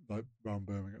 in like around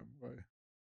Birmingham way.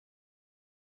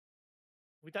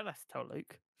 We don't have to tell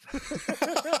Luke.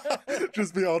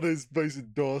 Just be on his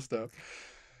basic doorstep.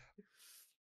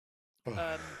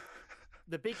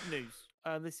 The big news.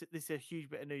 This is a huge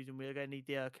bit of news, and we're going to need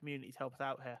the community to help us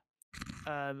out here.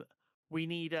 We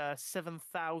need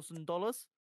 $7,000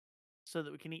 so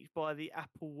that we can each buy the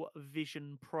Apple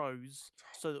Vision Pros,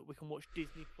 so that we can watch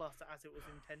Disney Plus as it was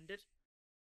intended.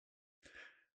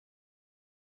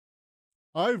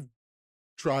 I've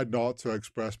tried not to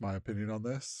express my opinion on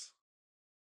this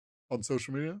on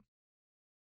social media.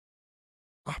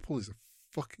 Apple is a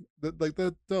fucking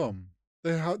they're dumb.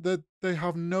 They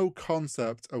have no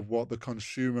concept of what the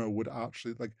consumer would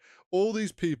actually like. All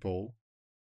these people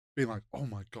being like, "Oh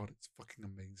my god, it's fucking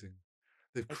amazing.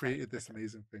 They've created this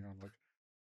amazing thing." I'm like,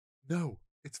 no,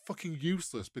 it's fucking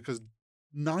useless because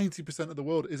 90% of the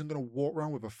world isn't going to walk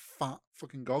around with a fat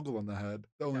fucking goggle on their head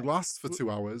that only lasts for 2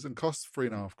 hours and costs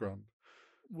 $3,500.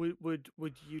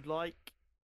 Would you like?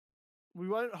 We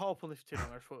won't harp on this too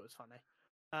long. I thought it was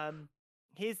funny.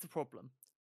 Here's the problem.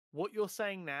 What you're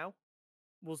saying now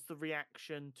was the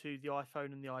reaction to the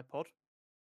iPhone and the iPod.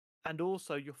 And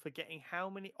also, you're forgetting how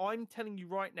many... I'm telling you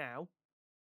right now,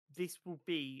 this will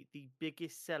be the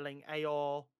biggest selling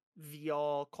AR,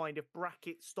 VR kind of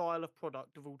bracket style of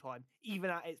product of all time, even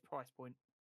at its price point.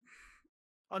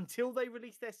 Until they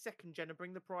release their second gen and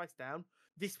bring the price down,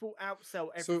 this will outsell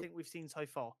everything we've seen so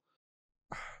far.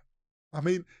 I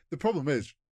mean, the problem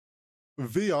is,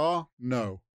 VR,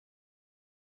 no.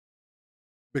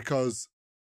 Because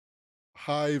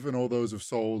Hive and all those have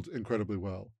sold incredibly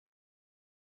well.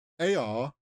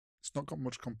 AR, it's not got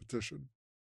much competition.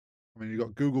 I mean, you've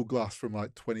got Google Glass from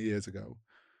like 20 years ago.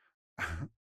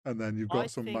 And then you've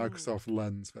got some Microsoft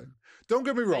Lens thing. Don't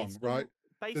get me wrong, right?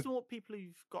 Based on what people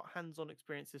who've got hands-on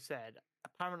experience have said,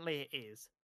 apparently it is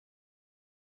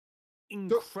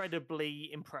incredibly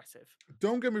impressive.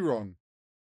 Don't get me wrong.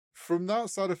 From that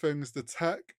side of things, the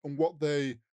tech and what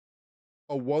they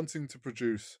are wanting to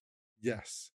produce,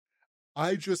 yes.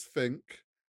 I just think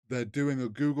they're doing a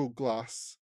Google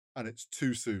Glass and it's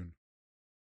too soon.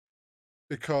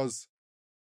 Because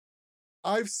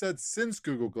I've said since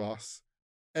Google Glass,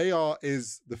 AR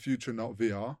is the future, not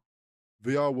VR.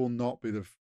 VR will not be the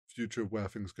future of where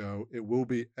things go. It will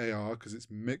be AR because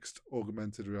it's mixed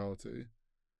augmented reality.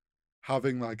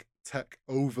 Having like tech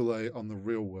overlay on the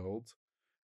real world,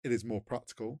 it is more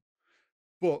practical.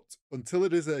 But until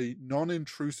it is a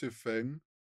non-intrusive thing,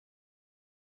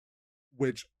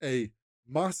 which a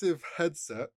massive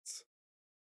headset,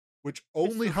 which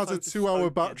only has a 2-hour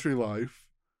battery life,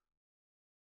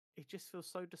 it just feels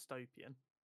so dystopian.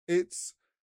 It's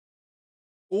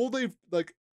all they've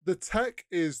like. The tech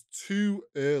is too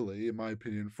early, in my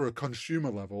opinion, for a consumer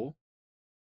level,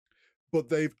 but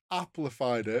they've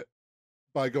amplified it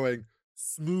by going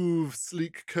smooth,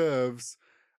 sleek curves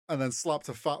and then slapped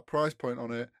a fat price point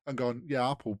on it and gone, yeah,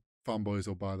 Apple fanboys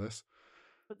will buy this.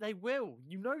 But they will.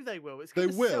 You know they will. It's They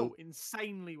going to sell will.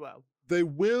 insanely well. They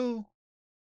will,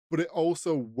 but it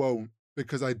also won't,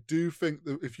 because I do think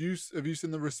that have you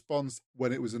seen the response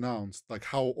when it was announced, like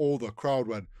how all the crowd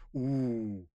went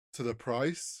ooh to the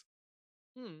price,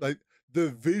 like the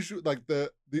visual, like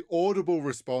the audible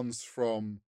response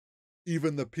from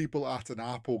even the people at an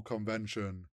Apple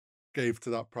convention gave to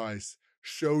that price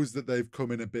shows that they've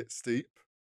come in a bit steep.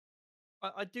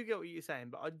 I do get what you're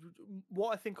saying, but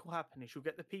what I think will happen is you'll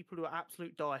get the people who are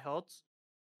absolute diehards,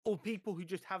 or people who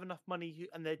just have enough money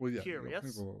and they're Well, yeah, curious,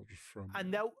 people just from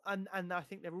and they'll and I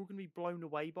think they're all going to be blown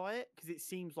away by it because it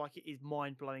seems like it is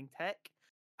mind blowing tech.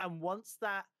 And once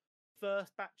that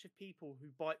first batch of people who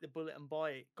bite the bullet and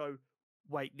buy it go,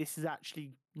 wait, this is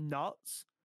actually nuts.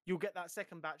 You'll get that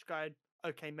second batch going,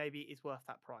 okay, maybe it is worth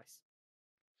that price.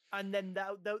 And then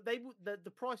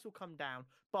the price will come down.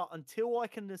 But until I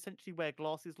can essentially wear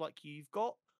glasses like you've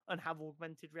got and have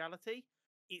augmented reality,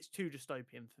 it's too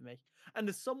dystopian for me. And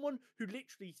as someone who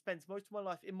literally spends most of my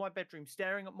life in my bedroom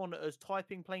staring at monitors,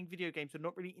 typing, playing video games, and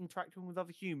not really interacting with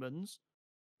other humans,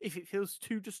 if it feels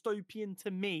too dystopian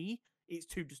to me, it's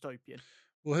too dystopian.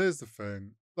 Well, here's the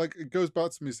thing. Like, it goes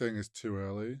back to me saying it's too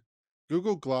early.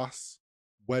 Google Glass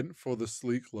went for the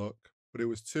sleek look, but it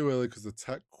was too early because the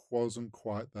tech wasn't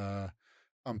quite there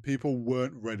and people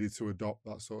weren't ready to adopt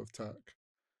that sort of tech.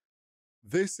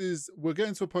 We're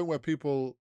getting to a point where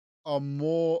people are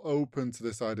more open to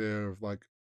this idea of like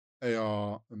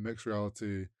AR and mixed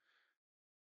reality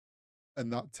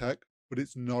and that tech, but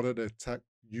it's not at a tech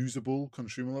usable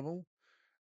consumer level.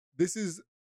 There's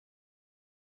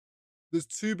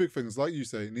two big things. Like you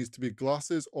say, it needs to be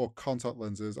glasses or contact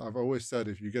lenses. I've always said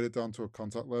if you get it down to a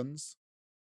contact lens,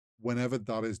 whenever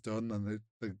that is done, then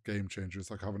the game changes.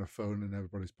 It's like having a phone in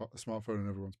a smartphone in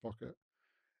everyone's pocket.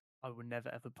 I would never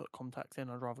ever put contacts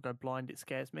in. I'd rather go blind. It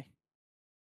scares me.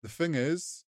 The thing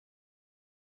is,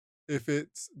 if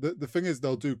it's the thing is,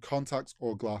 they'll do contacts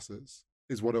or glasses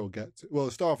is what it'll get to. Well,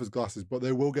 it'll start off as glasses, but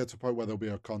they will get to a point where there'll be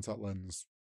a contact lens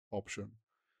option.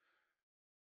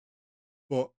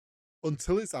 But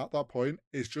until it's at that point,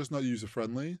 it's just not user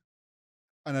friendly.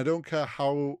 And I don't care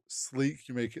how sleek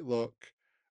you make it look,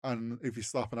 and if you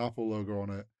slap an Apple logo on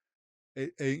it,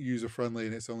 it ain't user friendly,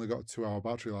 and it's only got a 2-hour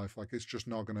battery life. Like, it's just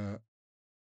not gonna.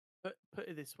 But put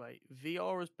it this way,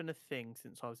 VR has been a thing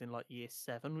since I was in like year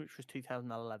 7, which was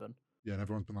 2011. Yeah, and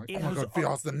everyone's been like, It "Oh my has god,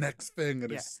 VR's the next thing,"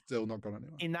 and yeah. it's still not gone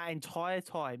anywhere. In that entire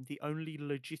time, the only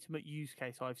legitimate use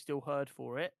case I've still heard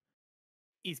for it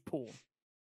is porn.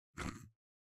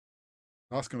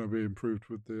 That's going to be improved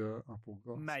with the Apple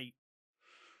Glass. Mate,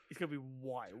 it's going to be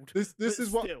wild. This is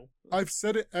still. what I've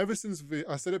said it ever since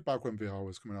I said it back when VR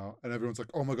was coming out, and everyone's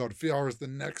like, "Oh my god, VR is the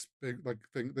next big like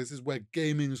thing. This is where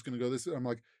gaming is going to go." I'm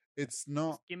like, it's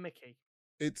not. It's gimmicky.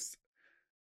 It's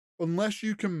unless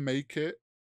you can make it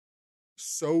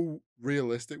so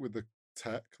realistic with the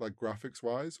tech, like graphics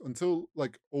wise, until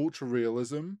like ultra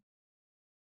realism,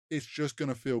 it's just going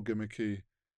to feel gimmicky.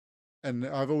 And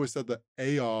I've always said that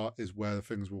AR is where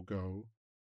things will go,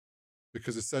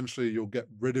 because essentially you'll get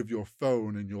rid of your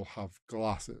phone and you'll have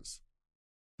glasses.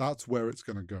 That's where it's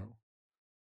going to go.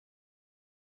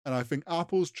 And I think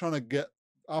Apple's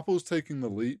taking the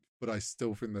leap, but I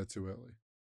still think they're too early.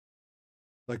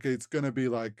 Like, it's going to be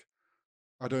like,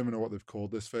 I don't even know what they've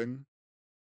called this thing.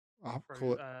 I'll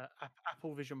call it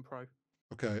Apple Vision Pro.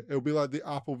 Okay, it'll be like the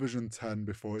Apple Vision 10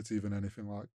 before it's even anything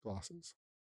like glasses.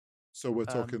 So we're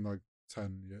talking like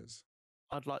 10 years.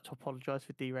 I'd like to apologise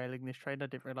for derailing this train. I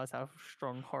didn't realise how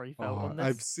strong Horry felt on this.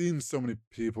 I've seen so many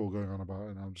people going on about it,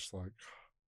 and I'm just like...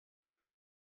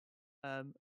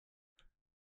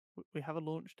 We have a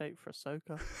launch date for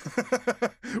Ahsoka.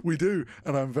 We do,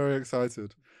 and I'm very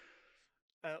excited.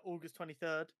 August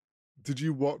 23rd. Did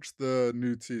you watch the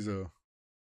new teaser?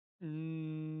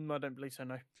 I don't believe so,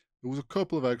 no. There was a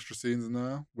couple of extra scenes in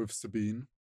there with Sabine.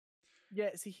 Yeah,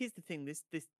 see, here's the thing. This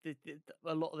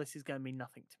a lot of this is going to mean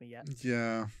nothing to me yet.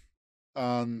 Yeah,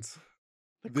 and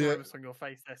the grimace on your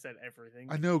face there said everything.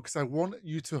 I know, because I want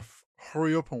you to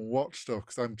hurry up and watch stuff,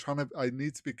 because I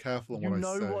need to be careful on what I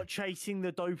say. You know what chasing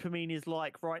the dopamine is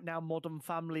like right now. Modern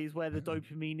Family is where the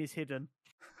dopamine is hidden.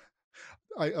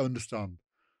 I understand,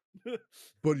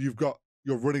 but you're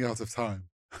running out of time.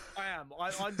 I am.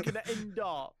 I'm going to end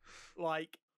up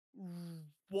like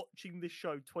watching this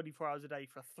show 24 hours a day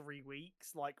for 3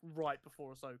 weeks, like right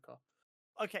before Ahsoka.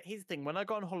 Okay, here's the thing. When I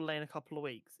go on holiday in a couple of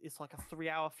weeks, it's like a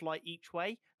 3-hour flight each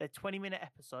way. They're 20-minute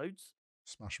episodes.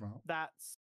 Smash them out.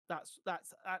 That's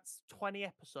 20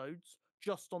 episodes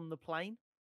just on the plane.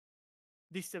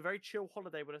 This is a very chill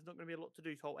holiday where there's not going to be a lot to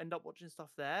do, so I'll end up watching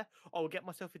stuff there. I'll get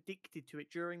myself addicted to it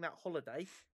during that holiday,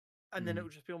 and then it will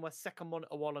just be on my second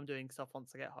monitor while I'm doing stuff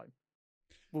once I get home.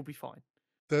 We'll be fine.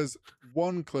 There's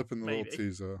one clip in the Maybe. little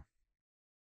teaser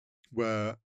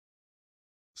where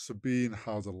Sabine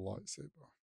has a lightsaber.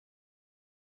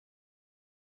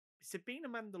 Sabine a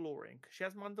Mandalorian, because she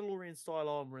has Mandalorian style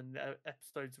armor in the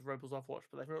episodes of Rebels I've watched,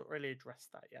 but they've not really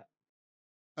addressed that yet.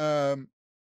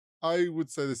 I would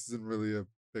say this isn't really a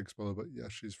big spoiler, but yeah,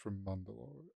 she's from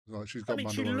Mandalore. Like, she's got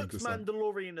Mandalorian she looks descent.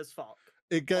 Mandalorian as fuck.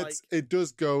 It gets, it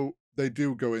does go. They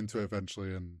do go into it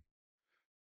eventually,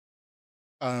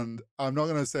 and I'm not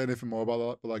going to say anything more about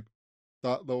that. But like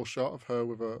that little shot of her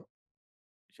with a,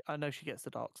 I know she gets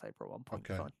the dark saber at one point.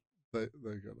 okay, Fine. there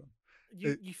you go then.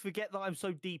 You forget that I'm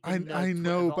so deep. I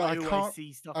know, but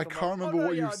I can't remember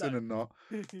what you've seen and not.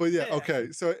 But yeah,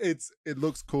 okay. So it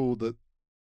looks cool that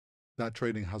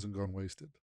training hasn't gone wasted.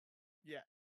 Yeah.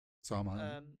 So I'm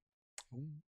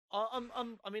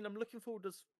I'm looking forward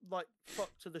as like fuck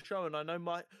to the show, and I know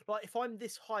if I'm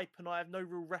this hype and I have no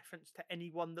real reference to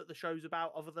anyone that the show's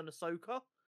about other than Ahsoka,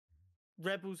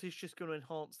 Rebels is just going to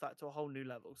enhance that to a whole new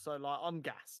level. So like I'm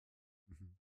gassed.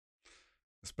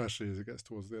 Especially as it gets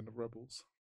towards the end of Rebels.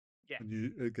 Yeah. And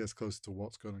it gets closer to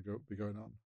what's going to be going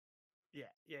on. Yeah.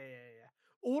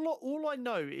 All I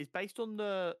know is based on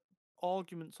the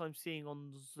arguments I'm seeing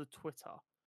on the Twitter.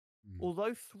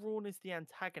 Although Thrawn is the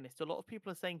antagonist, a lot of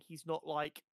people are saying he's not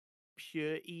like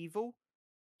pure evil.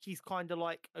 He's kind of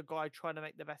like a guy trying to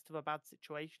make the best of a bad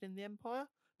situation in the Empire.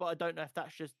 But I don't know if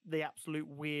that's just the absolute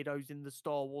weirdos in the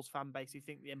Star Wars fan base who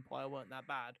think the Empire weren't that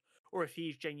bad, or if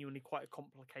he's genuinely quite a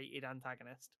complicated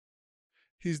antagonist.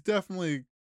 He's definitely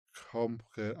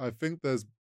complicated. I think there's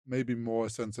maybe more a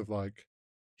sense of like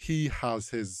he has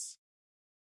his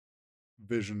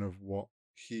vision of what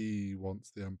he wants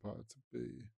the Empire to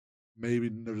be. Maybe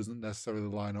it doesn't necessarily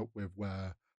line up with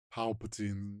where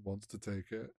Palpatine wants to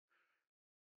take it,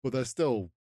 but they're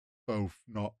still both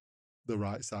not the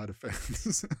right side of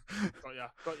things.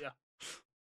 Got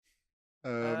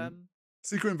ya.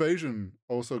 Secret Invasion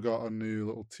also got a new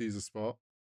little teaser spot.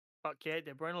 Fuck yeah,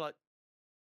 they're running like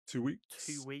 2 weeks.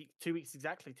 2 weeks. 2 weeks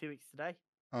exactly. 2 weeks today.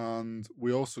 And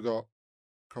we also got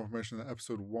confirmation that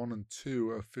episode 1 and 2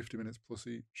 are 50 minutes plus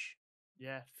each.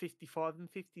 Yeah, 55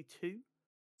 and 52.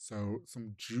 So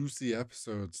some juicy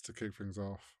episodes to kick things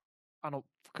off. I don't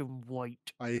fucking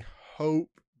wait. I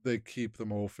hope they keep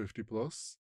them all 50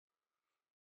 plus.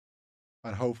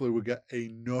 And hopefully we'll get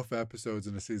enough episodes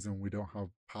in a season we don't have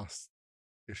past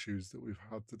issues that we've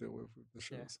had to deal with the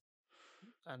shows.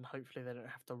 Yeah. And hopefully they don't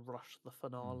have to rush the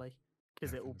finale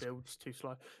because it all builds too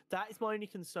slow. That is my only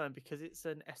concern, because it's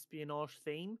an espionage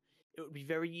theme. It would be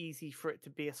very easy for it to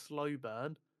be a slow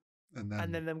burn.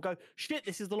 And then them go, shit,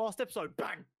 this is the last episode.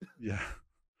 Bang! Yeah.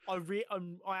 I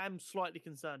am slightly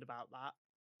concerned about that.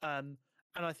 And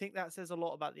I think that says a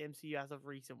lot about the MCU as of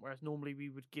recent, whereas normally we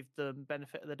would give them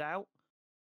benefit of the doubt.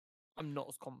 I'm not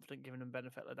as confident giving them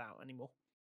benefit of the doubt anymore.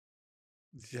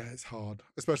 Yeah, it's hard,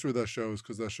 especially with their shows,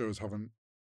 because their shows haven't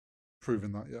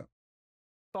proven that yet.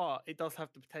 But it does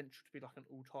have the potential to be like an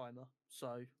all-timer,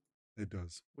 so it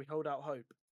does. We hold out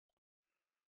hope.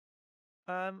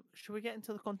 Should we get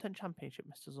into the content championship,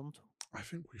 Mr. Zontal? I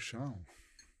think we shall.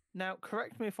 Now,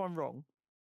 correct me if I'm wrong.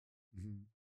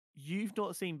 You've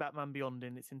not seen Batman Beyond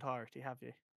in its entirety, have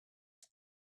you?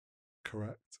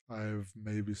 Correct. I've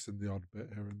maybe seen the odd bit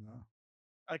here and there.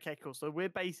 Okay, cool. So we're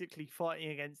basically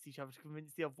fighting against each other to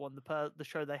convince the other one the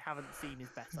show they haven't seen is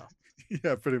better.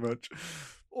 Yeah, pretty much.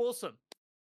 Awesome.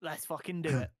 Let's fucking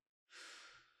do it.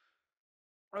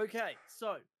 Okay,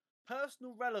 so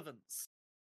personal relevance.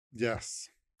 Yes.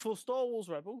 For Star Wars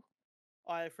Rebel,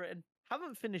 I have written,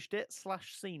 haven't finished it /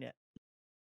 seen it.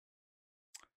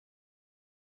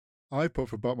 I put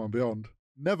for Batman Beyond,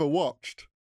 never watched.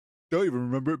 Don't even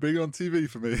remember it being on TV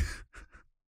for me.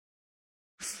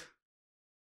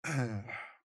 To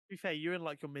be fair, you're in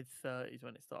like your mid-30s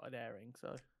when it started airing,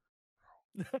 so.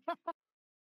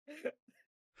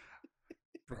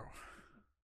 Bro.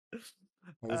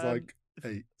 I was like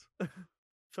 8.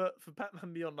 For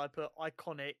Batman Beyond, I put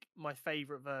iconic, my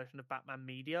favourite version of Batman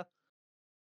media.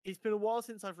 It's been a while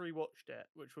since I've rewatched it,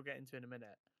 which we'll get into in a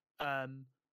minute.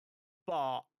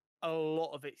 But a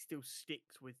lot of it still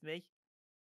sticks with me.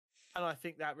 And I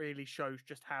think that really shows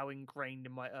just how ingrained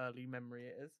in my early memory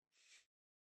it is.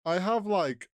 I have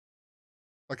like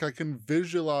like I can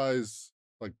visualize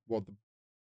like what the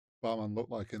Batman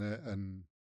looked like in it, and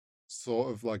sort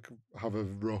of like have a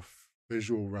rough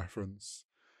visual reference.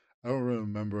 I don't really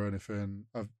remember anything.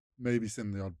 I've maybe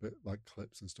seen the odd bit like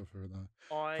clips and stuff here and there.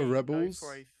 For I know for Rebels,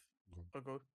 a. Oh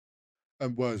god.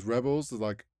 and whereas Rebels is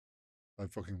like I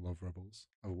fucking love Rebels.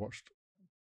 I've watched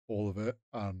all of it,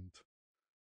 and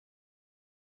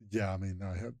yeah, I mean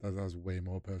that has way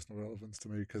more personal relevance to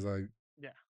me because I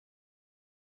Yeah.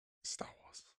 Star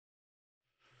Wars.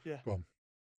 Yeah. Go on,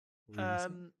 what were you gonna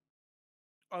say?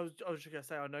 I was just gonna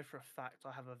say I know for a fact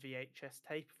I have a VHS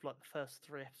tape of like the first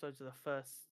 3 episodes of the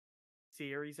first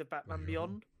series of There Batman you go.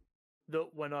 Beyond. That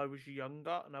when I was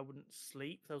younger and I wouldn't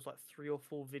sleep, there was like 3 or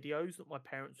 4 videos that my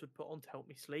parents would put on to help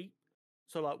me sleep.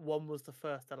 So like one was the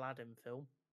first Aladdin film.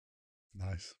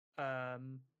 Nice.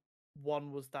 Um,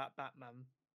 one was that Batman,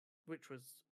 which was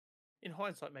in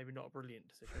hindsight maybe not a brilliant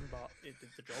decision, but it did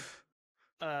the job.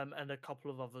 And a couple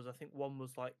of others. I think one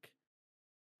was like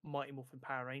Mighty Morphin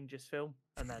Power Rangers film,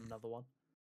 and then another one.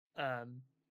 Um,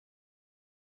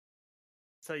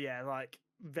 so yeah, like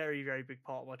very very big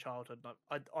part of my childhood.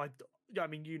 I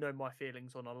mean, you know my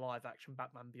feelings on a live action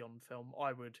Batman Beyond film.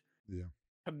 I would Yeah.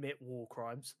 commit war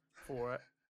crimes for it.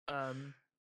 Um,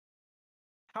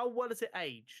 how well has it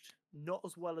aged? Not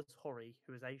as well as Horry,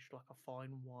 who has aged like a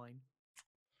fine wine.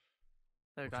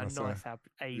 There we What go, can I say? nice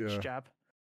age Yeah, jab.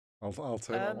 I'll take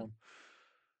that Um,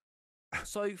 one.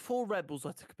 so for Rebels,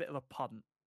 I took a bit of a punt.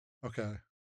 Okay.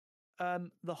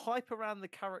 The hype around the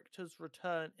character's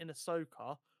return in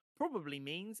Ahsoka probably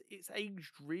means it's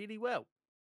aged really well.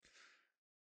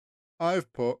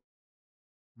 I've put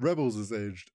Rebels has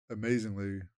aged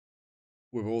amazingly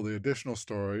with all the additional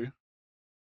story.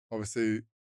 Obviously,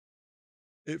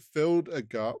 it filled a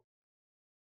gap,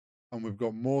 and we've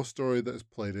got more story that has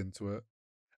played into it.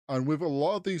 And with a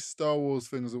lot of these Star Wars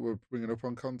things that we're bringing up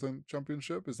on Content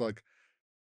Championship, is like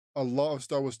a lot of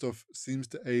Star Wars stuff seems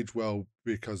to age well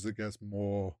because it gets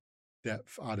more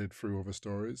depth added through other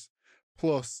stories.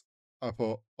 Plus, I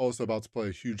put also about to play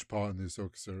a huge part in the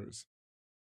Ahsoka series,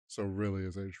 so really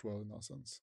has aged well in that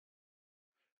sense.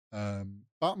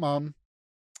 Batman,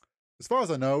 as far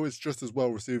as I know, it's just as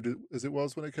well received as it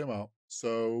was when it came out,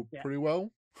 so Yeah. pretty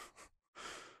well.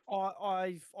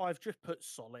 I've just put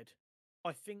solid.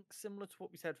 I think similar to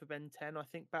what we said for Ben 10, I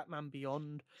think Batman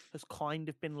Beyond has kind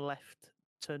of been left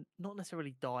to not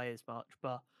necessarily die as much,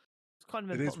 but it's kind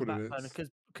of It been put is on the what it back burner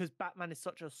is. because Batman is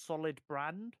such a solid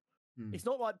brand. Mm. It's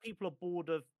not like people are bored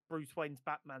of Bruce Wayne's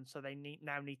Batman, so they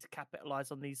now need to capitalize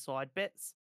on these side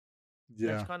bits. They're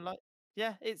Yeah, just kind of like,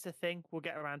 yeah, it's a thing. We'll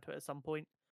get around to it at some point.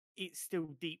 It's still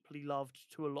deeply loved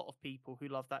to a lot of people who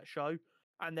love that show.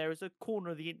 And there is a corner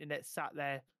of the internet sat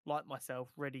there, like myself,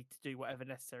 ready to do whatever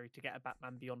necessary to get a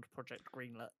Batman Beyond project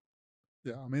greenlit.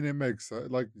 yeah. I mean, it makes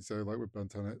like you say, like with Ben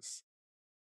 10,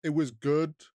 it was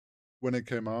good when it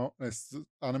came out. It's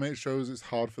animated shows. It's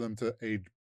hard for them to age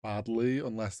badly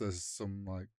unless there's some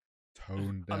like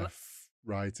tone deaf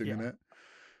writing in Yeah. it.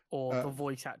 Or the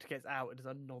voice actor gets outed as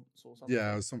a nonce or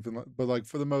Yeah, something. something like. But like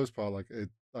for the most part, like it,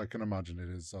 I can imagine it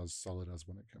is as solid as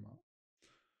when it came out.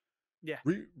 Yeah.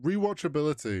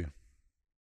 Rewatchability.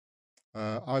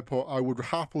 I would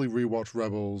happily rewatch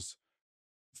Rebels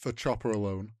for Chopper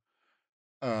alone.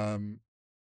 Um,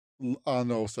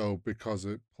 and also because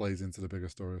it plays into the bigger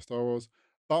story of Star Wars.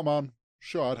 Batman,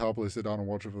 sure, I'd happily sit down and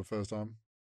watch it for the first time.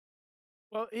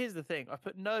 Well, here's the thing. I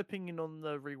put no opinion on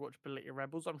the rewatchability of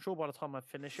Rebels. I'm sure by the time I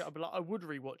finish it, I'll be like, I would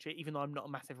rewatch it, even though I'm not a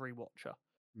massive rewatcher.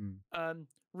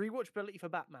 Rewatchability for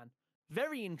Batman.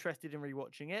 Very interested in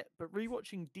rewatching it, but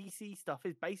rewatching DC stuff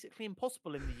is basically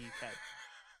impossible in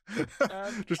the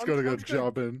UK. Just gotta go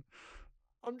job in.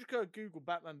 I'm just going to Google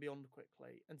Batman Beyond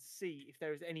quickly and see if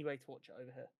there is any way to watch it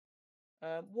over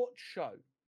here. What show?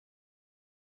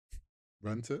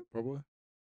 Rent it, probably.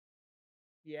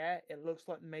 Yeah, it looks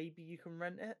like maybe you can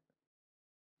rent it.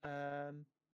 Um,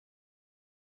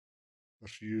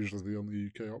 That's usually the only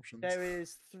UK options. there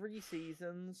is 3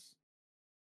 seasons.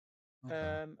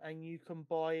 Okay. And you can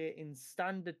buy it in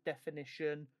standard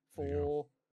definition There you go.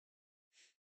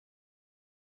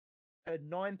 for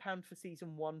 £9 for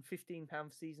season 1, £15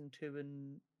 for season 2,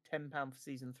 and £10 for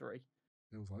season 3.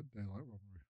 Feels like daylight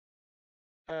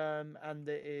robbery. And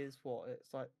it is what?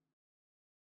 It's like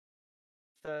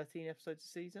 13 episodes a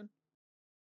season.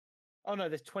 Oh no,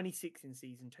 there's 26 in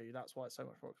season 2. That's why it's so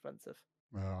much more expensive.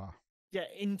 Ah. Yeah,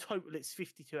 in total it's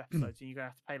 52 episodes, and you're gonna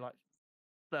have to pay like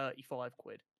 35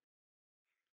 quid.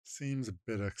 Seems a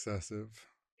bit excessive.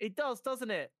 It does,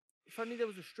 doesn't it? If only there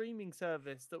was a streaming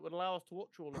service that would allow us to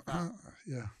watch all of that.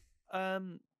 Yeah.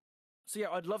 So yeah,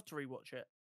 I'd love to rewatch it.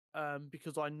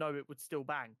 Because I know it would still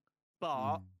bang.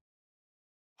 But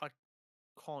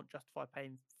can't justify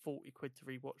paying 40 quid to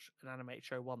rewatch an animated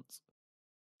show once.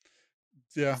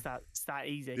 Yeah. It's that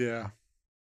easy. Yeah.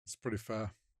 It's pretty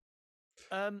fair.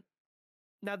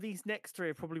 Now these next three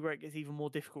are probably where it gets even more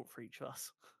difficult for each of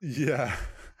us. Yeah.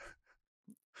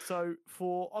 So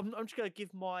I'm just going to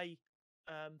give my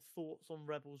thoughts on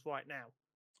Rebels right now.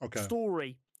 Okay.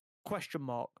 Story, question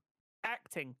mark.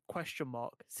 Acting, question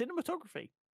mark. Cinematography,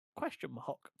 question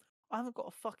mark. I haven't got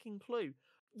a fucking clue.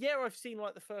 Yeah, I've seen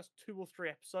like the first 2 or 3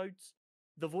 episodes.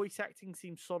 The voice acting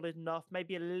seems solid enough.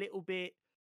 Maybe a little bit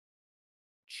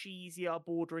cheesier,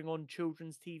 bordering on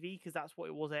children's TV because that's what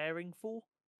it was airing for.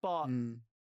 But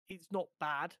it's not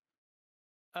bad.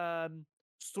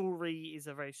 Story is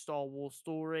a very Star Wars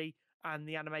story, and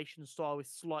the animation style is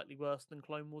slightly worse than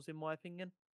Clone Wars, in my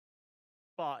opinion.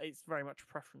 But it's very much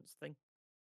a preference thing.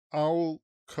 I'll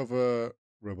cover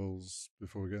Rebels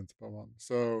before we get into part 1.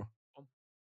 So,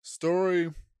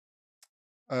 story.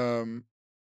 I've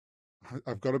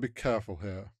got to be careful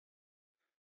here.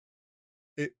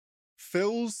 It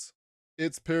fills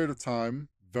its period of time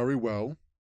very well,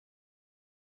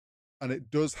 and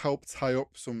it does help tie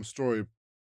up some story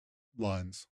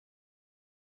lines.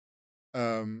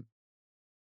 And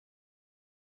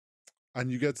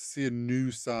you get to see a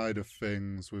new side of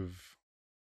things with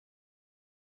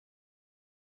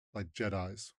like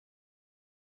Jedis.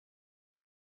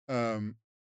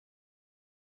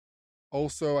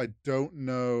 Also, I don't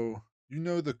know. You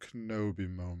know the Kenobi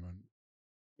moment.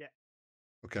 Yeah.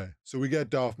 Okay, so we get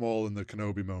Darth Maul in the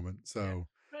Kenobi moment. So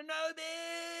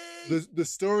Kenobi! the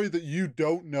story that you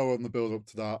don't know on the build up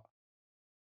to that,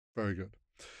 very good.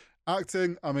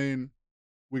 Acting, I mean,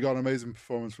 we got an amazing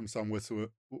performance from Sam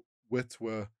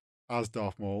Witwer as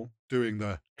Darth Maul doing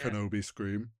the Kenobi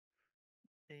scream.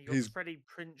 You got Freddie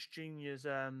Prinze Jr.'s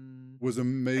was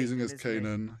amazing Kanan, as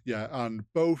Kanan. Yeah, and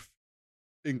both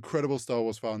incredible Star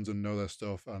Wars fans and know their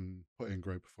stuff and put in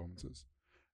great performances.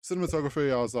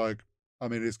 Cinematography, I was like, I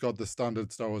mean, it's got the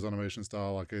standard Star Wars animation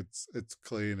style. Like it's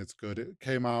clean, it's good. It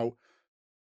came out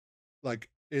like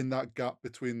in that gap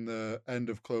between the end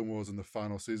of Clone Wars and the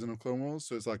final season of Clone Wars.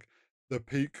 So it's like the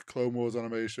peak Clone Wars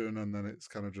animation, and then it's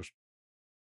kind of just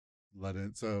led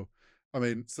in. So, I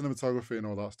mean, cinematography and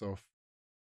all that stuff,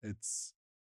 it's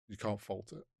you can't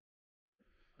fault it.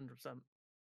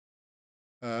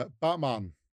 100%.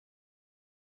 Batman.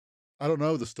 I don't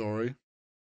know the story.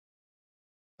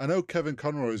 I know Kevin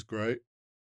Conroy is great.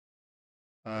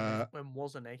 When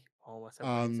wasn't he? Oh, I said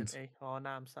when isn't he? Oh,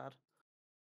 now I'm sad.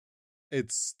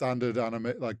 It's standard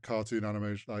anime, like cartoon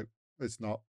animation. Like it's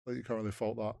not. Like, you can't really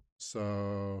fault that.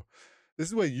 So this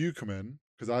is where you come in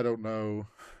because I don't know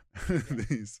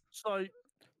these. So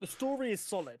the story is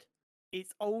solid.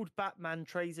 It's old Batman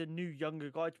trains a new younger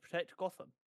guy to protect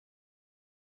Gotham.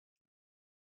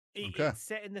 It's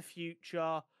set in the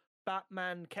future.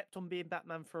 Batman kept on being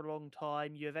Batman for a long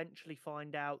time. You eventually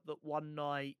find out that one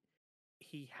night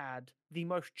he had the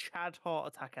most Chad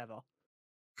heart attack ever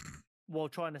while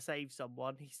trying to save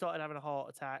someone. He started having a heart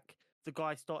attack. The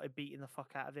guy started beating the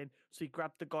fuck out of him. So he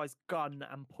grabbed the guy's gun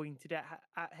and pointed it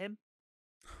at him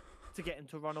to get him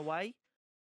to run away.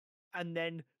 And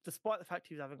then, despite the fact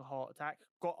he was having a heart attack,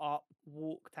 got up,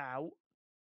 walked out,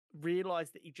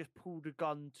 realized that he just pulled a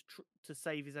gun to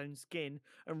save his own skin,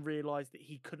 and realized that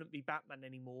he couldn't be Batman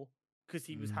anymore because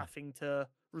he was having to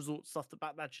resort to stuff that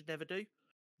Batman should never do.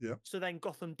 Yeah. So then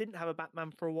Gotham didn't have a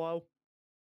Batman for a while.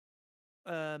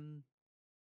 And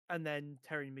then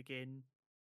Terry McGinn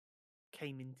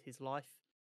came into his life.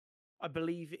 I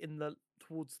believe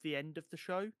towards the end of the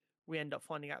show, we end up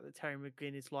finding out that Terry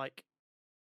McGinn is like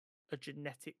a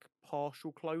genetic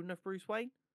partial clone of Bruce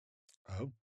Wayne.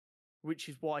 Oh. Which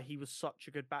is why he was such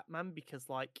a good Batman, because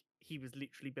like he was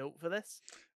literally built for this.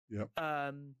 Yep.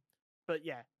 But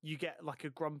yeah, you get like a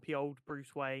grumpy old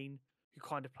Bruce Wayne who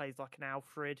kind of plays like an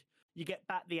Alfred. You get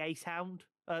Bat the Ace Hound.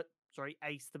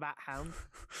 Ace the Bat Hound.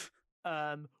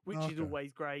 Which is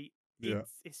always great. Yeah.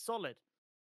 It's solid.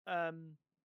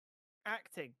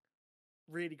 Acting.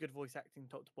 Really good voice acting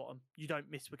top to bottom. You don't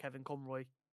miss with Kevin Conroy.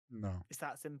 No. It's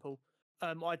that simple.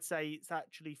 I'd say it's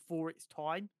actually for its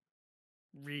time.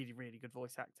 Really, really good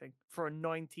voice acting. For a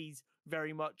 90s,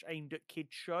 very much aimed at kids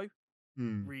show.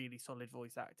 Really solid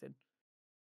voice acting.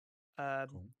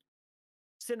 Cool.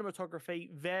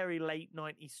 Cinematography, very late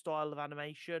 90s style of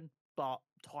animation, but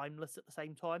timeless at the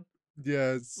same time.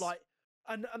 Yeah,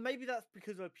 and maybe that's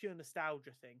because of a pure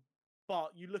nostalgia thing.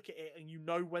 But you look at it and you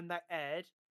know when that aired,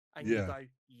 and you go,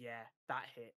 yeah, that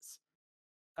hits.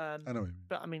 I know what you mean.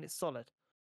 But I mean, it's solid.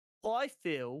 I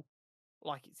feel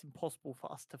like it's impossible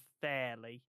for us to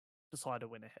fairly decide a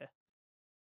winner here.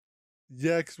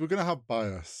 Yeah, because we're going to have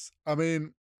bias. I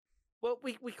mean, Well,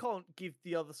 we can't give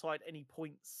the other side any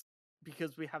points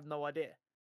because we have no idea.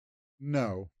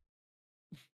 No.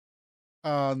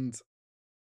 And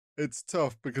it's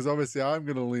tough because obviously I'm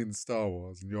going to lean Star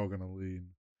Wars and you're going to lean.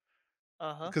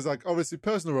 Because, like, obviously,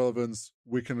 personal relevance,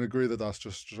 we can agree that that's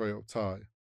just straight up tie.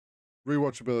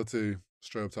 Rewatchability,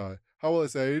 straight up tie. How well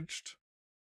it's aged,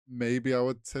 maybe I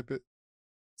would tip it.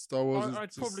 Star Wars is I'd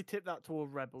just, probably tip that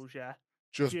toward Rebels, yeah.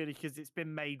 just Purely because it's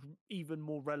been made even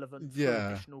more relevant through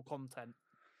yeah. additional content.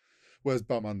 Whereas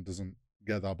Batman doesn't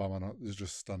get that. Batman is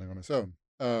just standing on its own.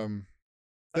 And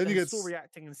Then you get story,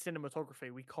 acting, and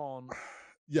cinematography. We can't.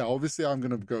 Yeah, obviously I'm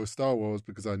gonna go Star Wars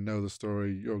because I know the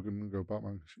story. You're gonna go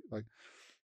Batman. Like,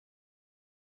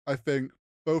 I think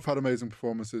both had amazing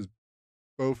performances.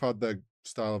 Both had their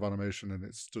style of animation, and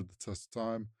it stood the test of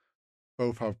time.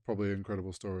 Both have probably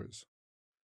incredible stories.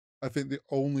 I think the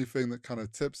only thing that kind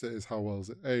of tips it is how well is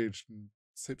it aged, and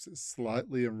tips it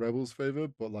slightly in Rebels' favor.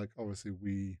 But like,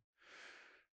 obviously,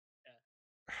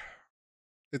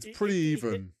 it's pretty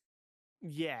even.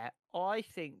 Yeah, I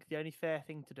think the only fair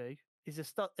thing to do is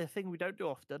a thing we don't do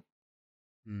often.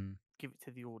 Give it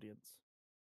to the audience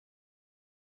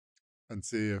and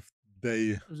see if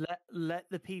they let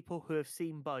the people who have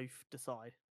seen both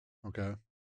decide. Okay.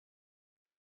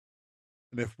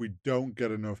 And if we don't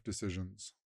get enough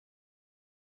decisions,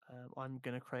 I'm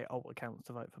going to create alt accounts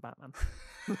to vote for Batman.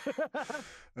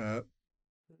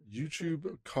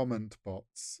 YouTube comment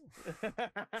bots.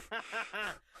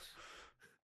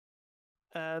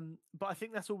 But I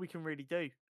think that's all we can really do.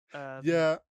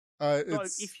 Yeah. So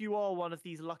if you are one of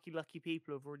these lucky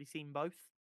people who've already seen both,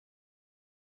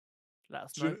 let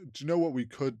us know. Do you know what we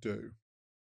could do?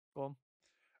 Go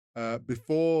on.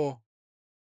 Before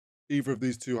either of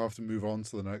these two have to move on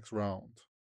to the next round,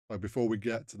 like before we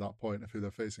get to that point of who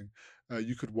they're facing,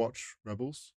 you could watch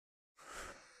Rebels.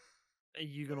 Are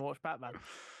you going to watch Batman?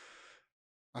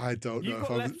 I don't know. You've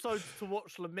got less episodes to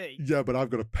watch than me. Yeah, but I've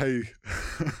got to pay.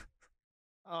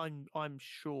 I'm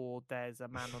sure there's a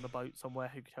man on a boat somewhere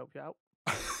who could help you out.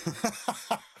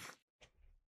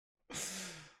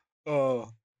 Oh.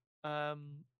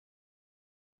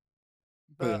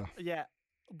 But yeah,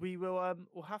 we will.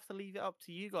 We'll have to leave it up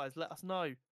to you guys. Let us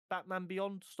know. Batman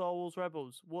Beyond, Star Wars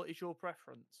Rebels. What is your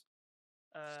preference?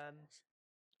 Do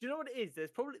you know what it is?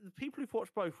 There's probably the people who've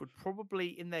watched both would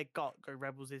probably in their gut go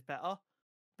Rebels is better,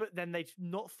 but then they've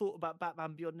not thought about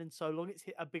Batman Beyond in so long. It's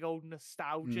hit a big old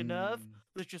nostalgia nerve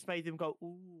that's just made them go,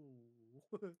 ooh.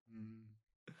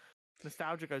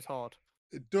 Nostalgia goes hard.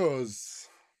 It does.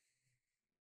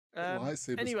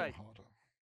 Lightsabers anyway, go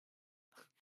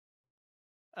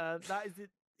harder. That is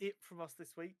it from us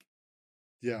this week.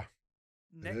 Yeah.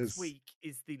 Next week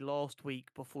is the last week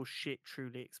before shit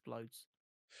truly explodes.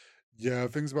 Yeah,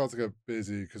 things about to get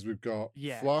busy because we've got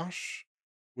Flash,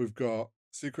 we've got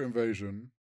Secret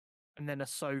Invasion, and then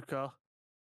Ahsoka.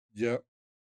 Yep.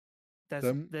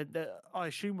 I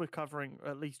assume we're covering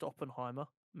at least Oppenheimer,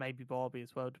 maybe Barbie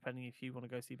as well, depending if you want to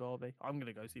go see Barbie. I'm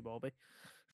going to go see Barbie.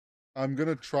 I'm going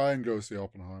to try and go see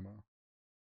Oppenheimer.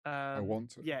 I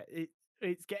want to. Yeah,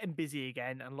 it's getting busy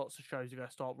again, and lots of shows are going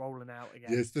to start rolling out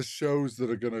again. Yeah, it's the shows that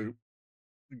are going to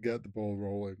get the ball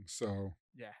rolling. So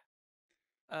yeah.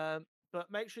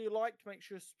 But make sure you liked, make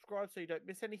sure you subscribe so you don't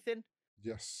miss anything.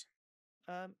 Yes.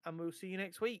 And we'll see you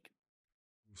next week.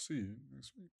 We'll see you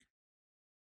next week.